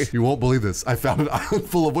sorry. You won't believe this. I found an island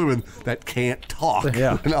full of women that can't talk.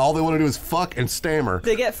 Yeah. And all they want to do is fuck and stammer.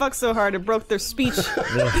 They get fucked so hard it broke their speech.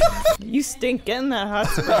 You stink. Get in that hot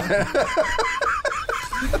spring.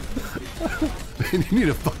 Man, you need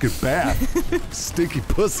a fucking bath. Stinky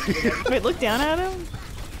pussy. Wait, look down at him.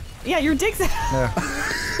 Yeah, your dick's out.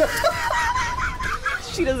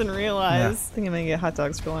 She doesn't realize. I think I'm gonna get hot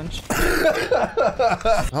dogs for lunch.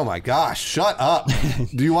 Oh my gosh, shut up.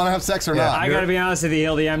 Do you want to have sex or not? I gotta be honest with you,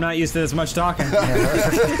 Hildy, I'm not used to this much talking.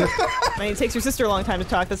 I mean, it takes your sister a long time to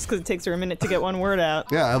talk. That's because it takes her a minute to get one word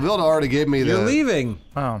out. Yeah, Alvilda already gave me the... You're leaving.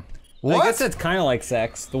 Oh. What? I guess that's kind of like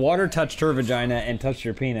sex. The water touched her vagina and touched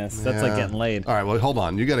your penis. That's like getting laid. All right, well, hold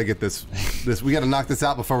on. You got to get this. We got to knock this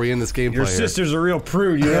out before we end this gameplay. Your sister's a real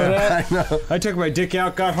prude, you know that? I know. I took my dick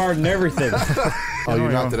out, got hard and everything. Oh, you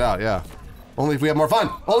knocked it out, yeah. Only if we have more fun.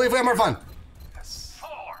 Only if we have more fun. Yes.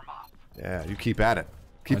 Yeah, you keep at it.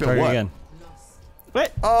 Keep it what? Again.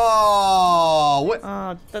 What? Oh, what?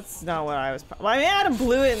 Oh, that's not what I was. Well, I mean, Adam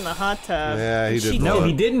blew it in the hot tub. Yeah, he did. No, blow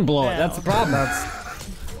he it. didn't blow it. That's the problem.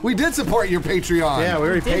 We did support your Patreon. Yeah, we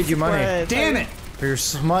already paid you money. Damn it! For your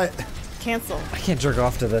smut. Cancel. I can't jerk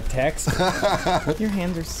off to the text. Your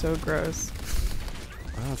hands are so gross.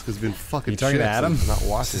 Oh, it's because he's been fucking. You talking to Adam? Not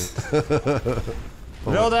watching.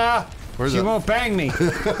 Vilda! Where's She that? won't bang me.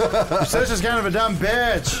 Your sister's kind of a dumb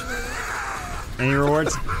bitch. Any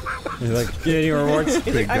rewards? He's like, get any rewards?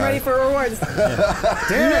 He's like, I'm ready for rewards.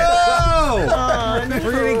 Damn it! No!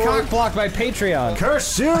 We're getting cock blocked by Patreon.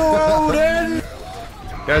 Curse you, Odin!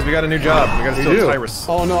 Guys, we got a new job. We got to steal Tyrus.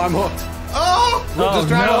 Oh no, I'm hooked. Oh! Just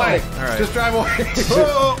drive away. All right. Just drive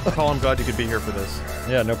away. Paul, I'm glad you could be here for this.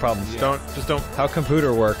 Yeah, no problem. Just don't. How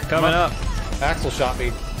computer work? Coming up. Axel shot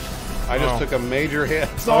me. I just took a major hit.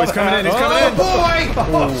 Oh, he's coming in. He's coming in. Boy!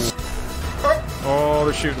 Oh,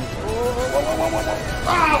 they're shooting.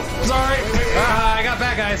 Oh, sorry. I got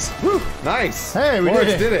back, guys. Woo. Nice. Hey, we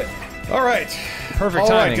Lawrence did it. All right. Perfect All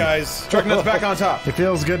timing. right, guys. Truck Nuts back on top. It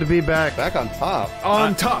feels good to be back. Back on top.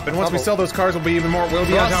 On top. And once we sell those cars, we'll be even more. We'll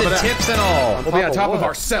be on top of that. tips and all. We'll be on top of what?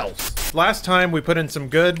 ourselves. Last time we put in some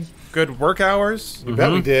good work hours. You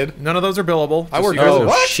bet we did. None of those are billable. I worked. Oh,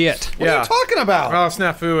 What? shit. What are you talking about? Oh,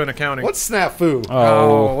 snafu in accounting. What's snafu?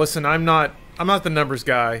 Oh, listen, I'm not the numbers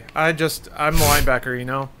guy. I'm the linebacker, you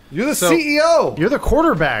know? You're the CEO. You're the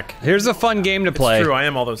quarterback. Here's a fun game to play. It's true, I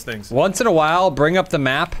am all those things. Once in a while, bring up the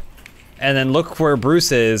map, and then look where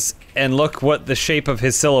Bruce is, and look what the shape of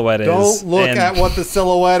his silhouette is. Don't look and at what the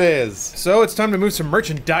silhouette is. So it's time to move some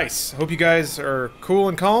merchandise. Hope you guys are cool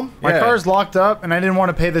and calm. My car's locked up, and I didn't want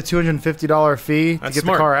to pay the $250 fee to get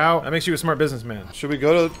smart. the car out. That makes you a smart businessman. Should we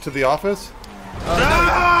go to the office?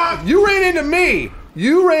 You ran into me.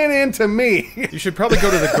 You ran into me. You should probably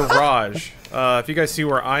go to the garage. If you guys see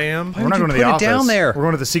where I am. We're not going to the office. down there? We're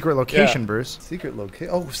going to the secret location, Bruce. Secret location.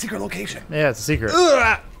 Oh, secret location. Yeah, it's a secret.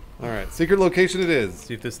 All right, secret location it is.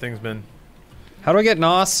 See if this thing's been. How do I get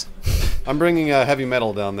NOS? I'm bringing heavy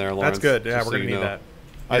metal down there, Lawrence. That's good. Yeah, just we're so going to you need know. that.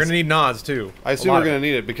 We're going to need NOS too. I assume we're going to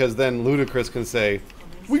need it because then Ludacris can say,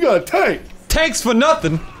 "We got a tank." Tanks for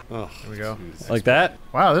nothing. Oh, there we go. Like that?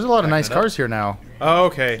 Wow, there's a lot of nice cars here now. Oh,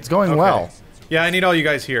 okay. It's going well. Yeah, I need all you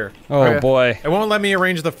guys here. Oh, boy. It won't let me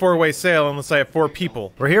arrange the four-way sale unless I have 4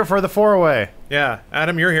 people. We're here for the four-way. Yeah,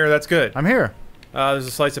 Adam, you're here. That's good. I'm here. There's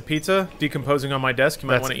a slice of pizza decomposing on my desk. You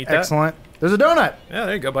might want to eat that. Excellent. There's a donut. Yeah,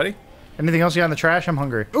 there you go, buddy. Anything else you got in the trash? I'm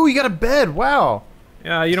hungry. Oh, you got a bed. Wow.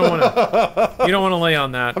 Yeah, you don't want to. You don't want to lay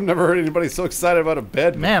on that. I've never heard anybody so excited about a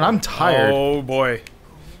bed. Man, I'm tired. Oh boy.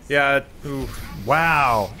 Yeah. Ooh.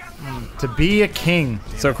 Wow. To be a king.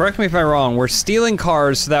 So correct me if I'm wrong. We're stealing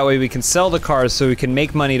cars so that way we can sell the cars so we can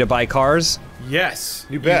make money to buy cars. Yes.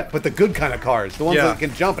 You bet. But the good kind of cars, the ones Yeah. that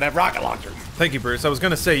can jump and have rocket launchers. Thank you, Bruce. I was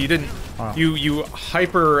gonna say you didn't. You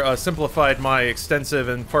hyper simplified my extensive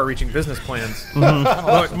and far-reaching business plans.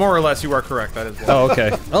 But more or less, you are correct. That is. Oh,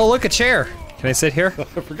 okay. Oh, look, a chair. Can I sit here? I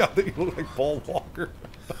forgot that you look like Paul Walker.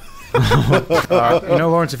 You know,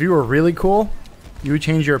 Lawrence, if you were really cool, you would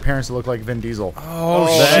change your appearance to look like Vin Diesel. Oh,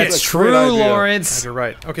 that's shit. true, Lawrence. You're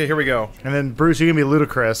right. Okay, here we go. And then Bruce, you can be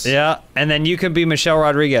Ludacris. Yeah, and then you could be Michelle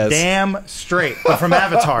Rodriguez. Damn straight, but from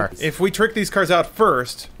Avatar. If we trick these cars out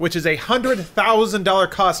first, which is a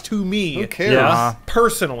 $100,000 cost to me, Who cares? Yeah.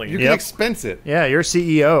 personally. You can expense it. Yeah, you're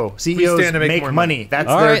CEO. CEOs stand to make make more money. money. That's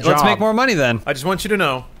All their right, job. let's make more money then. I just want you to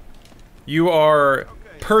know, you are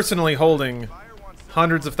personally holding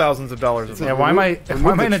hundreds of thousands of dollars of Yeah, why am I? Remove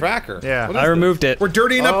Why am I in the a tracker. Yeah. What is I removed it. We're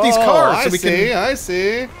dirtying up these cars I so we see, can. I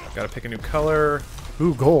see. Gotta pick a new color.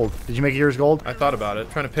 Ooh, gold. Did you make yours gold? I thought about it,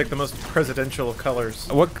 trying to pick the most presidential of colors.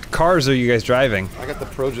 What cars are you guys driving? I got the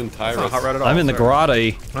Trojan Tyrus. It's not hot rod at all. I'm in the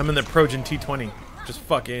sorry. Garada. I'm in the Progen T20. Just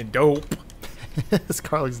fucking dope. This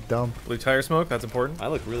car looks dumb. Blue tire smoke, that's important. I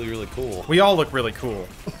look really, really cool. We all look really cool.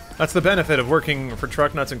 That's the benefit of working for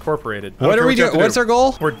Truck Nuts Incorporated. What are we doing? What's our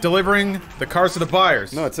goal? We're delivering the cars to the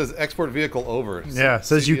buyers. No, it says export vehicle over. Yeah, it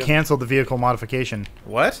says you CDM. canceled the vehicle modification.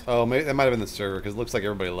 What? Oh, maybe, that might have been the server because it looks like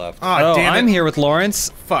everybody left. Ah, Oh, damn it. I'm here with Lawrence.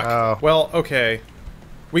 Fuck. Oh. Well, okay.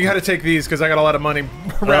 We gotta take these because I got a lot of money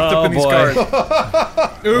wrapped Oh, up in these boy. cars.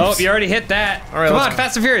 Oops. Oh, you already hit that. All right, Come let's on,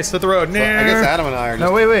 Fast and Furious. hit the road. So I guess Adam and I are just...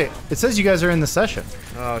 No, wait. It says you guys are in the session.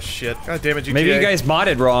 Oh, shit. God damn it, GTA. Maybe you guys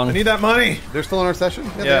modded wrong. I need that money. They're still in our session?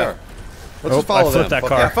 Yeah, Yeah. they are. Let's just I follow flipped them. that Fuck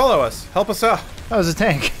car. Yeah, follow us. Help us out. That was a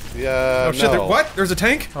tank. Yeah, Oh, shit. no. What? There's a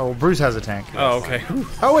tank? Oh, well, Bruce has a tank. Oh, okay.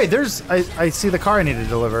 Oh, wait, there's... I see the car I need to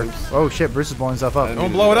deliver. Oh, shit, Bruce is blowing stuff up.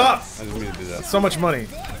 Don't blow it up. I didn't mean to do that. So much money.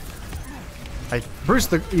 Bruce,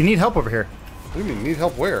 you need help over here. What do you mean? Need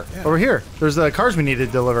help where? Yeah. Over here. There's the cars we need to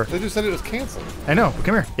deliver. They just said it was canceled. I know.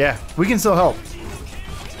 Come here. Yeah, we can still help.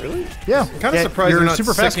 Really? Yeah. Kind of surprised your they're not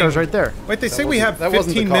super fast sicking- cars right there. Wait, they say we wasn't- have that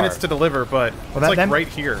wasn't the 15 car. minutes to deliver, but it's like right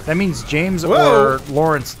here. That means James Whoa. or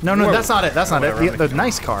Lawrence. No, Whoa. that's not it. That's not Whatever, it. I'm The gonna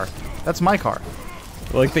nice car. That's my car.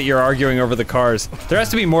 I like that you're arguing over the cars. There has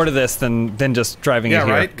to be more to this than just driving it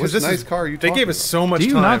here. Right? Because this nice car you they gave us so much Do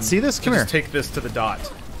you time. not see this? Come to here. Just take this to the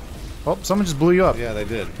dot. Oh, someone just blew you up. Yeah, they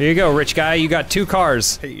did. Here you go, rich guy. You got 2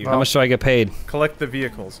 cars. Hate you. How much do I get paid? Collect the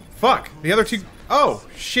vehicles. Fuck. The other 2. Oh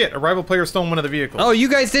shit! A rival player stole one of the vehicles. Oh, you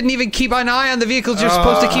guys didn't even keep an eye on the vehicles you're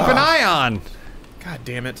supposed to keep an eye on. God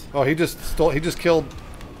damn it. Oh, he just stole. He just killed.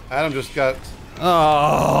 Adam just got.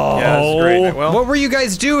 Oh. Yeah, that's great. Well, what were you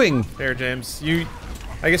guys doing? There, James.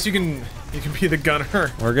 I guess you can be the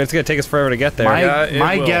gunner. It's gonna take us forever to get there.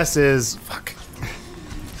 My guess is. Fuck.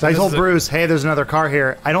 So I told Bruce, hey, there's another car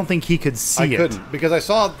here. I don't think he could see it. I couldn't because I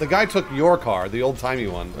saw the guy took your car, the old timey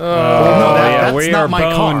one. No, that's we not are my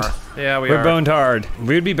boned. car. Yeah, We're boned hard.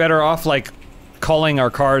 We would be better off like calling our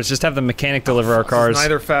cars. Just have the mechanic deliver our cars.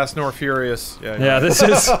 Neither fast nor furious. Yeah, this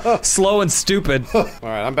is slow and stupid. All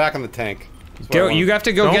right, I'm back on the tank. Go. You have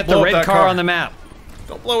to go get the red car on the map.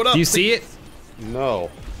 Don't blow it up. Do you see it? No.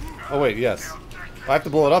 Oh wait, yes. I have to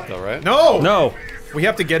blow it up though, right? No. No. We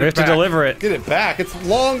have to get it back. back. We have to deliver it. Get it back. It's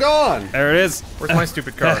long gone. There it is. Where's my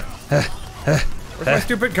stupid car? Where's my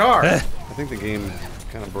stupid car? I think the game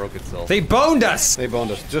kind of broke itself. They boned us. They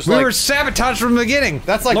boned us. Just we like were sabotaged from the beginning.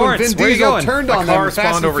 That's like Lawrence, when Vin where you Diesel going? turned My on car them. Fast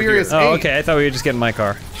spawned and over Furious here. 8. Oh, okay. I thought we were just getting my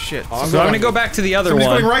car. Shit. So I'm gonna go back to the other Somebody's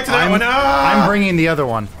one. going right to that one. I'm bringing the other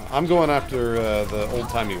one. I'm going after the old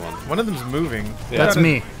timey one. One of them's moving. Yeah. That's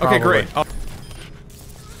me. Okay, probably. great.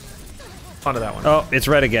 Onto that one. Oh, it's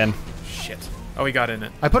red again. Shit. Oh, he got in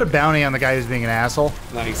it. I put a bounty on the guy who's being an asshole.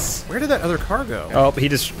 Nice. Where did that other car go? Oh, he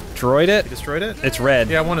destroyed it. He destroyed it? It's red.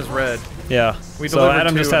 Yeah, one is red. Yeah. We so delivered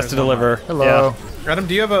Adam 2 just and has to there's one deliver. Hello. Yeah. Adam,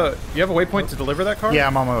 do you have a waypoint to deliver that car? Yeah,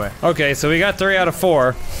 I'm on my way. Okay, so we got 3 out of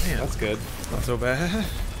 4. Man, that's good. Not so bad.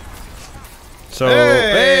 So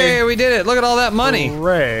hey, we did it! Look at all that money.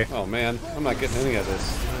 Hooray! Oh man, I'm not getting any of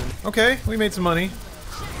this. Okay, we made some money.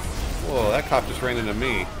 Whoa, that cop just ran into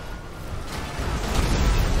me.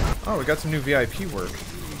 Oh, we got some new VIP work.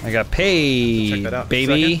 I got paid, Check that out,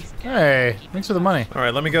 baby. Hey, thanks for the money. All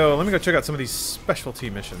right, let me go check out some of these specialty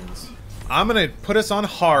missions. I'm gonna put us on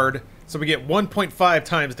hard so we get 1.5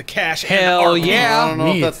 times the cash. Hell and yeah! I don't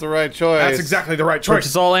know if that's the right choice. That's exactly the right choice.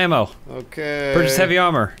 Purchase all ammo. Okay. Purchase heavy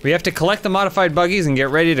armor. We have to collect the modified buggies and get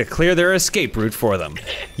ready to clear their escape route for them.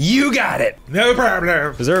 You got it. No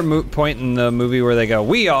problem. Is there a point in the movie where they go,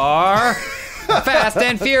 "We are fast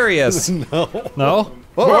and furious"? No. No.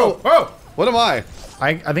 Whoa, whoa! What am I?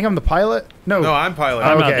 I think I'm the pilot. No, I'm pilot.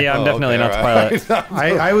 I'm okay. not. Yeah, I'm definitely not the pilot.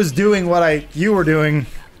 I was doing what you were doing.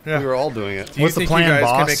 Yeah. We were all doing it. Do you What's the think plan, you guys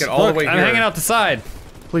boss? can make it all Look, the way I'm here hanging out the side.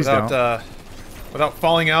 Please without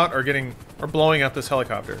falling out or blowing up this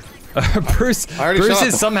helicopter? Bruce shot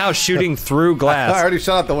is somehow shooting through I glass. already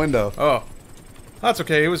shot out the window. Oh, that's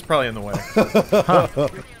okay. It was probably in the way.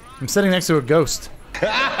 I'm sitting next to a ghost.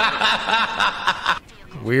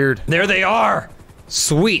 Weird. There they are.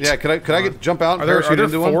 Sweet. Yeah, could I jump out and Are there parachute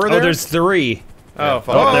into one? 4 Oh, there? there's 3. Oh,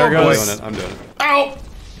 fuck. Oh, there goes. I'm doing it. Ow!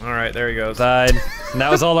 All right, there he goes. Died. And that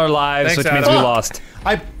was all our lives, Thanks, which means Adam. we lost.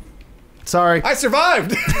 Sorry. I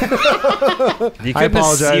survived! You I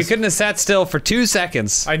apologize. You couldn't have sat still for 2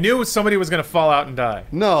 seconds. I knew somebody was gonna fall out and die.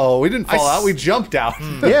 No, we didn't fall out. We jumped out.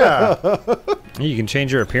 Yeah. You can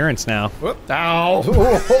change your appearance now. Whoop. Ow!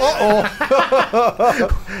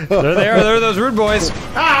 There they are. There are those rude boys.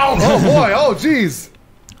 Ow! Oh boy! Oh jeez!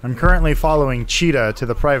 I'm currently following Cheetah to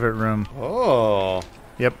the private room. Oh.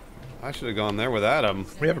 Yep. I should have gone there with Adam.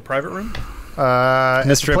 We have a private room? The It's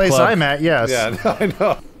the strip place club. I'm at, yes. Yeah, I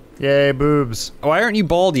know. Yay, boobs. Why aren't you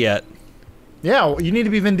bald yet? Yeah, well, you need to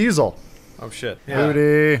be Vin Diesel. Oh shit. Yeah.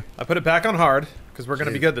 Booty. I put it back on hard because we're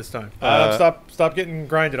gonna be good this time. Stop getting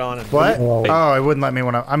grinded on. And What? Oh, it wouldn't let me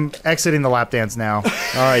when I'm exiting the lap dance now.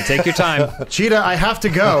 All right, take your time. Cheetah, I have to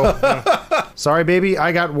go. Sorry, baby,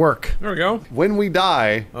 I got work. There we go. When we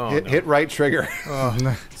die, Oh, hit right trigger.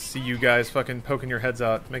 See you guys fucking poking your heads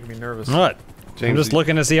out, making me nervous. What? I'm just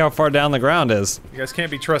looking to see how far down the ground is. You guys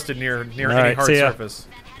can't be trusted near any right, hard see ya. surface.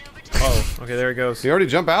 Oh, okay, there he goes. You already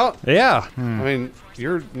jump out? Yeah. I mean,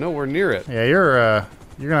 you're nowhere near it. Yeah, you're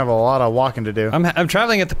gonna have a lot of walking to do. I'm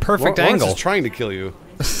traveling at the perfect Lawrence angle. is trying to kill you.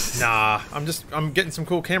 Nah, I'm getting some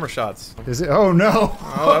cool camera shots. Is it? Oh no!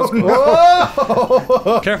 Oh, that was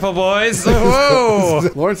cool. Careful, boys. Whoa!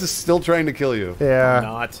 Lawrence is still trying to kill you. Yeah.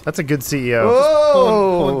 Not. That's a good CEO.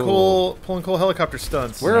 Pulling cool helicopter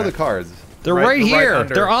stunts. Where are the cards? They're right here.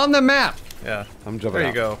 under. They're on the map. Yeah. I'm jumping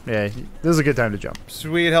There you out. go. Yeah, this is a good time to jump.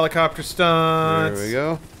 Sweet helicopter stunts. There we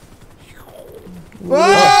go. Whoa!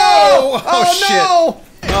 Oh, shit. No!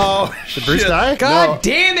 Oh, Oh, Did Bruce die? God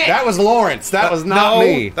damn it! That was Lawrence. That was not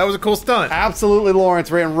me. That was a cool stunt. Absolutely, Lawrence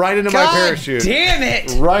ran right into my parachute. Damn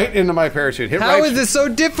it! Right into my parachute. Hit How right. is this so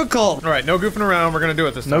difficult? All right, no goofing around. We're gonna do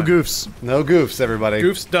it this time. No goofs. No goofs, everybody.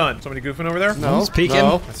 Goof's done. Somebody goofing over there? No. Who's peeking?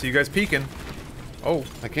 No. I see you guys peeking. Oh,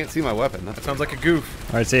 I can't see my weapon. that sounds like a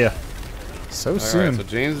goof. All right, see ya. So All right, soon. so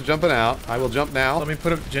James is jumping out. I will jump now. Let me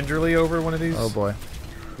put it gingerly over one of these. Oh boy.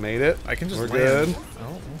 Made it. I can just We're land. good.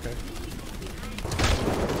 Oh, okay.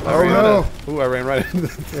 Oh no. Ooh, I ran right into the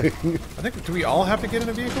thing. I think, do we all have to get in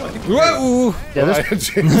a vehicle? I think we Whoa! Yeah,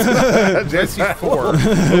 I see 4. A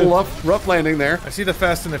little rough landing there. I see the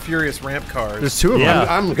Fast and the Furious ramp cars. There's 2 of them. Yeah.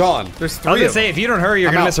 I'm gone. There's 3 I was gonna of say, them. if you don't hurry, you're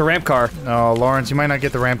I'm gonna out. miss a ramp car. No, Lawrence, you might not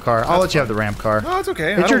get the ramp car. I'll let you have the ramp car. No, it's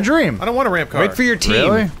okay. It's your dream. I don't want a ramp car. Wait for your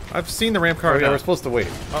team. Really? I've seen the ramp car. Oh, yeah, now. we're supposed to wait.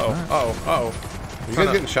 Uh-oh. You guys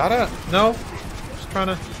getting shot at? No. Just trying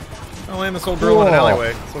to land this old girl in an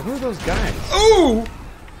alleyway. So who are those guys? Ooh!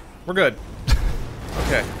 We're good.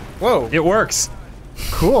 Okay. Whoa. It works.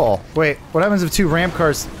 Cool. Wait, what happens if 2 ramp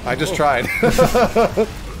cars? I just tried.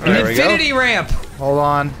 An infinity ramp. Hold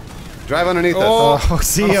on. Drive underneath Oh,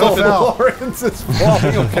 us. CEO fell. Lawrence is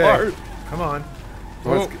falling apart. Come on.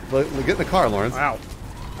 Lawrence, get in the car, Lawrence. Wow.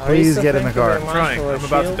 Please get in the car. I'm trying. I'm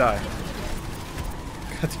about to die.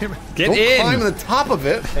 God damn it. Get Don't in. climb the top of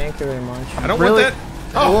it. Thank you very much. I don't Really? want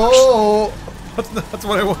that. Oh! That's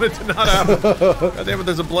what I wanted to not happen. God damn it,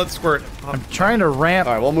 there's a blood squirt. I'm trying to ramp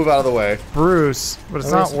All right, we'll move out of the way. Bruce, but it's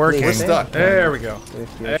not working. We're stuck. There we go.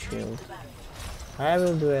 With your shield. I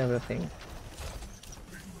will do everything.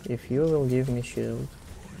 If you will give me shield.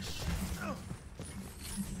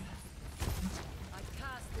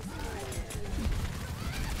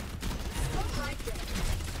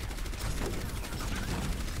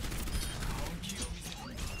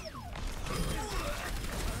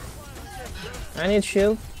 I need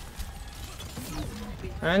shield.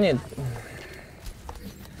 I need...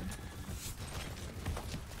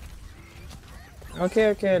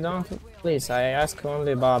 Okay, don't... Please, I ask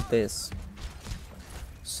only about this.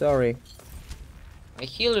 Sorry. I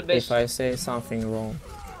heal you, if I say something wrong.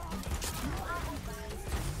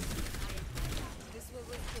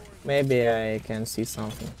 Maybe I can see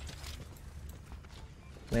something.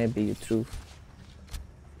 Maybe you true.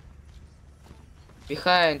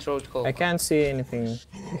 Behind road hole. I can't see anything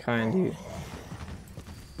behind you.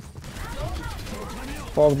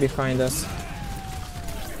 Fog behind us.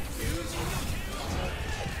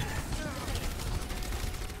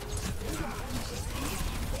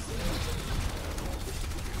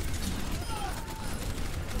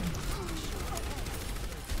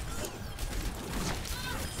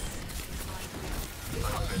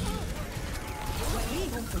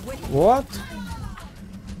 What?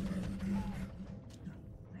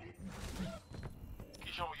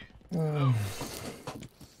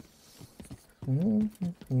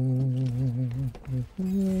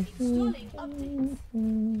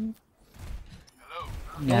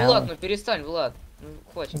 Влад, ну перестань, Влад. Ну,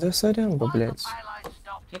 хватит. Да сорян, блядь.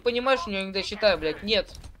 Не понимаешь, у него иногда считаю, блядь,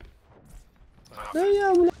 нет. Да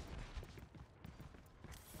я, блядь.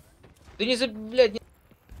 Ты не за, блядь, не...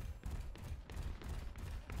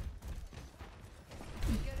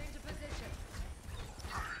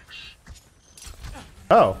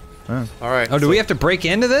 Oh. All right. Oh, do we have to break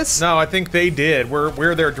into this? No, I think they did.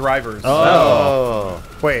 We're their drivers. Oh.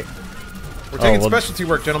 Wait. We're taking well, specialty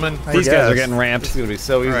work, gentlemen. These guys are getting ramped. It's gonna be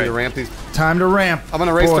so easy to ramp these. Time to ramp. I'm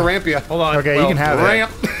gonna race Boy. to ramp you. Hold on. Okay, you can have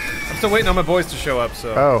ramp. I'm still waiting on my boys to show up,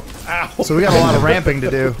 so... Oh. Ow. So we got a lot of ramping to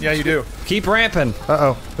do. Yeah, you do. Keep ramping.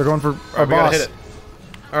 Uh-oh. They're going for our We gotta boss. hit it.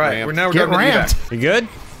 Alright, Ramp. we're now Get driving ramped. to You good? evac.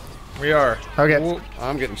 We are. Okay.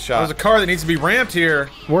 I'm getting shot. There's a car that needs to be ramped here.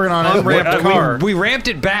 Working on it. Unramped car. We ramped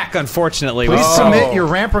it back, unfortunately. Please Oh. submit your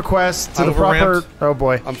ramp request to the proper... Overramped. Oh,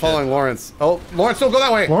 boy. I'm following Lawrence. Oh, Lawrence, don't go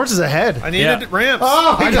that way. Lawrence is ahead. I needed ramps.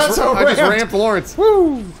 Oh, I just ramped Lawrence.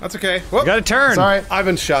 Woo! That's okay. You Whoop. got to turn. Sorry. I've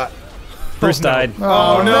been shot. Bruce died.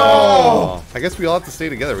 Oh, no. Oh, I guess we all have to stay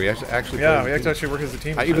together. We actually Yeah, play we as a team. actually work as a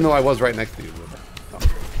team. Even though I was right next to you.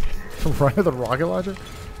 Right with the rocket launcher?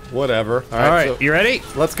 Whatever. All right, so you ready?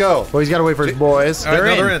 let's go. Well, he's got to wait for his boys. All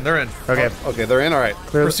right, They're no, in. they're in. Okay. Okay, they're in. All right.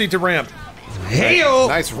 Proceed to ramp. Hey-o!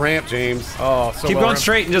 Nice ramp, James. Oh, so Keep well going ramped.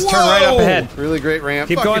 straight and just turn right up ahead. Really great ramp.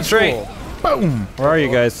 Keep Fucking going straight. cool. Boom! Where are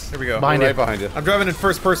you guys? Here we go. Behind right you. behind you. I'm driving in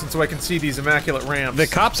first person so I can see these immaculate ramps. The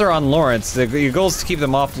cops are on Lawrence. Your goal is to keep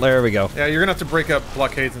them off. There we go. Yeah, you're gonna have to break up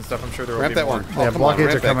blockades and stuff. I'm sure there will Ramp be that more. one. Yeah, come on, blockades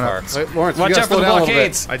ramp are that coming car. up. Wait, Lawrence, Watch you gotta out for slow the down a little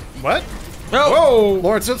blockades. bit. What? No. Whoa!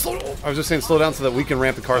 Lawrence, I was just saying slow down so that we can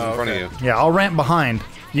ramp the cars in front of you. Yeah, I'll ramp behind.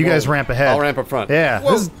 You guys ramp ahead. I'll ramp up front. Yeah,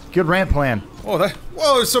 Whoa. this is good ramp plan. Whoa,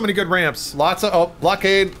 there's so many good ramps. Lots of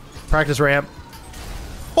blockade. Practice ramp.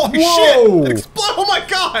 Holy Whoa! shit! Explode! Oh my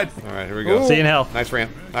god! All right, here we go. See you in hell. Nice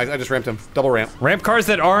ramp. I just ramped him. Double ramp. Ramp cars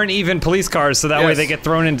that aren't even police cars, so that way they get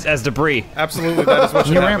thrown in as debris. Absolutely, that is what Can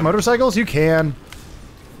should you ramp happen. motorcycles? You can.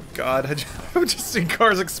 God, I've just seen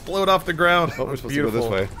cars explode off the ground. Oh, we're supposed to go this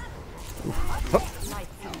way.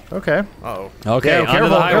 Okay. Uh-oh. Okay, Yeah, onto careful,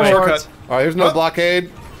 the highway. Shortcut. All right, here's no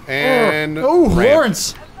blockade. And Oh, ramp.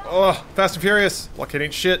 Lawrence! Oh, Fast and Furious. Blockade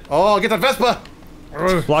ain't shit. Oh, get that Vespa.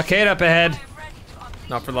 Blockade up ahead.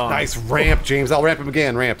 Not for long. Nice ramp, James. I'll ramp him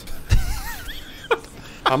again. Ramped.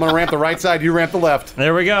 I'm gonna ramp the right side. You ramp the left.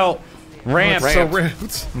 There we go. Ramp. Ramp. So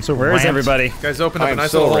ramped. I'm so Where is ramped. everybody? Guys, open up I a am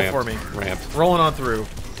nice so little ramped. hole for me. Ramped. Rolling on through.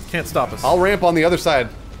 Can't stop us. I'll ramp on the other side.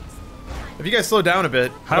 If you guys slow down a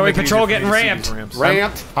bit. Highway it'll make it patrol easier for me getting to see ramped. these ramps.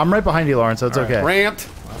 Ramped. I'm right behind you, Lawrence, so it's okay. Ramped.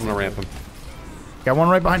 I'm gonna ramp him. Got one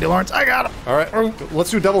right behind you, Lawrence. I got him. All right.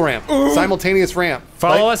 Let's do double ramp. Simultaneous ramp.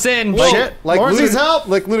 Follow us in. Shit. Like Lawrence needs help.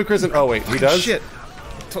 Like Ludacris and... Oh, wait. He does? Shit.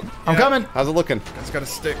 I'm coming. How's it looking? It's gotta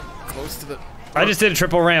stick close to the... I just did a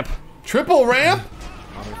triple ramp. Triple ramp?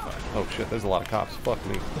 Oh, shit. There's a lot of cops. Fuck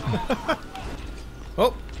me.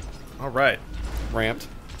 Oh. All right. Ramped.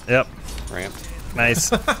 Yep. Ramped.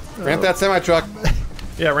 Nice. Ramp that semi-truck.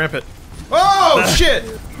 Yeah, ramp it. Oh, shit!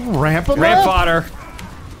 Ramp him Ramp up. fodder.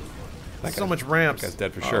 So much ramps. Guy's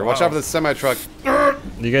dead for sure. Oh, Watch wow. out for the semi-truck.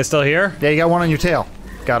 You guys still here? Yeah, you got one on your tail.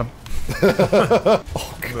 Got him.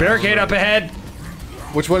 Barricade up ahead.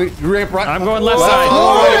 Which one? You ramp right? I'm going left Whoa. side.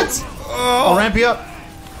 Lawrence! I'll ramp you up.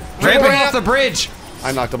 Ramping ramp. off the bridge.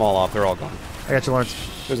 I knocked them all off. They're all gone. I got you, Lawrence.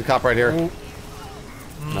 There's a cop right here.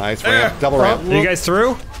 Nice ramp. Double ramp. Are you guys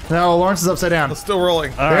through? No, Lawrence is upside down. It's still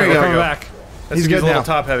rolling. All right, you we're go. coming back. He's good a little now.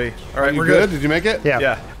 top heavy. All right, You we're good? good. Did you make it? Yeah.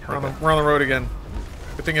 Yeah. We're on the road again.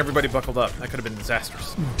 Good thing everybody buckled up. That could have been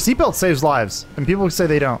disastrous. Seatbelt saves lives, and people say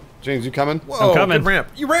they don't. James, you coming? Whoa, I'm coming. good ramp.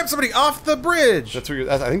 You ramped somebody off the bridge. That's where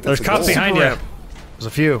you're, I think There's that's the cops goal. behind Super you. ramp. There's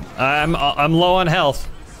a few. I'm low on health.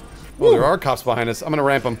 Well, there are cops behind us. I'm gonna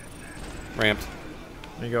ramp them. Ramped.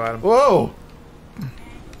 There you go, Adam. Whoa!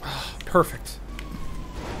 Perfect.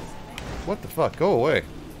 What the fuck? Go away.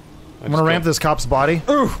 I'm gonna ramp this cop's body.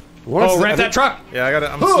 Ooh. Lawrence Oh, is- ramp that truck. Yeah, I got it.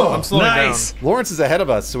 I'm slowing Nice. Lawrence is ahead of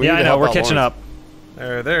us, so we Yeah, need I to know. help We're out catching Lawrence.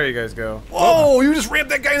 up. There you guys go. Oh, you just ramped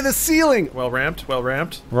that guy to the ceiling. Well ramped, well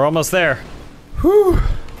ramped. We're almost there.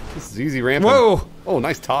 This is easy ramping. Whoa. Oh,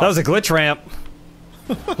 nice top. That was a glitch ramp.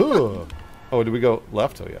 Oh, did we go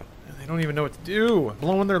left? Oh, yeah. They don't even know what to do.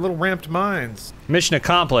 Blowing their little ramped mines. Mission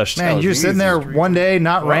accomplished. Man, was you're sitting easy. there one day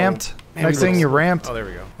not ramped. Man, Next we thing look- you're ramped. Oh, there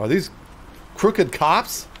we go. Are these crooked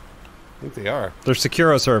cops? I think they are. They're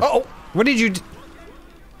Securo serve. Oh. What did you do?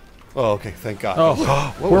 Oh, okay. Thank God. Oh.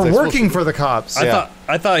 What was I We're supposed working to- for the cops.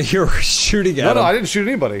 I thought you were shooting at No, him. I didn't shoot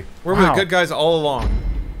anybody. We're Wow. the good guys all along.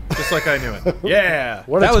 Just like I knew it. Yeah.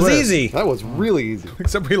 What a That was twist. easy. That was really easy.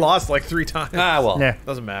 Except we lost like 3 times. Ah, well. Yeah.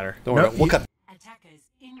 Doesn't matter. Don't worry. No, We'll cut.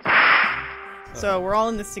 So we're all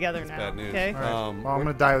in this together now. Bad news. Okay. Well, I'm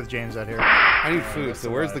gonna die with James out here. I need food, so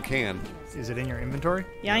where's the can? Is it in your inventory?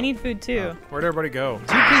 Yeah, I need food too. Where'd everybody go?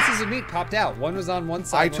 2 pieces of meat popped out. One was on one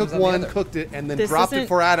side. I took one, cooked it, and then This dropped it isn't-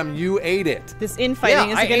 for Adam. You ate it. This infighting Yeah,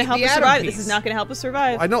 isn't I going to ate help the us Adam survive. piece. This is not going to help us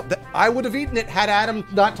survive. I know. I would have eaten it had Adam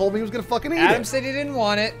not told me he was going to fucking eat Adam it. said he didn't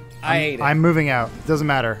want it. I ate it. I'm moving out. Doesn't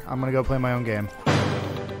matter. I'm gonna go play my own game.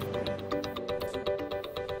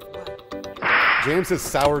 James has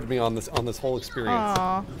soured me on this whole experience.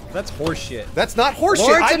 Aw. That's horseshit. That's not horseshit.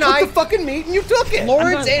 Lawrence I and took I- the fucking meat and you took it.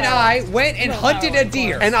 Lawrence and I went and hunted a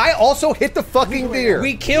deer. And I also hit the fucking deer.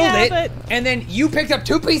 We killed Yeah, it, but- and then you picked up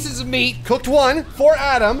 2 pieces of meat. Cooked one for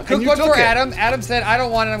Adam. and Cooked you one took for it. Adam. Adam said, "I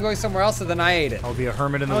don't want it. I'm going somewhere else." So then I ate it. I'll be a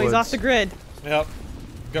hermit in the Oh, woods. he's off the grid. Yep.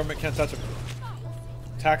 Government can't touch him.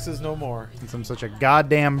 Taxes no more. Since I'm such a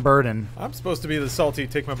goddamn burden. I'm supposed to be the salty,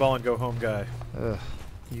 take my ball and go home guy. Ugh,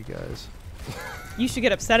 you guys. You should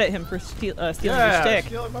get upset at him for stealing your Yeah, stick.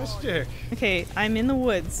 stealing my stick. Okay, I'm in the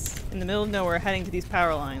woods, in the middle of nowhere, heading to these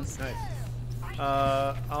power lines. Nice.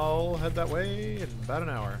 I'll head that way in about an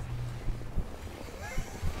hour.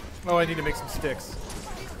 Oh, I need to make some sticks.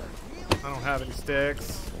 I don't have any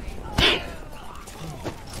sticks. I'm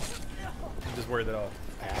just worried that I'll...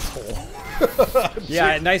 Asshole.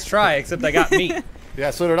 Yeah, nice try. Except I got meat.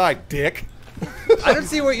 Yeah, so did I, dick. I don't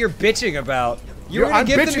see what you're bitching about. You were I'm gonna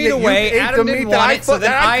give the bitching meat that you away. ate Adam the didn't meat that want I it, so put-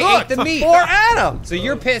 then that I I ate cooked the meat for Adam. So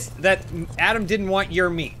you're pissed that Adam didn't want your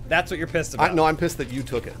meat. That's what you're pissed about. No, I'm pissed that you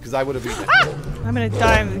took it because I would have eaten it. I'm gonna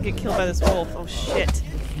die. I'm gonna get killed by this wolf. Oh shit.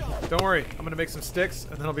 Don't worry, I'm gonna make some sticks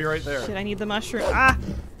and then I'll be right there. Shit, I need the mushroom. Ah!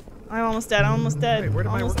 I'm almost dead. I'm almost dead. Wait, where did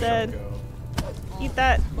my almost workshop dead. go? Eat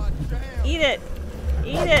that. Eat it.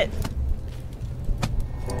 Eat it.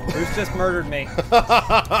 Bruce just murdered me.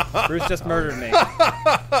 Bruce just murdered me.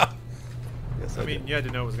 Yes, Yes, I mean, you had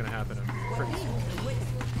to know it was going to happen pretty soon.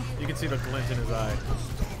 You can see the glint in his eye.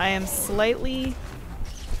 I am slightly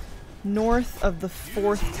north of the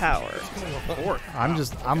 4th tower.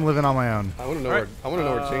 I'm living on my own. I want to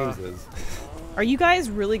know where James is. Are you guys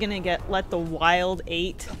really gonna let the wild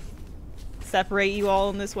 8 separate you all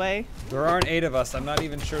in this way? There aren't 8 of us. I'm not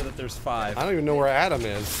even sure that there's 5. I don't even know where Adam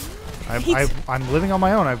is. I'm living on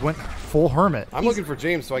my own. I went full hermit. I'm looking for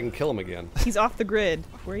James so I can kill him again. He's off the grid.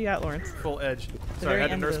 Where are you at, Lawrence? Full edge. The Sorry, I very had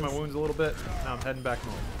to end of nurse my this. wounds a little bit. Now I'm heading back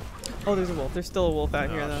north. Oh, there's a wolf. There's still a wolf out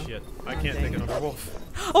here, though. Shit. I can't take another wolf.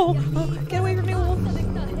 Oh, get away from me, wolf.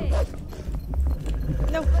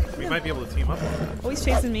 No. We might be able to team up. Oh, he's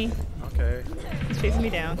chasing me. Okay. He's chasing me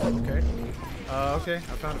down. Okay. Okay, I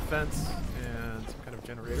found a fence and some kind of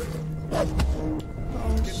generator.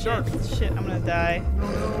 Oh, shit, I'm gonna die.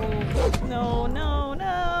 No, no,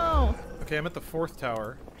 no. Okay, I'm at the 4th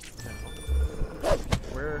tower.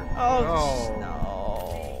 Where? Oh, no.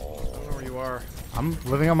 I don't know where you are. I'm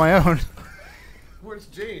living on my own. Where's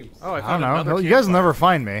James? Oh, I I found don't another know. You guys will campfire. never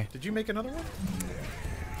find me. Did you make another one?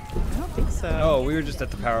 I don't think so. Oh, we were just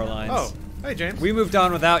at the power lines. Oh, hey James. We moved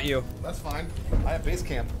on without you. That's fine. I have base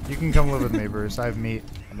camp. You can come live with me, Bruce. I have meat.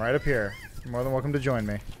 I'm right up here. You're more than welcome to join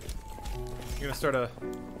me. You're gonna start a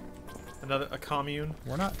commune?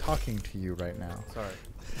 We're not talking to you right now. Sorry.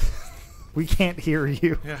 We can't hear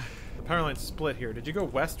you. Yeah. The power line's split here. Did you go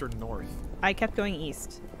west or north? I kept going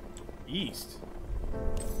east. East?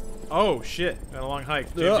 Oh shit. Got a long hike.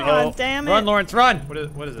 James, Uh-oh. you got- God damn it. Run, Lawrence, run! What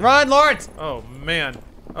is it? Run, Lawrence! Oh man.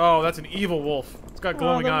 Oh, that's an evil wolf. It's got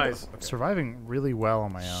glowing eyes. I'm surviving really well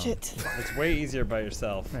on my own. Shit. It's way easier by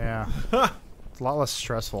yourself. Yeah. It's a lot less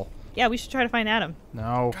stressful. Yeah, we should try to find Adam.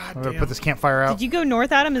 No. I'm gonna put this campfire out. Did you go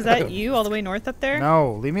north, Adam? Is that you all the way north up there?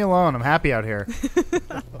 No, leave me alone. I'm happy out here.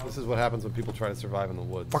 This is what happens when people try to survive in the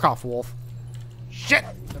woods. Fuck off, wolf. Shit!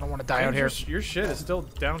 I don't want to die out here. Your shit is still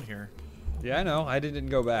down here. Yeah, I know. I didn't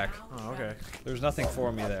go back. Oh, okay. There's nothing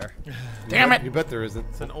for me there. Damn it! You bet there isn't.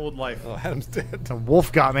 It's an old life. Oh, Adam's dead. The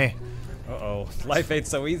wolf got me. Uh-oh. Life ain't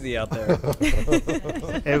so easy out there.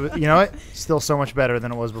 You know what? Still so much better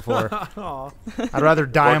than it was before. Aw. I'd rather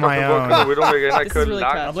die on my own. This is really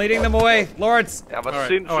tough. I'm leading them away. Lawrence! All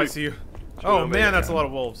right. Oh, I see you. Oh man, that's a lot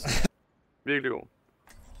of wolves.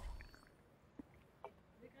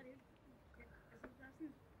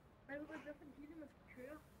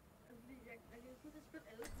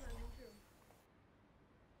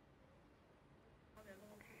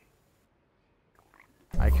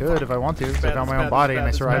 I could if I want to, because I found my own body and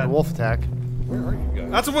I survived a wolf attack. Where are you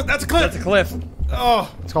guys? That's a cliff. That's a cliff.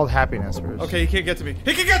 Oh. It's called happiness, Bruce. Okay, he can't get to me.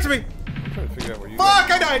 He can get to me. I'm trying to figure out where you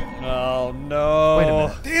Fuck! I died. Oh no. Wait a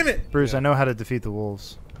minute. Damn it. Bruce, I know how to defeat the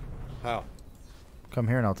wolves. How? Come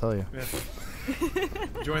here and I'll tell you. Yeah.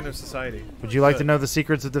 Join their society. Would you like to know the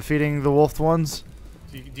secrets of defeating the wolfed ones?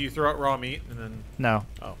 Do you throw out raw meat and then? No.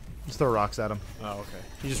 Oh. Just throw rocks at them. Oh, okay.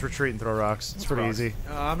 You just retreat and throw rocks. It's pretty easy.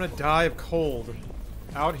 I'm gonna die of cold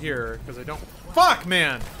out here because I don't. Fuck,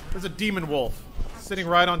 man! There's a demon wolf sitting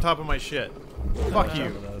right on top of my shit. Fuck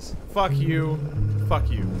you. Fuck you.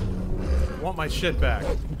 Fuck you. I want my shit back.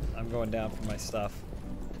 I'm going down for my stuff.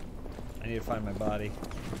 I need to find my body.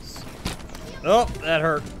 Oh, that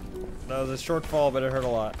hurt. That was a short fall, but it hurt a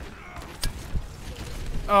lot.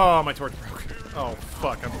 Oh, my torch broke. Oh,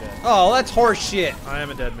 fuck, I'm dead. Oh, that's horse shit. I am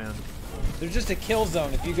a dead man. There's just a kill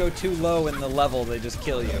zone. If you go too low in the level, they just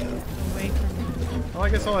kill you. Wait for me. Well, I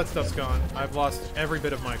guess all that stuff's gone. I've lost every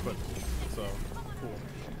bit of my equipment. So, cool.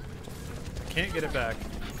 I can't get it back.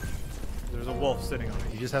 There's a wolf sitting on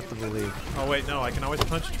it. You just have to believe. Oh, wait, no, I can always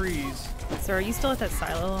punch trees. So are you still at that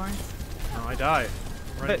silo, Lawrence? No, I died.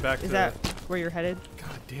 Running But back to is that where you're headed?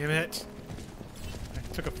 God damn it. I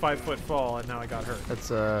took a 5-foot fall and now I got hurt. That's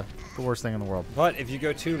the worst thing in the world. But if you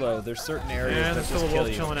go too low, there's certain areas And that there's just still a kill wolf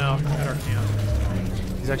you. chilling out at our camp.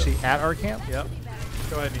 He's actually at our camp? Yep.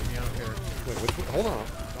 Go ahead and eat me, I don't care. Wait, which one? Hold on.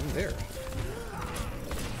 I'm there.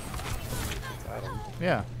 That's Adam.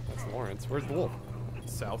 Yeah. That's Lawrence. Where's the wolf?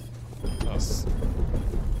 South.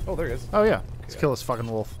 Oh, there he is. Oh, yeah. Let's kill this fucking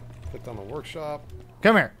wolf. Clicked on the workshop.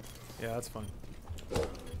 Come here. Yeah, that's fun.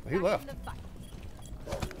 He left.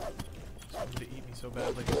 To eat me so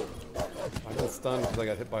badly. I've been stunned because I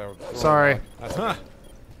got hit by a... Sorry. That's Huh.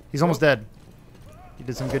 He's almost dead. You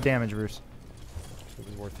did some good damage, Bruce. It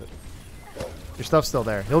was worth it. Your stuff's still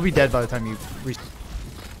there. He'll be dead by the time you reach.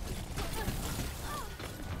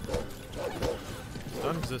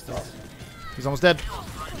 Stun resistance. He's almost dead.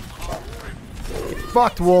 Get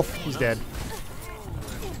fucked, wolf. He's dead.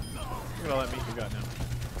 Look at all that meat you got now.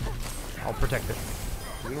 I'll protect it.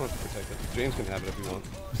 You don't have to protect it. James can have it if you want.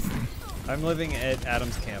 I'm living at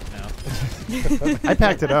Adam's camp now. I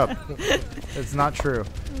packed it up. It's not true.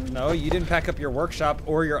 No, you didn't pack up your workshop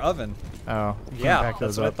or your oven. Oh, you can't Yeah, pack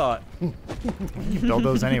that's those what I up. thought. You can build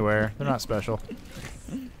those anywhere. They're not special.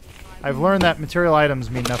 I've learned that material items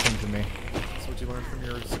mean nothing to me. That's what you learned from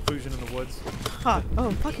your seclusion in the woods. Huh.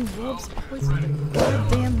 Oh, fucking wolves. Always with the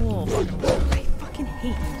goddamn wolf. I fucking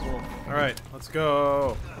hate you, wolf. Alright, let's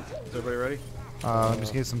go. Is everybody ready? Let me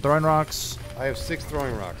just get some throwing rocks. I have 6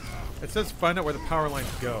 throwing rocks. It says find out where the power lines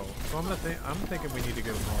go. So I'm thinking we need to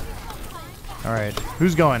go north. All right,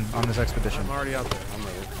 who's going on this expedition? I'm already out there. I'm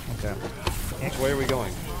ready. Okay. Which way are we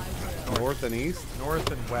going? North and east?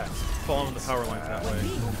 North and west. Following the power lines that way.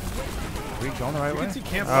 Are we going the right You way? can see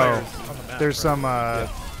campfires on the map, there's some right?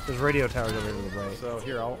 there's radio towers over to the right. So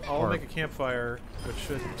here, I'll make a campfire, which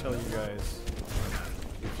should tell you guys.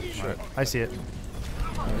 Right. I see it.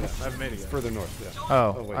 I haven't made it yet. Further north, yeah.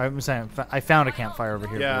 Oh, wait. I'm saying I found a campfire over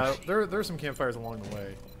here. Yeah, Bruce. there's some campfires along the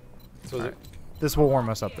way. So is it? This will warm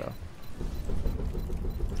us up though.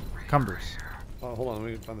 Come, Bruce. Oh, hold on,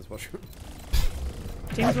 let me find this mushroom.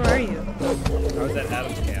 James, where are you? I was at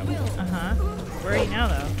Adam's camp. Uh-huh. Where are you now,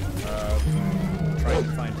 though? Trying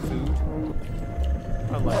to find food.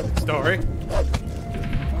 Unlikely story.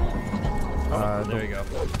 There you go.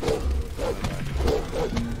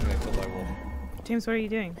 James, what are you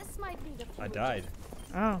doing? I died.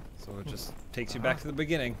 Oh. So it just takes you back to the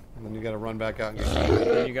beginning. And then you gotta run back out and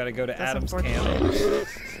Then you gotta go to Adam's camp.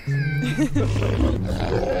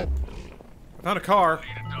 I found a car.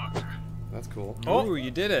 That's cool. Oh, ooh,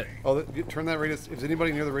 you did it. Oh, turn that radio. Is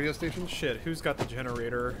anybody near the radio station? Shit, who's got the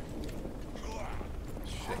generator?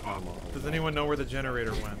 Shit, I'm on. Does anyone know where the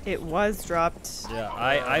generator went? It was dropped. Yeah,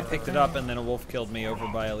 I picked it up and then a wolf killed me over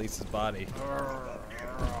by Elise's body.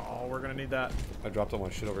 Oh, we're gonna need that. I dropped all my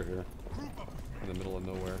shit over here. In the middle of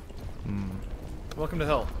nowhere. Welcome to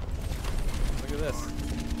hell. Look at this.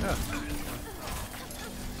 Yeah.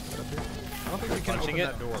 I don't think we can Punching open it?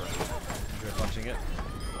 that door. You're punching it.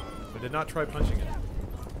 I did not try punching it.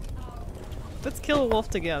 Let's kill a wolf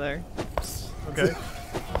together. Okay.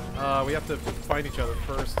 We have to find each other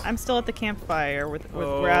first. I'm still at the campfire with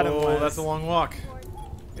where Adam was. Oh, that's a long walk.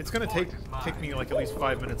 It's gonna take me like at least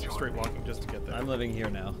 5 minutes of straight walking just to get there. I'm living here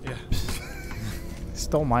now. Yeah.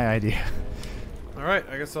 Stole my idea. All right,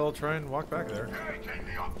 I guess I'll try and walk back there. See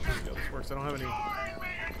how this works. I don't have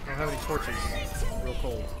any torches. Real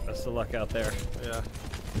cold. Best of luck out there. Yeah.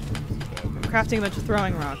 I'm crafting a bunch of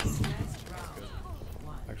throwing rocks.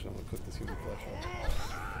 Actually, I'm gonna cook this human flesh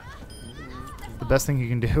up. The best thing you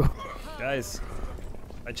can do. Guys,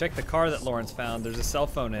 I checked the car that Lawrence found. There's a cell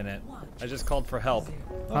phone in it. I just called for help.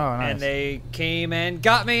 Oh, nice. And they came and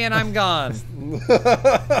got me, and I'm gone.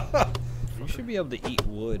 You should be able to eat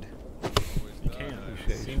wood. You can.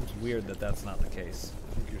 It seems weird that that's not the case.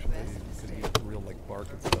 I think you should eat real like bark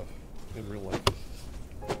and stuff in real life.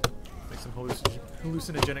 Make some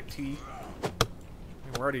hallucinogenic tea. I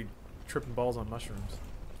mean, we're already tripping balls on mushrooms.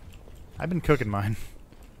 I've been cooking mine.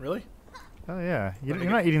 Really? Oh yeah. You're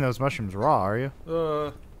not eating those mushrooms raw, are you?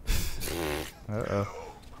 Uh-oh.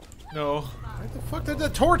 No. Where the fuck did the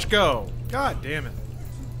torch go? God damn it.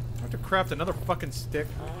 I have to craft another fucking stick.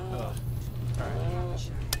 Ugh. Alright.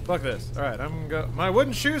 Fuck this. Alright, my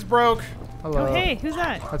wooden shoes broke. Hello. Oh, hey, who's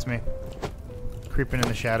that? That's me. Creeping in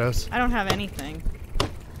the shadows. I don't have anything.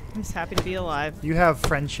 I'm just happy to be alive. You have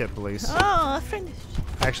friendship, Elise. Oh, a friend.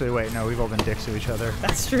 Actually, wait, no, we've all been dicks to each other.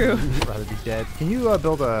 That's true. I'd rather be dead. Can you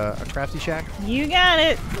build a crafty shack? You got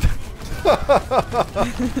it.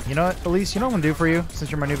 You know what, Elise, you know what I'm gonna do for you,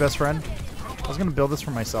 since you're my new best friend? I was gonna build this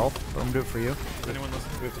for myself, but I'm gonna do it for you. Is anyone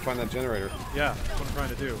listening? We have to find that generator. Yeah, that's what I'm trying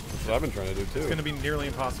to do. That's what I've been trying to do too. It's gonna be nearly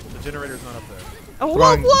impossible. The generator's not up there. A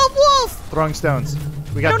wolf, wolf, wolf! Throwing stones.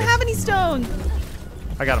 We got I don't this. have any stone.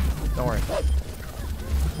 I got him. Don't worry.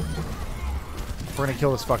 We're gonna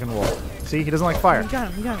kill this fucking wolf. See, he doesn't like fire. You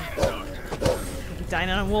got him, you got him. We'll be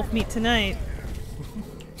dining on wolf meat tonight.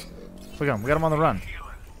 Look at him. We got him on the run.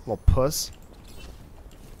 Little puss.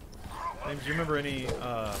 James, do you remember any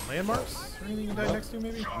landmarks or anything you died next to,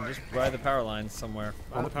 maybe? I'm just by the power lines somewhere.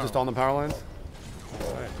 Just on the power lines?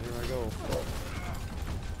 Alright, here I go.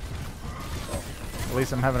 At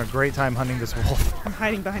least I'm having a great time hunting this wolf. I'm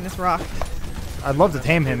hiding behind this rock. I'd love to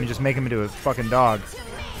tame him and just make him into a fucking dog.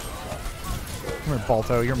 Come here,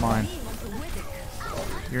 Balto. You're mine.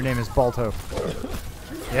 Your name is Balto.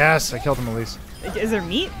 Yes, I killed him, Elise. Is there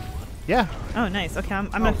meat? Yeah. Oh, nice. Okay,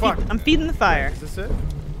 I'm feeding the fire. Is this it?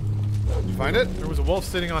 Did you find it? There was a wolf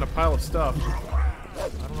sitting on a pile of stuff. I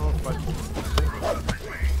don't know if there's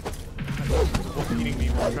a wolf eating me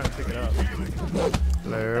while I'm trying to pick it up.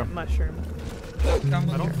 Hello. Mushroom.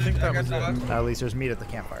 I don't think that was it. At least there's meat at the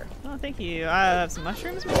campfire. Oh, thank you. I have some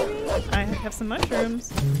mushrooms, maybe? I have some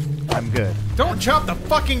mushrooms. I'm good. Don't chop the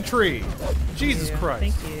fucking tree! Jesus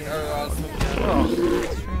Christ. Thank you.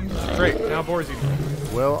 Oh. Great, now Boar's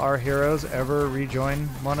eating. Will our heroes ever rejoin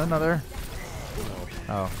one another?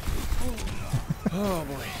 Oh. Oh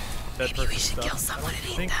boy. That person stuff. I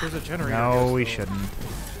think there's a generator. No, we shouldn't.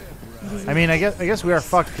 I mean, I guess we are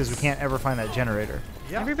fucked because we can't ever find that generator.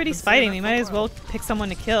 Yeah, everybody's fighting. We might as well pick someone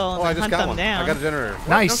to kill and then hunt them down. I got a generator.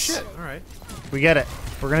 Nice. No shit. All right. We get it.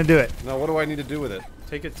 We're gonna do it. Now, what do I need to do with it?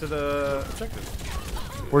 Take it to the objective.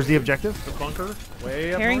 Where's the objective? The bunker.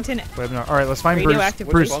 Way up Harrington. north. Way up north. All right, let's find radioactive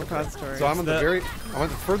Bruce. So I'm on I went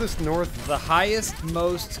the furthest north. The highest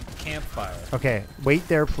most campfire. Okay, wait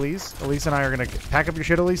there, please. Elise and I are gonna pack up your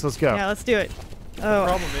shit, Elise. Let's go. Yeah, let's do it. The Oh.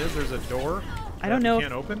 problem is there's a door. I don't know. You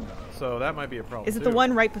can't open, so that might be a problem. Is it the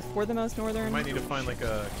one right before the most northern? We might need to find like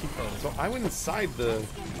a key code. So I went inside the.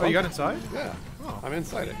 Oh, you got inside? Yeah. Oh. I'm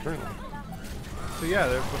inside it currently. So yeah,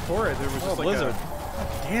 before it there was just like blizzard.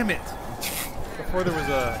 Damn it! Before there was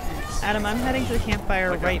a. Adam, I'm heading to the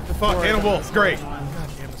campfire right before. Fuck, Animal, great.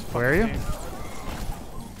 Where are you?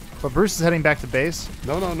 But Bruce is heading back to base.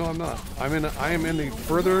 No, I'm not. I am in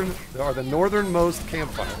the northernmost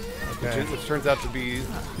campfire, Okay. which turns out to be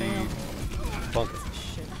the bunker.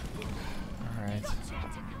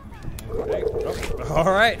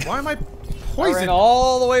 All right. Why am I I poisoned? ran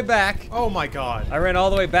all the way back. Oh my god. I ran all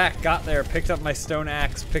the way back, got there, picked up my stone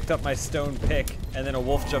axe, picked up my stone pick, and then a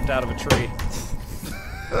wolf jumped out of a tree.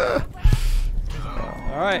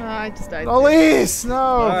 All right. I just died. Elise, no.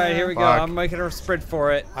 All right, here we go. Fuck. I'm making a sprint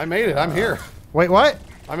for it. I made it. I'm here. Wait, what?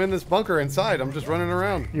 I'm in this bunker inside. I'm just running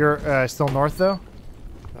around. You're still north though.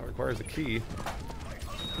 That requires a key.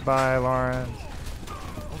 Goodbye, Lauren.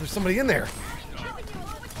 Oh, there's somebody in there.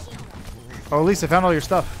 Oh, Elise, I found all your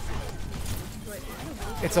stuff.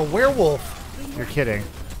 It's a werewolf. You're kidding.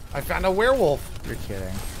 I found a werewolf. You're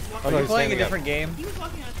kidding. Are you playing a different game?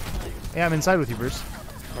 Yeah, I'm inside with you, Bruce.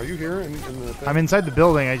 Are you here in the thing? I'm inside the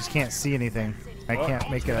building. I just can't see anything. I can't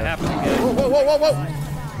make it. Whoa!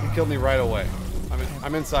 You killed me right away.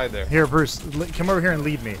 I'm inside there. Here, Bruce, come over here and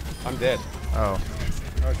lead me. I'm dead. Oh.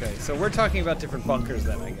 Okay, so we're talking about different bunkers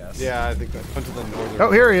then, I guess. Yeah, I think that went to the northern.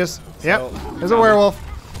 Oh, here he is. Yep. There's a werewolf.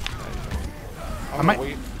 I might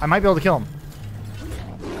be able to kill him.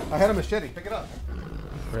 I had a machete. Pick it up.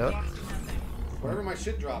 Really? Wherever my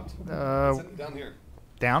shit dropped. Sitting down here.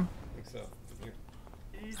 Down? I think so. Here.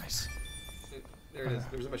 Nice. There it is.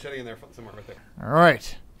 There's a machete in there somewhere right there. All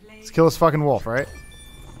right. Let's kill this fucking wolf, right?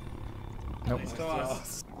 Nope.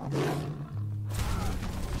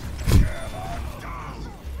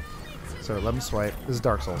 So let him swipe. This is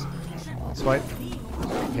Dark Souls. Swipe.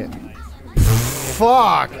 Hit.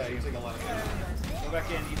 Fuck! Yeah, you take a lot of damage. Go back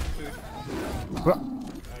in, eat some food. Well.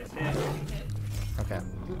 Nice hit. Okay.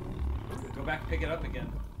 Go back, pick it up again.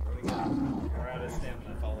 Throw it again. We're out of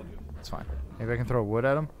stamina, I followed you. It's fine. Maybe I can throw wood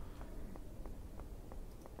at him.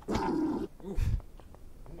 Oof.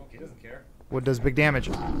 Okay, doesn't care. Wood does big damage.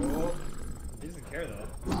 Oh, he doesn't care though.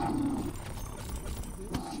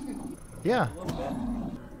 Yeah. A little bit.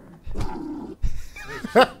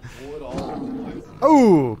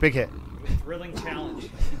 Oh, big hit. Thrilling challenge.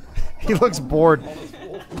 He looks bored.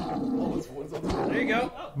 There you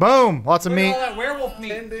go. Boom! Lots of Look at meat. all that werewolf meat.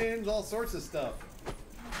 Tendons, all sorts of stuff.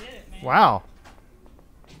 Wow.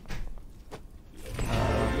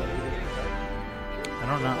 I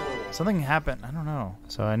don't know. Something happened. I don't know.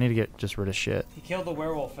 So I need to get just rid of shit. He killed the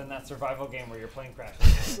werewolf in that survival game where your plane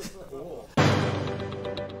crashes. Cool.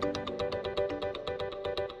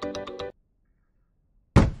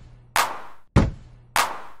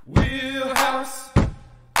 Wheelhouse,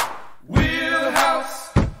 wheelhouse,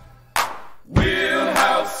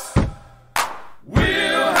 wheelhouse,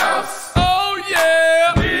 wheelhouse. Oh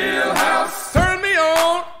yeah, wheelhouse. Turn me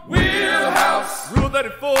on, wheelhouse. Rule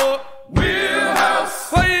 34, wheelhouse.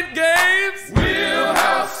 Playing games,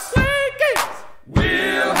 wheelhouse. Playing games,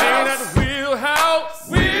 wheelhouse. Hanging at the wheelhouse,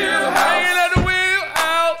 wheelhouse. Hanging at the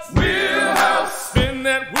wheelhouse, wheelhouse. Spin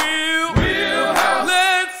that wheel, wheelhouse.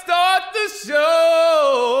 Let's start the show.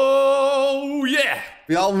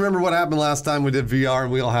 We all remember what happened last time we did VR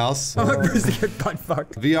in Wheelhouse. Oh, Bruce get butt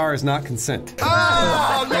fucked. VR is not consent.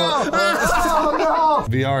 Oh no! Oh no!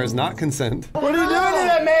 VR is not consent. What are you doing to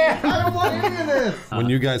that man? I don't want any of this. When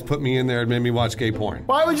you guys put me in there, it made me watch gay porn.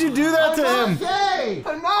 Why would you do that to him? Gay!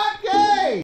 I'm not